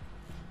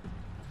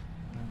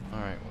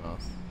 Alright, what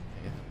else?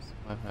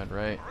 I've had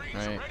right.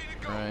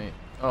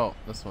 Oh,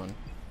 this one.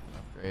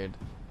 Upgrade.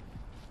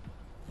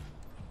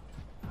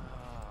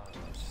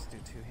 Let's just do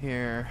 2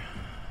 here.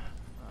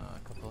 A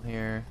couple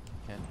here.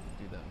 Can't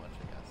do that much,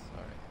 I guess.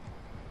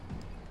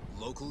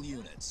 Local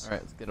units.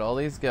 Alright, let's get all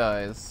these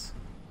guys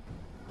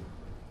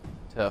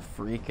to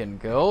freaking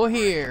go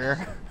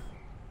here.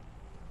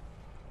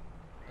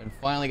 And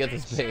finally get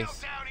this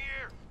base.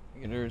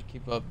 You can just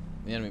keep up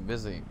the enemy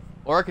busy.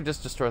 Or I could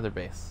just destroy their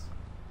base.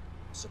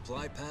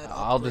 Supply pad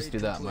I'll just do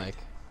that, complete. Mike.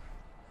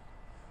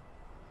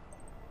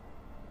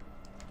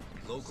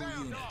 Local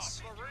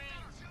units.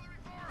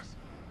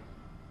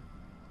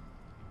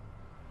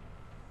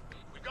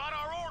 We got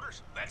our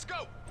orders. Let's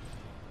go.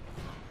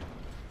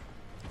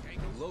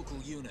 Local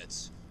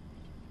units.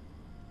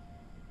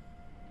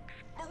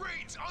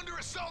 Marines under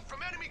assault from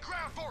enemy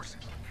ground forces.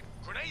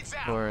 Grenades Of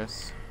out.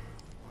 course.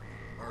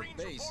 Our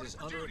base is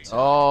under attack.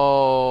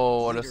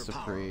 Oh, what a Leader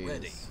power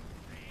ready. surprise.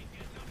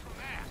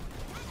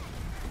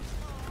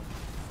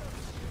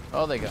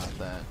 Oh, they got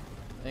that.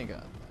 They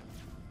got that.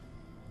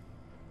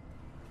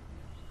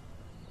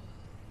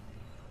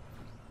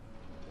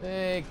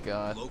 They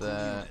got Local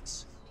that.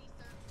 units.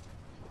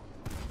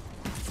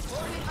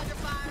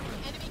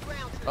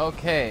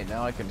 Okay,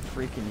 now I can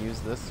freaking use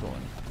this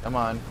one. Come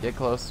on, get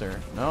closer.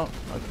 No?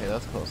 Okay,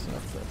 that's close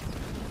enough.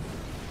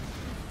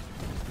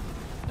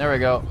 There we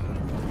go.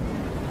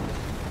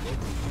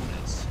 Local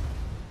units.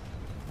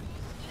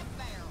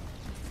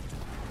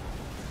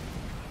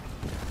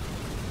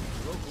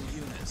 Local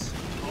units.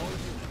 All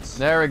units.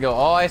 There we go.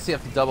 Oh, I see. I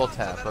have to double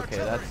tap. Okay,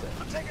 that's it.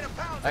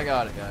 I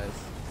got it, guys.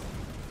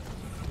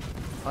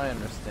 I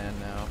understand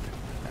now.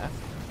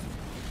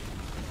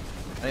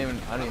 I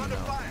don't even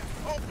know.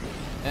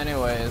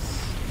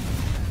 Anyways,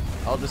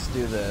 I'll just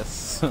do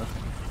this. All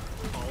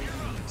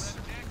units.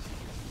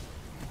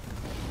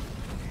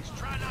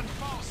 Try not to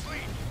fall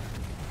asleep.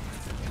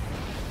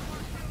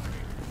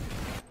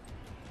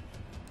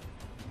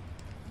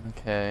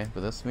 Okay,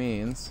 but this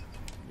means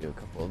do a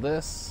couple of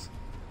this.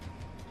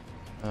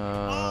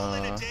 All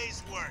in a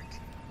day's work.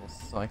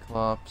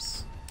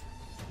 Cyclops.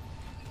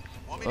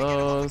 Want me to get him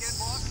up again, Those.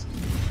 boss?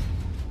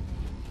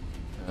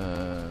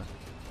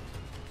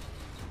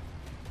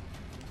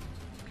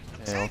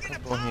 Okay, a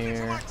couple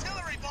here.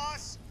 Artillery,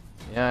 boss.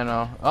 Yeah, I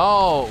know.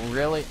 Oh,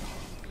 really?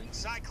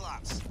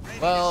 Cyclops. Ready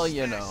Well, to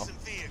you smash know. some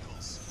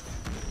vehicles.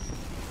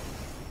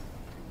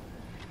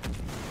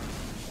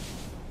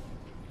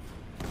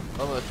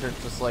 Oh, the church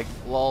just like,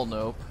 lol,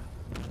 nope.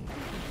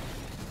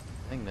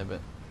 Dang nibbit.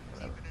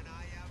 Whatever.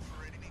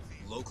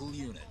 Local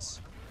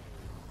units.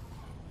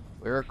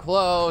 We were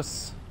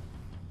close.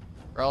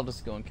 Or I'll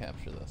just go and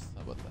capture this.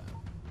 How about that?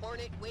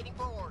 Hornet waiting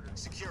for order.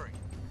 Securing.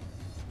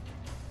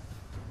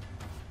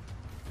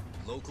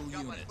 Local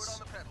Got my units.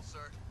 foot on the pedal,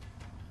 sir.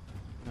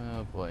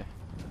 Oh boy.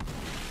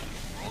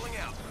 Rolling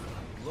out.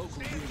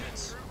 Local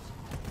units.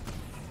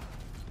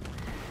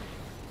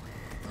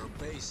 Our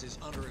base is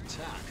under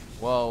attack.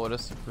 Whoa, what a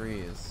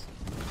surprise.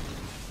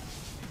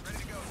 Ready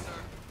to go, sir.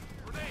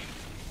 Grenade.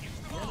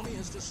 The enemy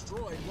has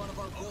destroyed one of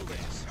our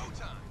buildings. Go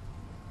time.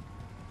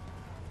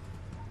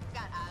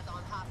 Got eyes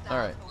on hostiles.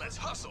 Alright. Let's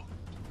hustle.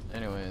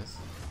 Anyways.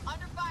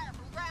 Under fire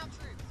from ground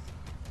troops.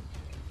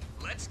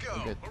 Let's go.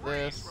 Look at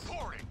Marines this.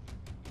 reporting.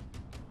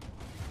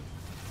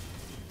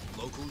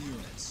 Local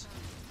units.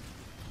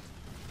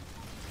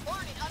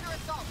 Hornet under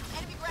assault from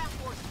enemy ground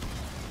forces.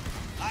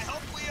 I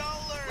hope we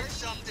all learned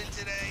something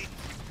today.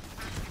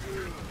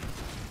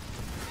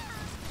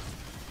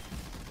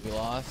 We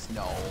lost?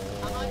 No.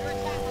 I'm under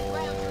attack from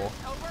ground troops.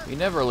 Over. We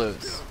never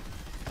lose.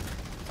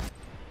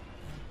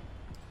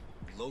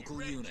 Local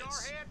Ready, units.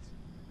 Jarhead?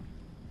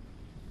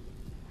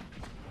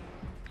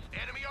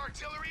 Enemy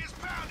artillery is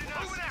pounding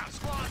us. Moving out,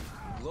 squad.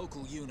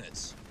 Local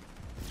units.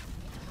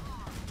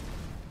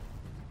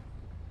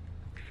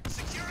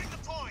 Securing the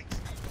point.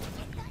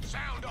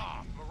 Sound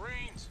off,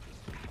 Marines.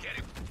 Get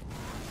it.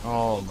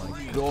 Oh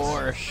my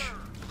gosh.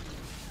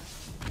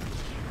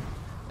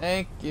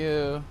 Thank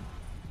you.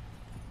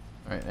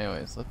 Alright,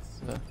 anyways,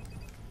 let's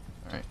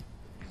alright.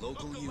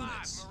 Local Look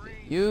units. alive,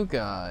 Marines. You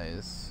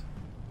guys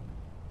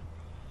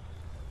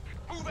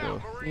Move go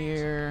out, Marines.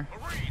 here.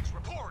 Marines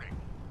reporting.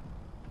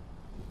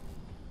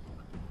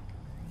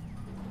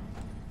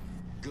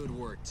 Good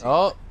work, team.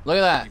 Oh, look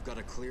at that. You've got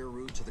a clear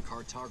route to the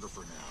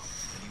cartographer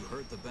now. And you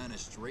hurt the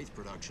banished Wraith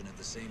production at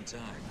the same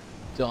time.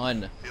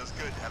 Done. Feels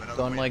good to have another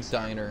Done win, like sir.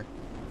 Diner.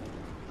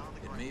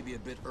 It may be a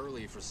bit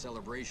early for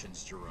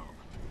celebrations, Jerome.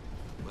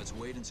 Let's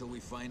wait until we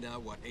find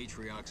out what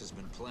Atriox has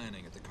been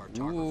planning at the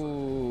cartographer.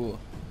 Ooh.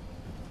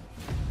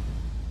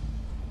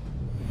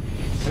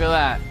 Look at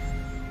that.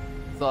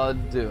 That's all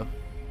I'd do.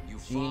 You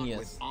fought Genius.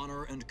 with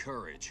honor and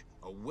courage.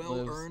 A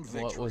well-earned Lives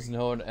victory. what was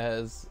known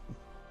as...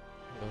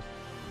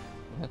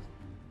 What?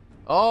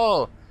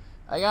 Oh!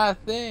 I got a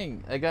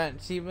thing! I got an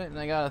achievement and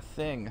I got a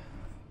thing.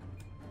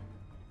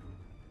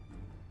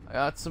 I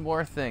got some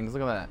more things.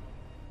 Look at that.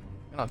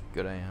 Look how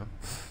good I am.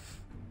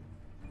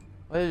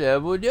 I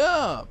leveled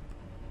up!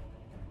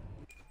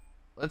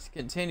 Let's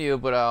continue,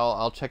 but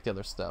I'll check the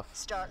other stuff.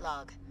 Start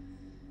log.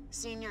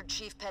 Senior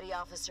Chief Petty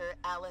Officer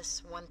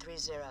Alice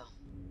 130.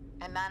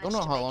 I managed Don't know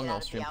to how make long it I'll out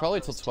of stream. the Probably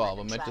till outpost 12.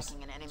 I when might just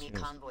tracking an enemy choose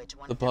convoy to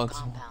one the of their bugs.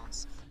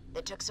 compounds.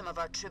 They took some of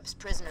our troops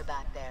prisoner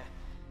back there,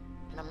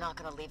 and I'm not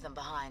gonna leave them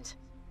behind.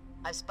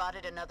 I've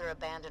spotted another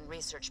abandoned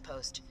research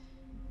post,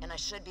 and I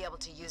should be able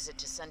to use it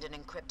to send an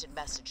encrypted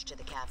message to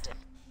the captain.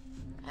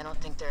 I don't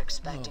think they're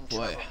expecting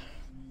trouble.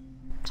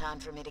 Time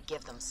for me to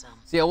give them some.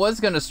 See, I was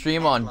gonna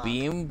stream on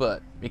Beam,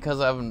 but because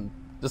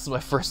this is my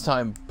first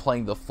time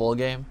playing the full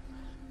game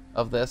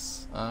of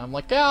this, I'm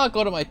like, yeah, I'll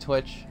go to my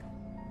Twitch.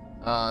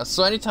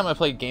 So anytime I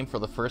play a game for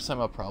the first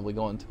time, I'll probably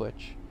go on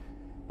Twitch.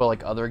 But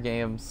like other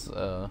games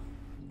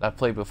I've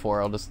played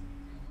before,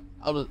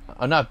 I'll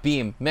not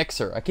Beam,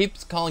 Mixer. I keep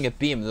calling it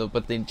Beam though,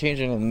 but they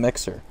changed it to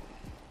Mixer.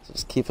 So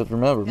just keep it,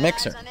 remember,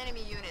 Mixer.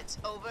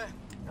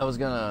 I was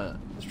gonna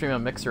stream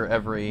on Mixer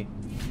every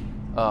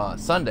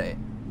Sunday,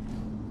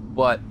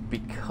 but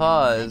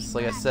because,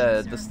 like I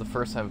said, this is the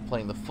first time I'm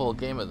playing the full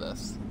game of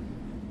this,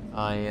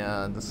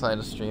 I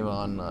decided to stream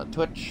on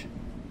Twitch.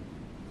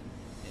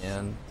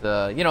 And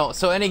you know,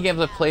 so any games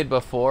I've played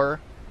before,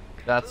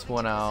 that's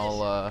when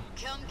I'll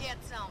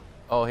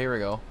oh, here we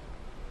go.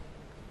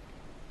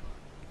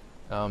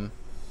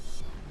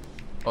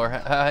 Or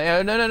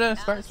no,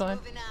 Spartan's fine.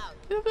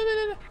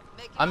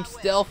 I'm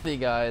stealthy,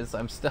 guys.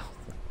 I'm stealthy.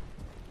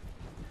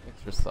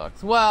 Mixer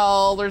sucks.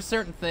 Well, there's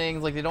certain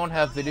things like they don't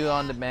have video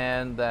on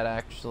demand that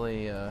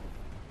actually.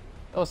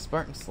 Oh,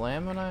 Spartan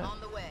Slam, can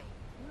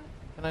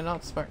I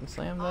not Spartan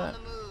Slam that?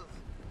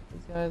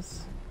 These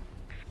guys.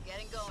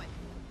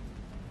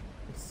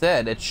 It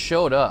said it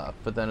showed up,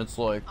 but then it's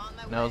like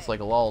now it's like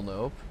a lol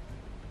nope.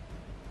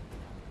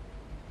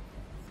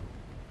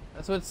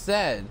 That's what it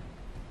said.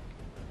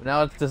 But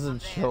now it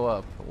doesn't show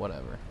up.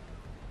 Whatever.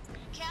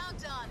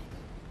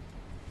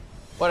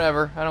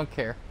 Whatever. I don't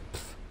care.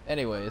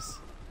 Anyways,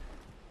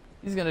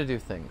 he's gonna do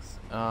things. Is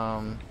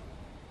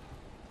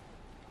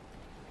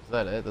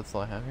that it? That's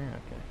all I have here.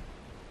 Okay.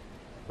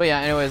 But yeah.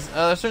 Anyways,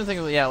 there's certain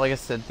things. Yeah, like I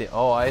said.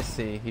 Oh, I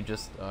see. He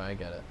just. Oh, I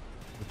get it.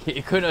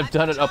 He couldn't have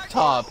done it up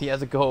top. He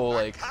has to go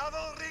like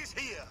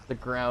the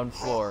ground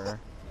floor.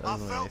 That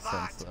doesn't make any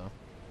sense though.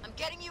 I'm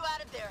getting you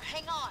out of there.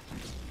 Hang on.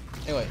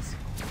 Anyways,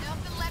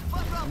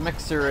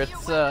 Mixer,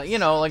 it's you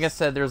know, like I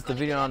said, there's the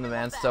video on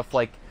demand stuff.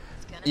 Like,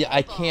 yeah,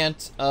 I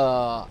can't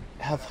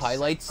have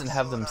highlights and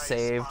have them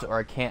saved, or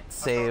I can't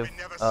save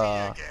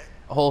a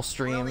whole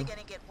stream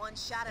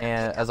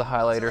and as a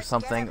highlight or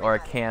something, or I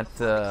can't.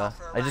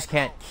 I just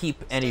can't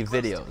keep any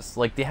videos.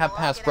 Like they have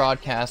past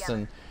broadcasts,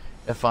 and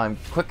if I'm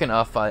quick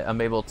enough,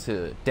 I'm able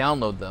to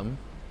download them.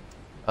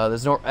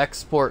 There's no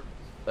export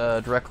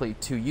directly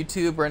to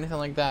YouTube or anything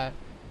like that.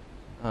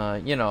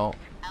 You know.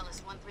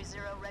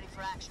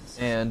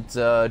 And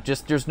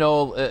just there's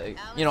no,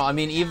 you know, I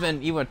mean,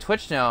 even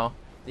Twitch now,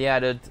 they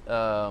added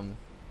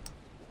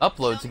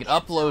uploads. You can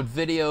upload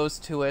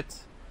videos to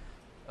it.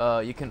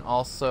 You can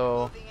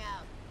also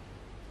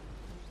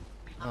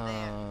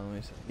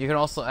you can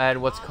also add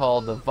what's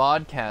called the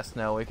vodcast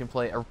now, where you can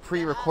play a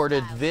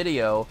pre-recorded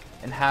video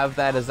and have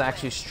that as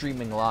actually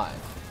streaming live,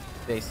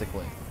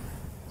 basically.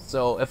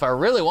 So if I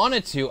really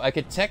wanted to, I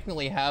could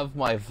technically have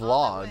my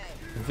vlog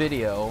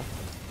video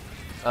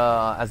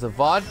as a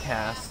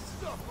vodcast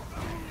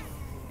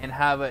and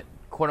have it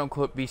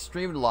quote-unquote be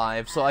streamed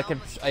live. So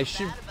I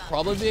should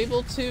probably be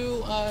able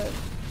to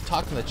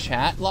talk in the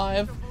chat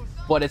live,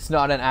 but it's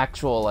not an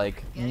actual,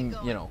 like, you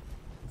know,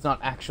 it's not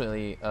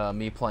actually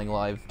me playing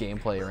live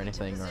gameplay or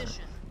anything, or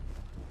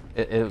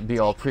it would be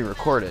all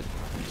pre-recorded.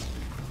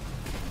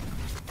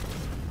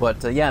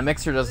 But yeah,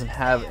 Mixer doesn't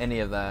have any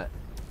of that.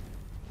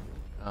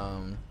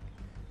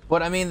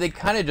 But I mean, they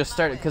kind of just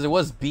started, because it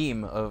was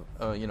Beam,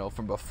 you know,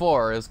 from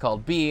before. It was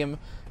called Beam.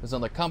 It was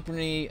another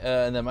company,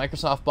 and then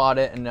Microsoft bought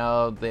it, and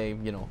now they,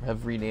 you know,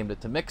 have renamed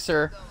it to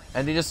Mixer,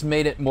 and they just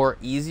made it more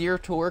easier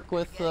to work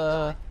with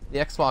the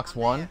Xbox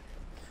One.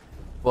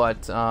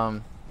 But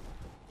so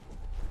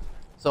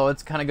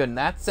it's kind of good in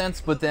that sense.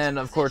 But then,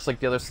 of course, like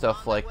the other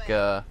stuff, like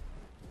you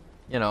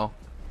know,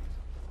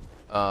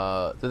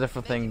 the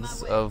different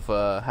things of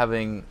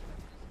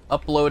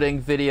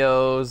uploading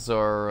videos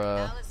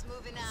or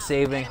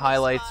saving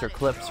highlights or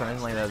clips or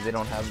anything like that, they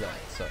don't have that.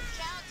 So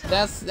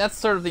that's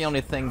sort of the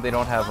only thing they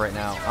don't have right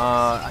now.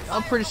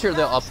 I'm pretty sure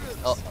they'll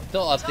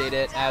update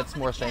it, add some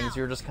more things.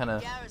 You're just kind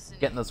of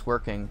getting this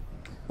working.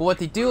 But what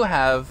they do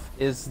have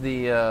is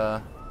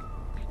the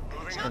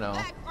you know.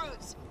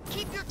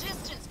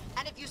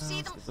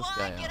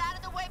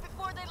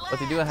 What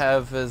they do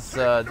have is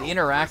the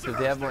interactive.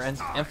 They have more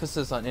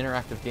emphasis on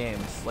interactive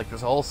games. Like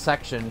there's a whole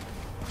section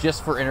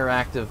just for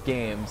interactive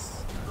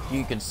games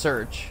you can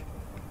search,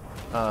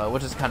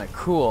 which is kind of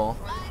cool.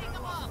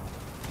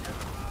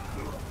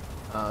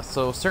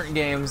 So certain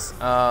games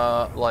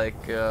like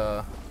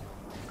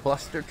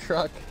Cluster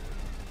Truck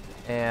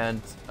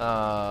and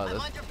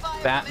the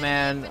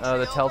Batman,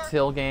 the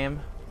Telltale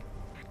game,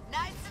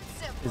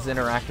 is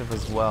interactive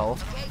as well.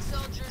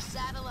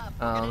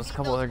 There's a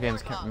couple other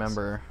games I can't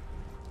remember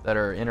that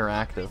are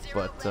interactive,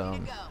 but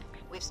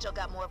we've still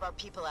got more of our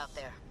people out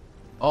there.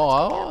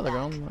 Oh, they're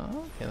going.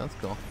 Oh, okay, that's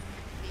cool.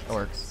 That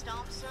works.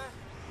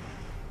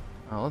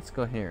 Let's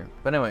go here.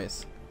 But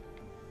anyways,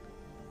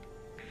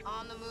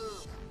 on the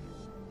move.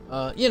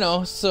 You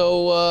know,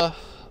 so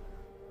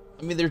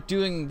I mean, they're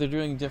doing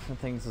different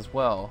things as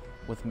well.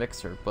 with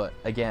Mixer. But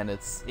again,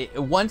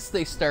 once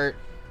they start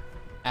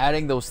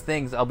adding those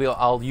things,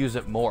 I'll use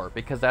it more,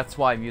 because that's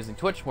why I'm using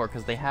Twitch more,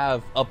 because they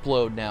have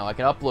upload now. I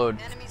can upload,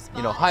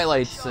 you know,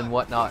 highlights and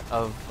whatnot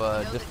of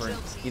different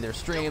either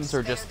streams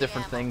or just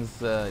different things,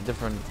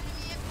 different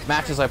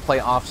matches I play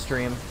off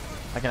stream.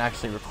 I can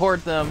actually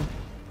record them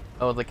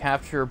with the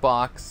capture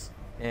box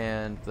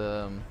and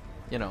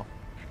you know,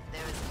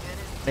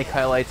 make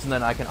highlights, and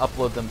then I can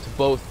upload them to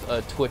both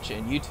Twitch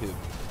and YouTube.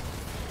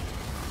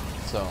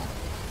 So,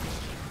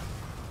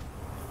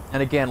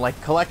 and again, like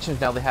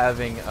collections now, they're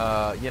having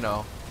you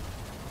know,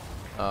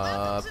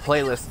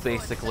 playlists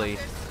basically,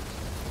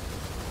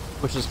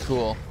 which is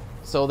cool.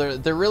 So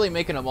they're really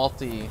making a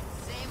multi,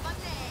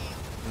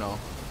 you know,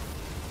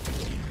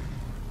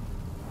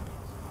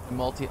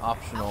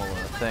 multi-optional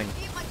thing.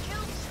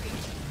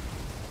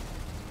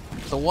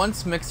 So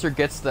once Mixer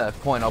gets to that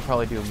point, I'll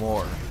probably do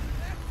more.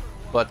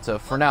 But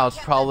for now, it's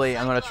probably,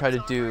 I'm gonna try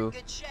to do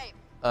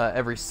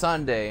every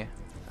Sunday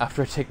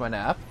after I take my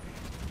nap.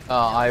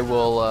 I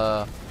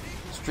will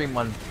stream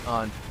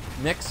on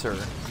Mixer,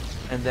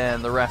 and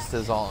then the rest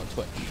is all on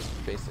Twitch,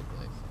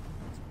 basically.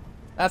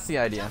 That's the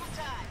idea.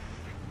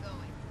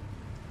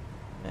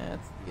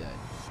 That's the idea.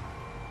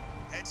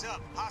 Heads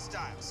up,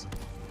 hostiles.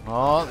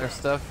 Oh, there's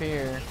stuff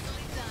here.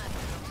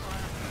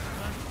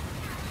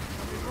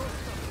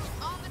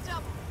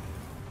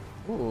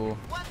 Ooh.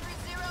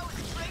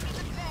 130 is bringing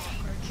the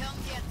pain. Come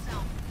get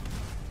some.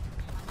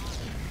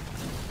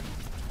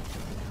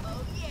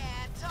 Oh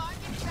yeah,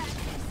 target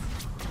practice.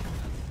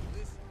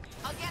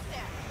 I'll get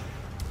there.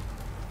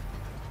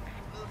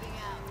 Moving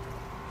out.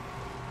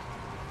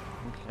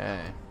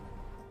 Okay.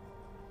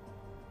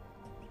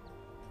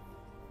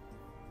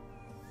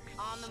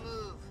 On the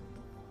move.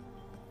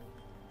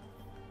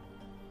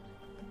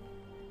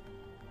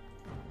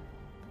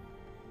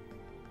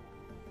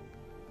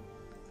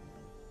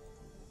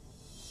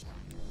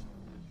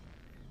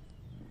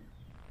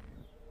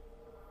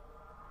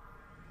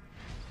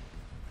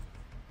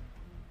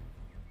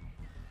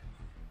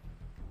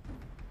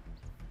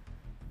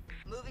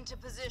 Moving to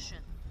position.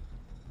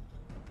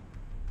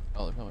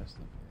 Oh, there's no stuff here.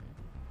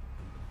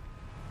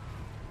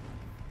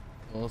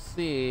 We'll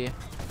see.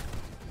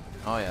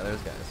 Oh yeah,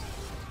 there's guys.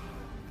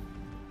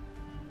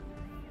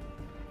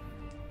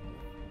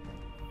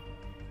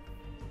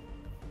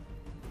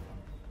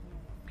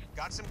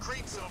 Got some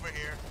creeps over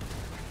here.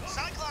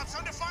 Cyclops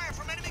under fire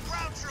from enemy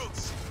ground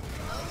troops.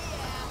 Oh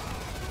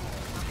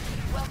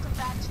yeah. Welcome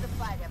back to the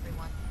fight,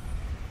 everyone.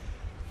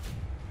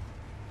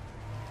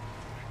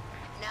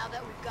 Now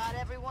that we've got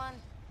everyone,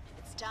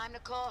 it's time to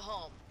call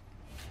home.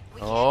 We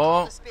can't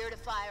call the Spirit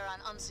of Fire on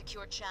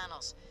unsecured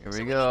channels. Here we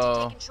so go. We need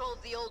to take control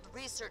of the old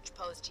research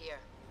post here.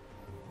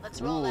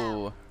 Let's roll out.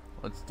 Ooh,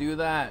 let's do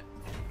that,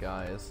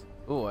 guys.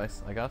 Ooh, I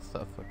got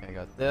stuff. Okay, I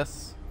got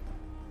this.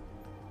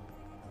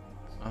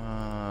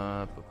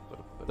 And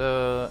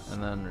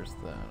then there's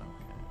that.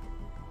 Okay.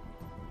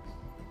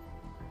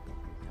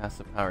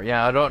 Passive power.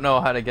 Yeah, I don't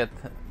know how to get.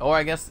 Or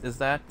I guess is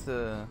that?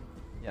 Yeah,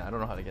 I don't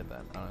know how to get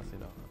that. I honestly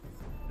don't know.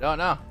 Don't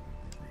know.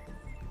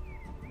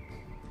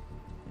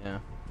 Yeah.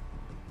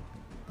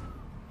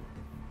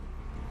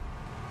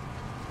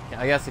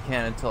 I guess I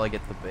can't until I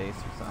get the base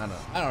or something.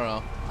 I don't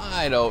know.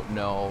 I don't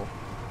know.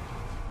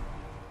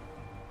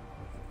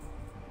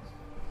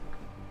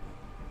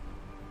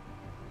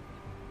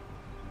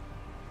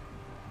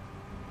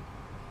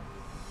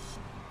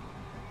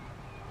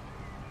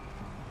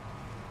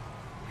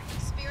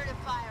 Spirit of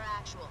Fire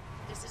actual.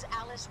 This is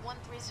Alice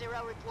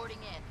 130 reporting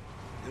in.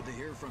 Good to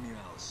hear from you,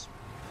 Alice.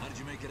 How did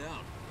you make it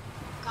out?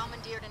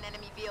 Commandeered an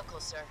enemy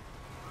vehicle, sir.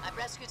 I've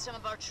rescued some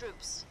of our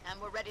troops,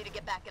 and we're ready to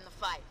get back in the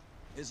fight.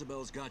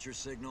 Isabel's got your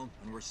signal,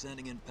 and we're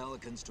sending in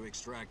Pelicans to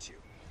extract you.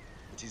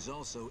 But she's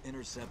also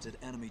intercepted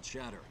enemy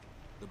chatter.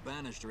 The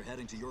Banished are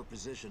heading to your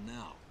position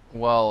now.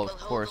 Well, of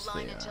course hold the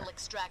line they until are.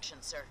 extraction,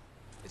 sir.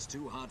 It's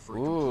too hot for a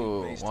Ooh,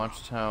 complete base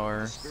watchtower,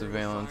 drop.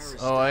 surveillance.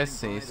 Oh, I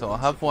see. So I'll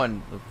have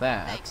one of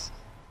that. Thanks.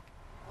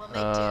 We'll make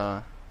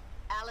do.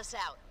 Alice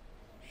out.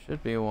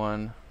 Should be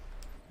one.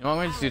 You know, I'm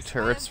going to do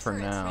turrets for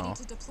now. Ready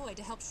to deploy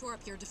to help shore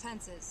up your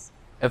defenses.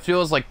 If it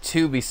feels like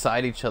two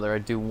beside each other,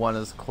 I'd do one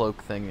as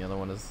cloak thing, the other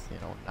one is, you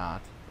know,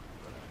 not.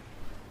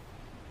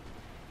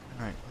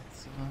 Alright,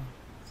 let's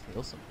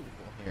heal some people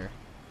here.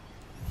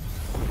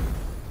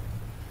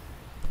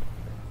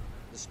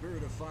 The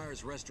Spirit of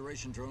Fire's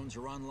restoration drones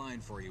are online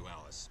for you,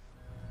 Alice.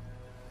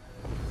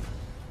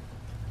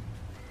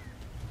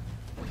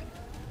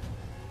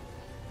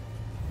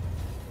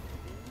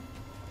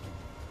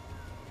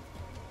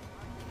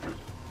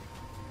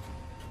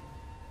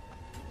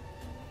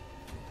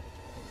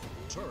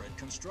 Turret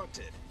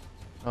constructed.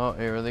 Oh,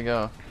 here they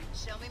go.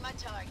 Show me my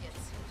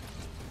targets.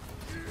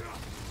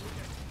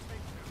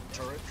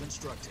 Turret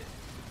constructed.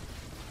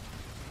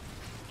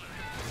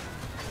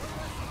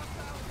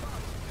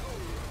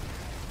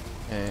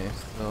 Okay,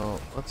 so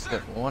let's get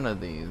one of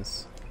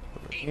these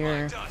over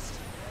here.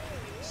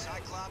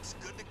 Cyclops,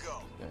 good to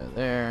go.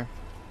 There.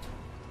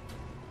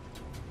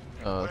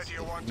 Oh, it's you.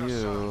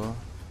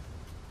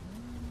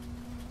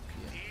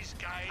 These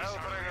guys are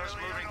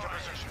moving to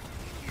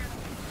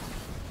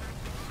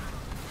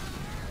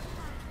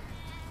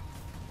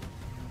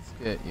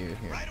Get you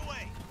here.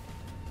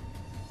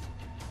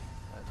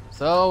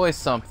 There's always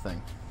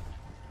something.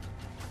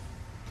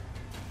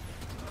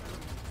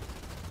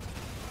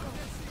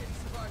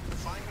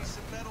 Find me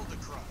some metal to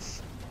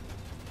crush.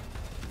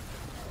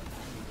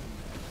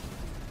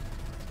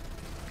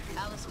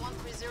 Alice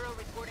 130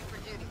 reporting for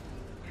duty.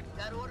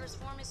 Got orders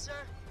for me,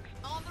 sir?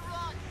 On the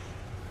run!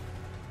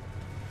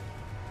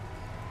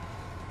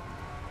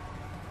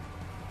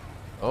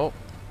 Oh.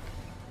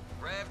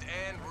 Revved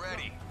and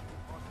ready.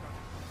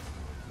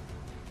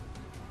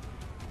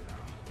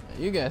 Yeah,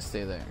 you guys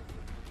stay there.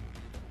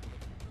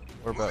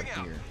 What about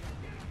here?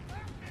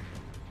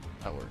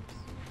 That works.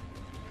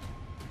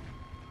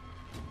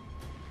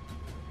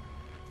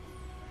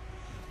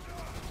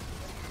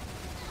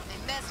 They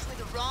messed with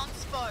the wrong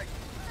Spartan.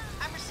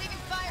 I'm receiving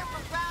fire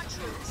from ground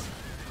troops.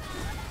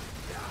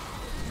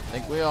 I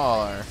think we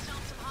all are. Some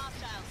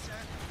hostiles, sir.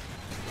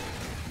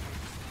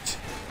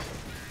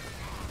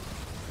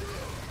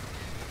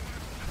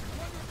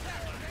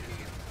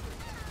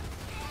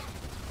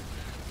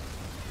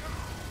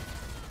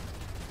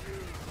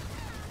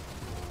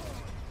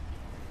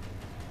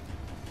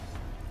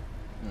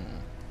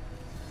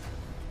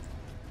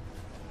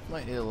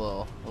 Might need a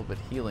little bit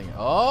healing.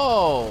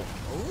 Oh!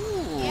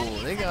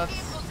 Ooh, they got.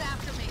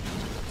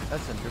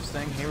 That's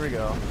interesting. Here we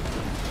go.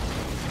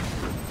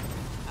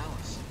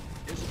 Alice,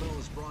 Isabel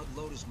has brought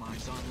Lotus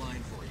mines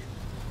online for you.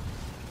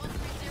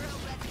 130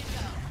 ready to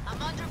go.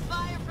 I'm under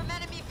fire from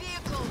enemy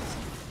vehicles.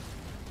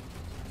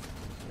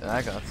 Yeah,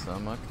 I got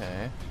some.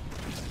 Okay.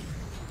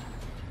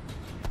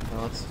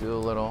 Well, let's do a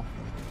little.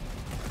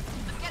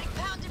 I'm getting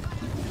pounded by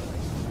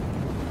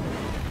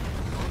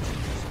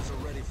Missiles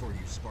are ready for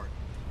you, Spartan.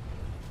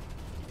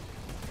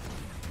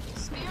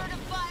 Spirit of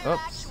Fire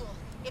actual.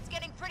 It's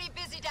getting pretty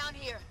busy down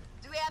here.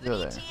 Do we have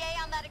an ETA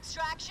on that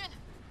extraction?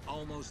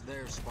 Almost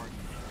there, Spartan.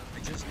 I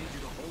just need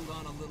you to hold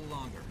on a little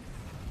longer.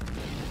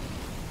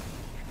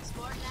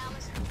 Spartan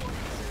Alice reporting,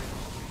 sir.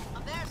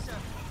 I'm there, sir.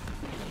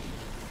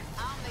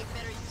 I'll make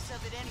better use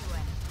of it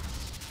anyway.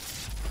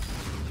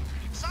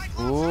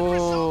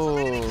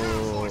 Ooh,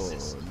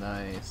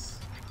 nice.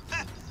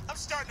 I'm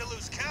starting to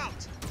lose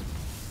count.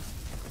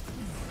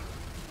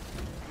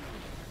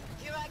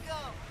 Here I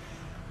go.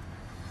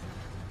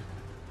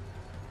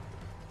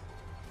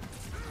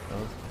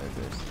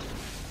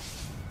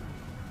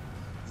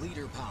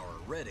 Leader power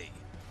ready.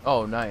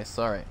 Oh, nice.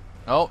 Alright.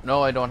 Oh,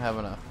 no, I don't have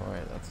enough.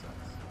 Alright, that's nice.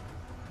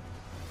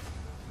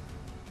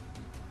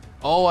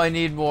 Oh, I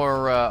need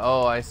more.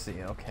 Oh, I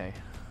see. Okay.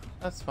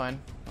 That's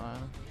fine.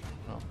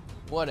 Well,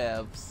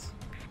 whatevs.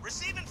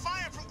 Receiving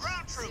fire from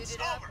ground troops.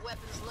 Suited up,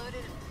 weapons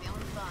loaded, and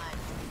feeling fine.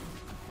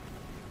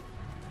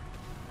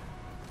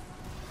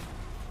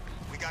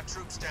 We got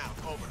troops down.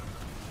 Over.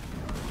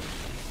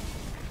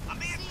 I'm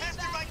being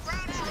pestered by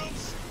ground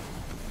troops.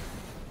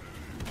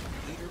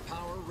 Leader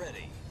power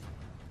ready.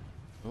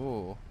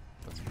 Ooh,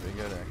 that's pretty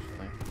good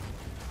actually.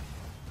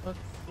 Let's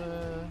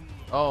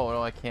oh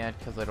no, I can't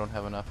because I don't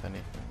have enough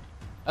anything.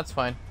 That's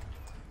fine.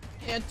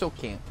 Yeah, it's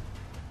okay.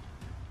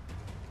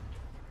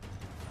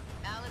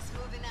 Alice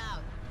moving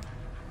out.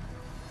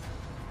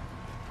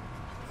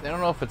 I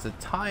don't know if it's a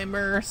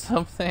timer or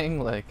something.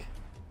 Like,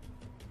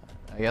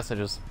 I guess I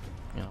just,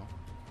 you know,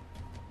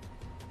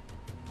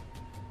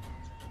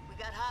 We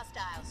got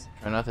hostiles.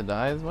 try not to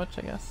die as much.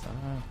 I guess. I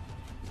don't know.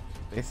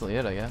 Basically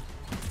it, I guess.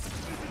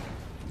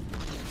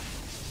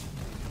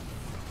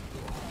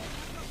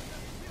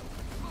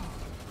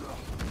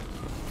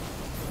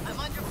 I'm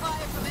under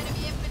fire from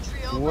enemy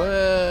infantry. Over.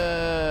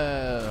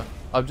 Whoa!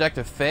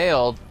 Objective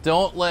failed.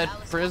 Don't let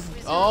prison.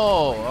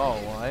 Oh,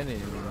 well, I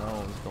didn't even know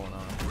what was going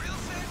on.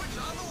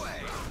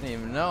 Didn't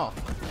even know.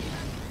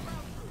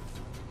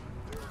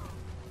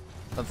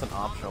 That's an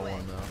optional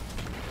one, though.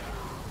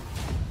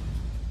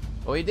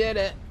 But we did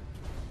it.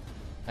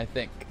 I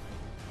think.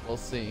 We'll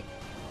see.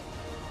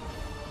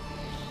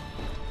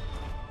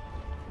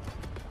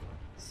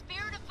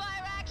 Spirit of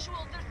Fire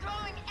actual. They're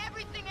throwing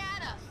everything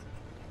at us.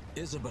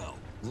 Isabel,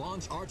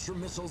 launch Archer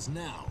missiles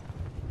now.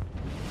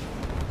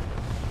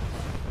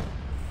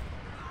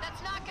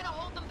 That's not gonna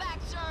hold them back,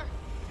 sir.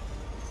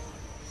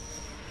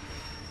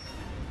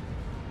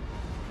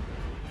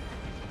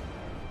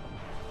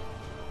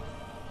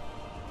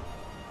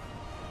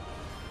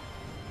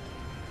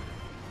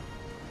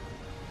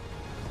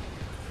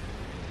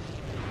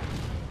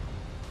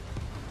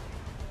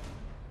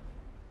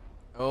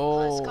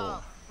 Close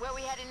call. Where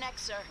we headed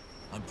next, sir?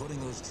 I'm putting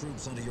those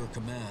troops under your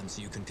command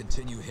so you can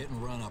continue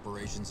hit-and-run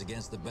operations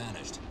against the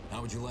Banished.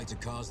 How would you like to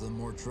cause them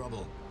more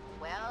trouble?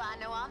 Well, I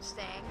know I'm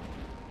staying.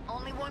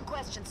 Only one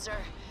question, sir.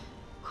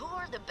 Who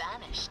are the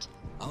Banished?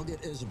 I'll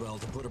get Isabel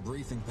to put a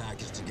briefing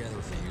package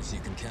together for you so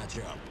you can catch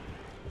up.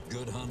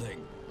 Good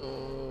hunting.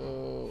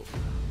 Oh.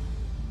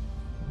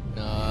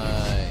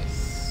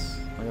 Nice.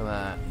 Look at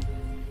that.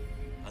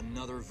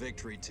 Another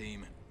victory,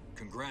 team.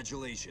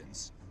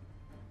 Congratulations.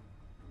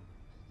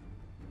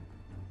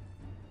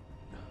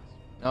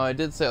 No, I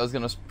did say I was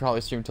gonna probably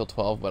stream till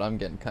 12, but I'm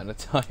getting kind of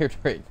tired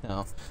right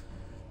now.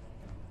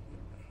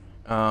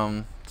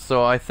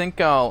 So I think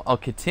I'll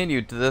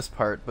continue to this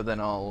part, but then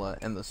I'll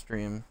end the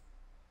stream.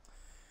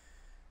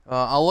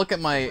 I'll look at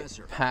my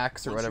Professor,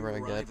 packs or once whatever I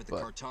you get, arrive at the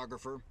but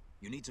cartographer,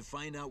 you need to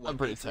find out what I'm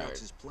pretty Atriox tired.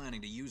 is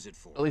planning to use it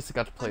for. At least I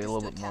got to play a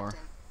little bit Understood, more.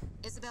 Captain.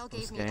 Isabel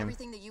this gave me game.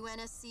 everything the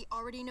UNSC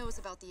already knows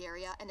about the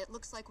area, and it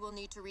looks like we'll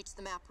need to reach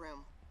the map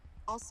room.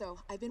 Also,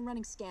 I've been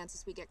running scans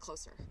as we get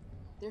closer.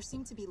 There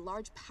seem to be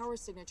large power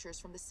signatures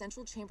from the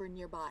central chamber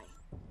nearby.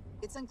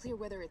 It's unclear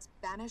whether it's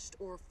Banished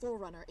or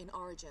Forerunner in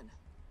origin.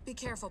 Be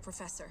careful,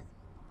 Professor.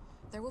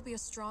 There will be a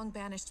strong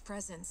Banished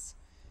presence.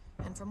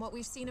 And from what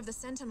we've seen of the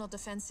Sentinel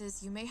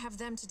defenses, you may have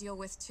them to deal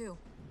with too.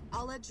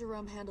 I'll let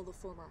Jerome handle the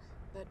former.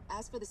 But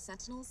as for the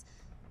Sentinels,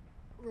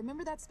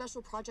 remember that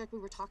special project we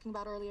were talking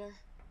about earlier?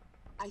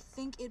 I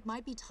think it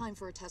might be time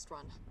for a test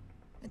run.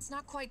 It's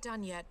not quite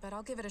done yet, but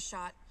I'll give it a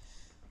shot.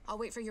 I'll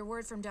wait for your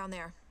word from down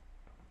there.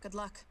 Good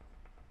luck.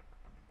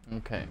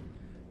 Okay.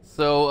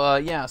 So,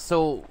 yeah,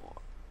 so,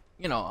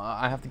 you know,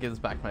 I have to give this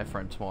back to my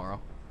friend tomorrow.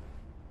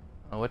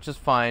 Which is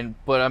fine,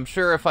 but I'm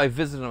sure if I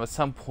visit him at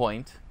some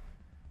point,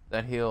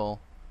 that he'll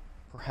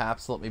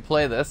perhaps let me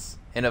play this.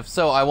 And if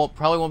so, I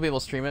probably won't be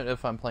able to stream it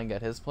if I'm playing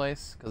at his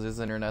place, because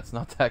his internet's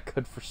not that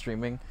good for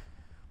streaming,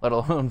 let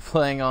alone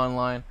playing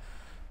online.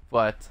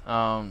 But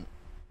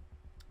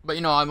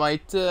you know, I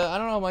might, I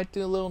don't know, I might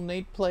do a little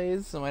Nate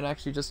plays. I might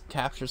actually just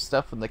capture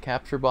stuff in the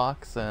capture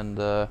box and,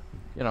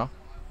 you know,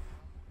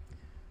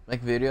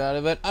 make a video out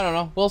of it. I don't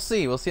know. We'll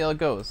see. We'll see how it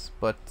goes.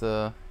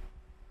 But,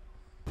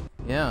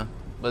 yeah.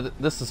 But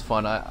this is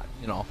fun.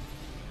 You know,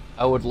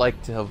 I would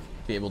like to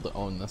be able to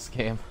own this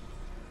game.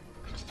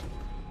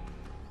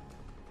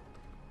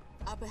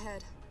 Up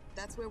ahead.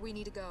 That's where we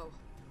need to go.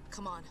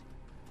 Come on.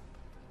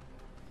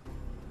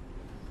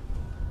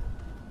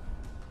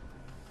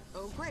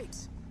 Oh, great.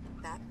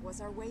 That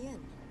was our way in.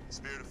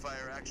 Spirit of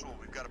Fire Actual,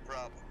 we've got a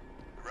problem.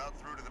 The route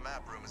through to the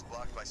map room is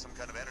blocked by some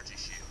kind of energy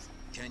shield.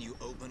 Can you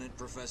open it,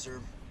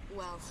 Professor?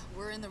 Well,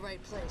 we're in the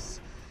right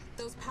place.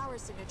 Those power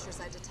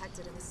signatures I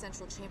detected in the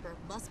central chamber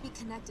must be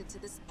connected to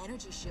this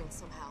energy shield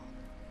somehow.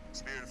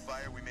 Spirit of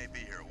Fire, we may be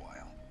here a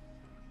while.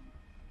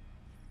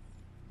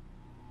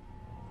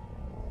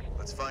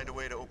 Let's find a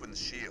way to open the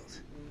shield.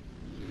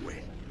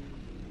 Wait.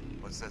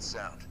 What's that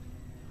sound?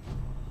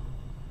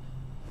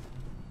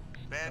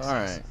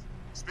 Alright.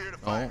 Spirit of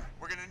Fire,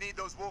 we're gonna need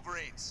those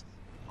Wolverines.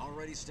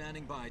 Already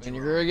standing by. And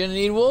you're gonna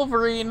need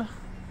Wolverine.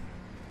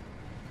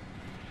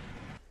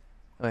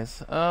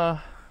 Anyways,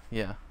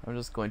 yeah, I'm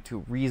just going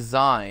to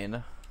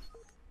resign.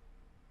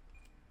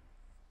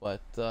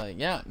 But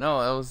yeah,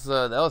 no,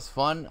 that was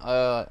fun.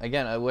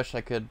 Again, I wish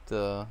I could, you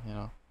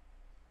know,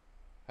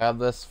 have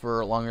this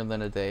for longer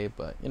than a day,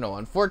 but you know,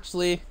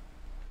 unfortunately,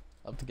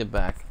 I'll have to get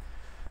back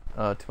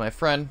to my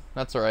friend.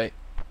 That's all right.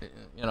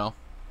 You know,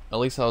 at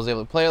least I was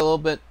able to play a little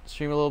bit,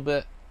 stream a little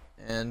bit,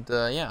 and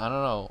yeah, I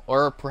don't know.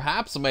 Or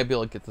perhaps I might be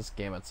able to get this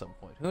game at some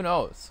point. Who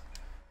knows?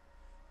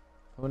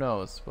 Who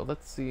knows? But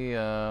let's see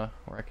where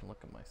I can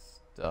look at my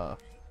stuff.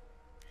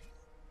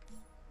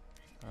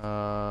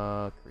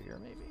 Career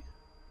maybe.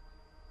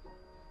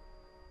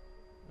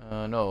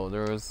 No,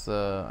 there was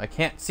I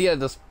can't see it at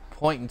this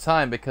point in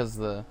time because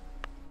there's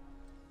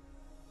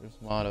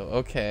motto.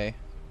 Okay.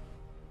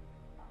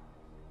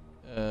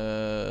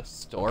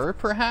 Store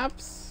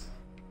perhaps?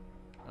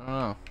 I don't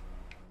know.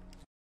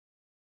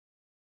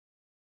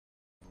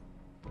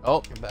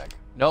 Oh, you're back.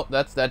 Nope,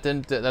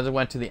 that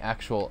went to the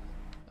actual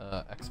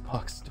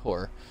Xbox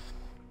store.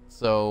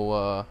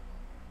 So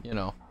you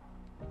know.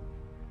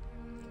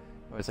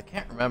 Anyways, I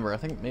can't remember. I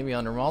think maybe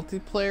under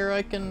multiplayer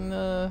I can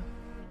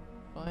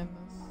find this.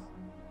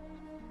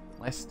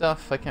 My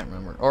stuff, I can't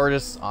remember. Or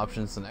just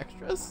options and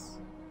extras?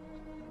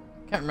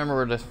 Can't remember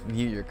where to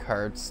view your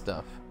card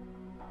stuff.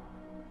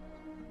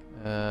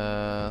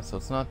 So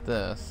it's not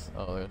this.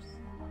 Oh, this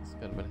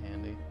could have been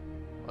handy.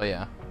 Oh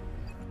yeah.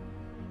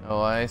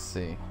 Oh, I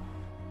see.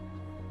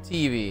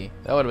 TV.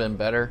 That would have been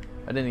better.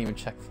 I didn't even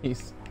check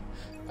these.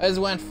 I just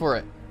went for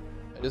it.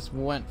 I just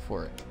went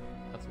for it.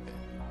 That's okay.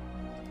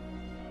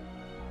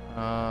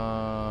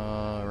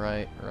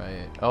 Right.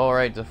 Oh,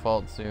 right.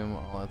 Default zoom,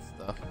 all that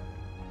stuff.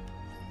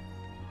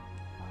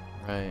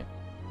 Right.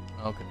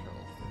 Oh, controls.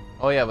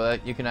 Oh yeah, but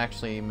that, you can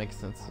actually make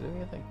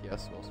sensitivity, I think.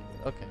 Yes, will speed.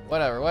 Okay,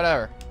 whatever.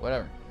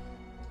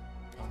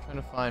 I'm trying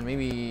to find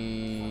maybe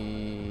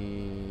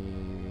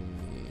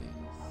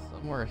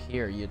somewhere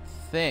here. You'd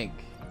think.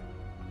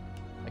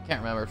 I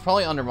can't remember. It's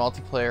probably under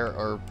multiplayer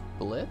or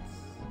Blitz.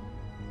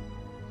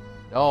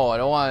 No, I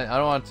don't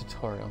want a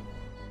tutorial.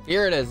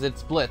 Here it is.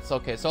 It's Blitz.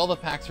 Okay, so all the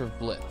packs are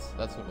Blitz.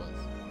 That's what it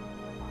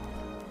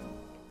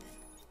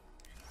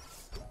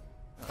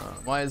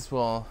was. Might as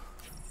well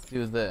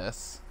do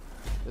this,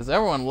 because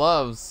everyone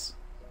loves,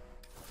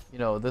 you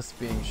know, this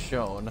being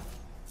shown.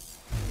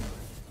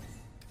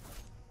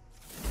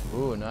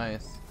 Ooh,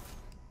 nice.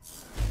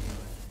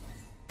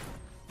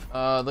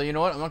 Though you know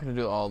what? I'm not gonna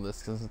do all this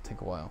because it'll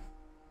take a while.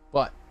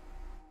 But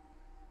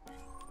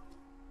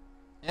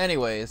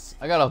anyways,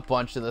 I got a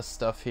bunch of this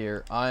stuff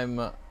here. I'm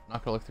not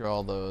gonna look through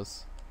all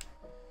those.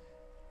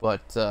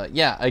 But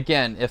yeah,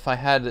 again, if I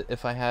had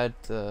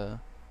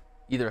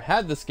either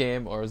had this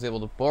game or was able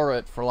to borrow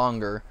it for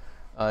longer,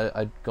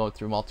 I'd go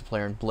through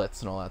multiplayer and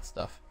Blitz and all that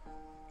stuff.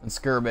 And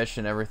Skirmish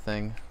and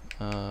everything.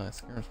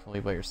 Skirmish probably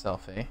by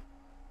yourself, eh?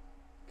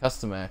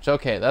 Custom match.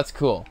 Okay, that's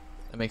cool.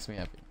 That makes me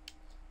happy.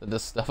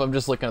 This stuff, I'm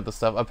just looking at the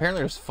stuff.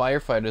 Apparently there's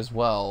Firefight as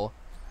well.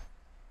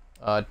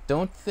 I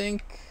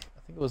think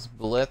it was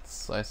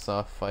Blitz. I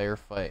saw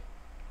Firefight.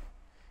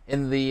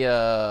 In the,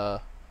 I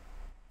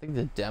think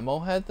the demo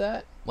had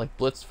that? Like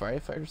Blitz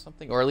Firefight or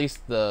something? Or at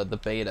least the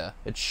beta.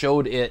 It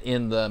showed it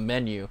in the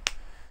menu.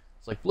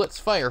 It's like Blitz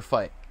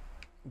Firefight.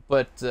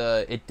 But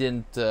it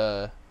didn't,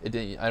 I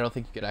don't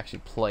think you could actually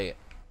play it.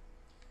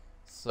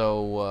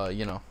 So,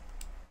 you know.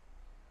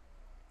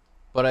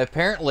 But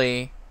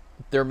apparently,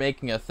 they're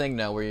making a thing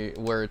now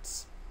where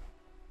it's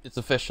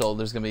official.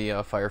 There's gonna be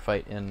a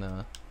Firefight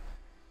in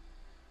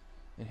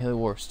Halo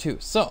Wars 2.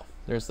 So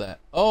there's that.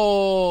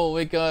 Oh,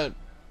 we got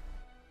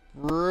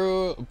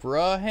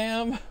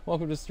Braham.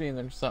 Welcome to stream.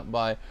 There's something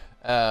by.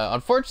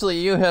 Unfortunately,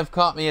 you have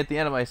caught me at the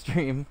end of my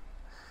stream.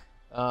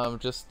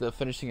 Just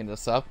finishing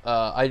this up.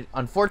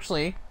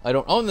 Unfortunately I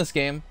don't own this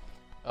game.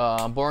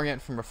 I'm borrowing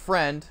it from a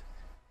friend,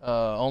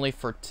 only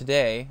for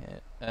today.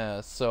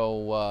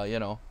 So you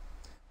know.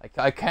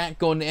 I can't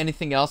go into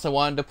anything else. I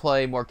wanted to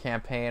play more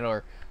campaign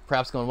or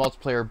perhaps go in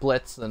multiplayer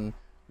Blitz and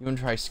even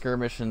try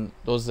Skirmish and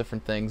those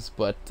different things,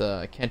 but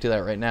I can't do that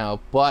right now.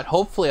 But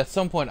hopefully at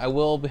some point I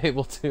will be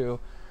able to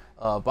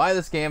buy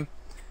this game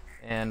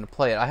and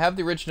play it. I have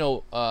the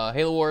original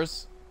Halo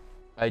Wars.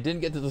 I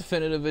didn't get the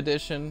definitive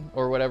edition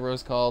or whatever it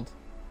was called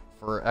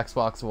for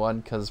Xbox One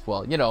because,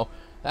 well, you know,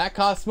 that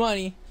costs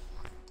money.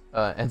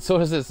 And so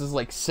does this. This is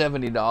like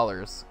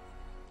 $70.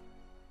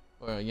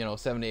 Or, you know,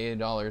 $70,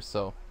 $80,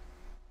 so...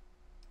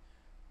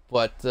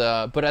 But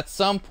at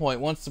some point,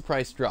 once the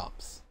price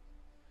drops,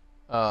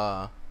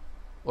 or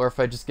if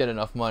I just get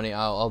enough money,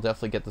 I'll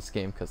definitely get this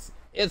game because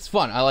it's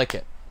fun. I like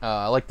it.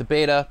 I like the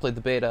beta. Played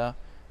the beta,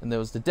 and there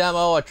was the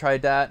demo. I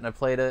tried that and I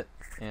played it,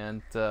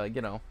 and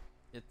you know,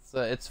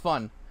 it's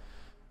fun.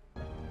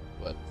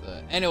 But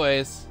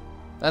anyways,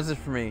 that's it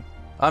for me.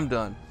 I'm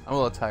done. I'm a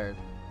little tired.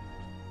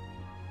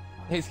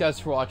 Thanks guys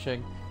for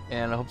watching,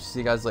 and I hope to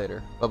see you guys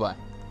later. Bye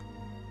bye.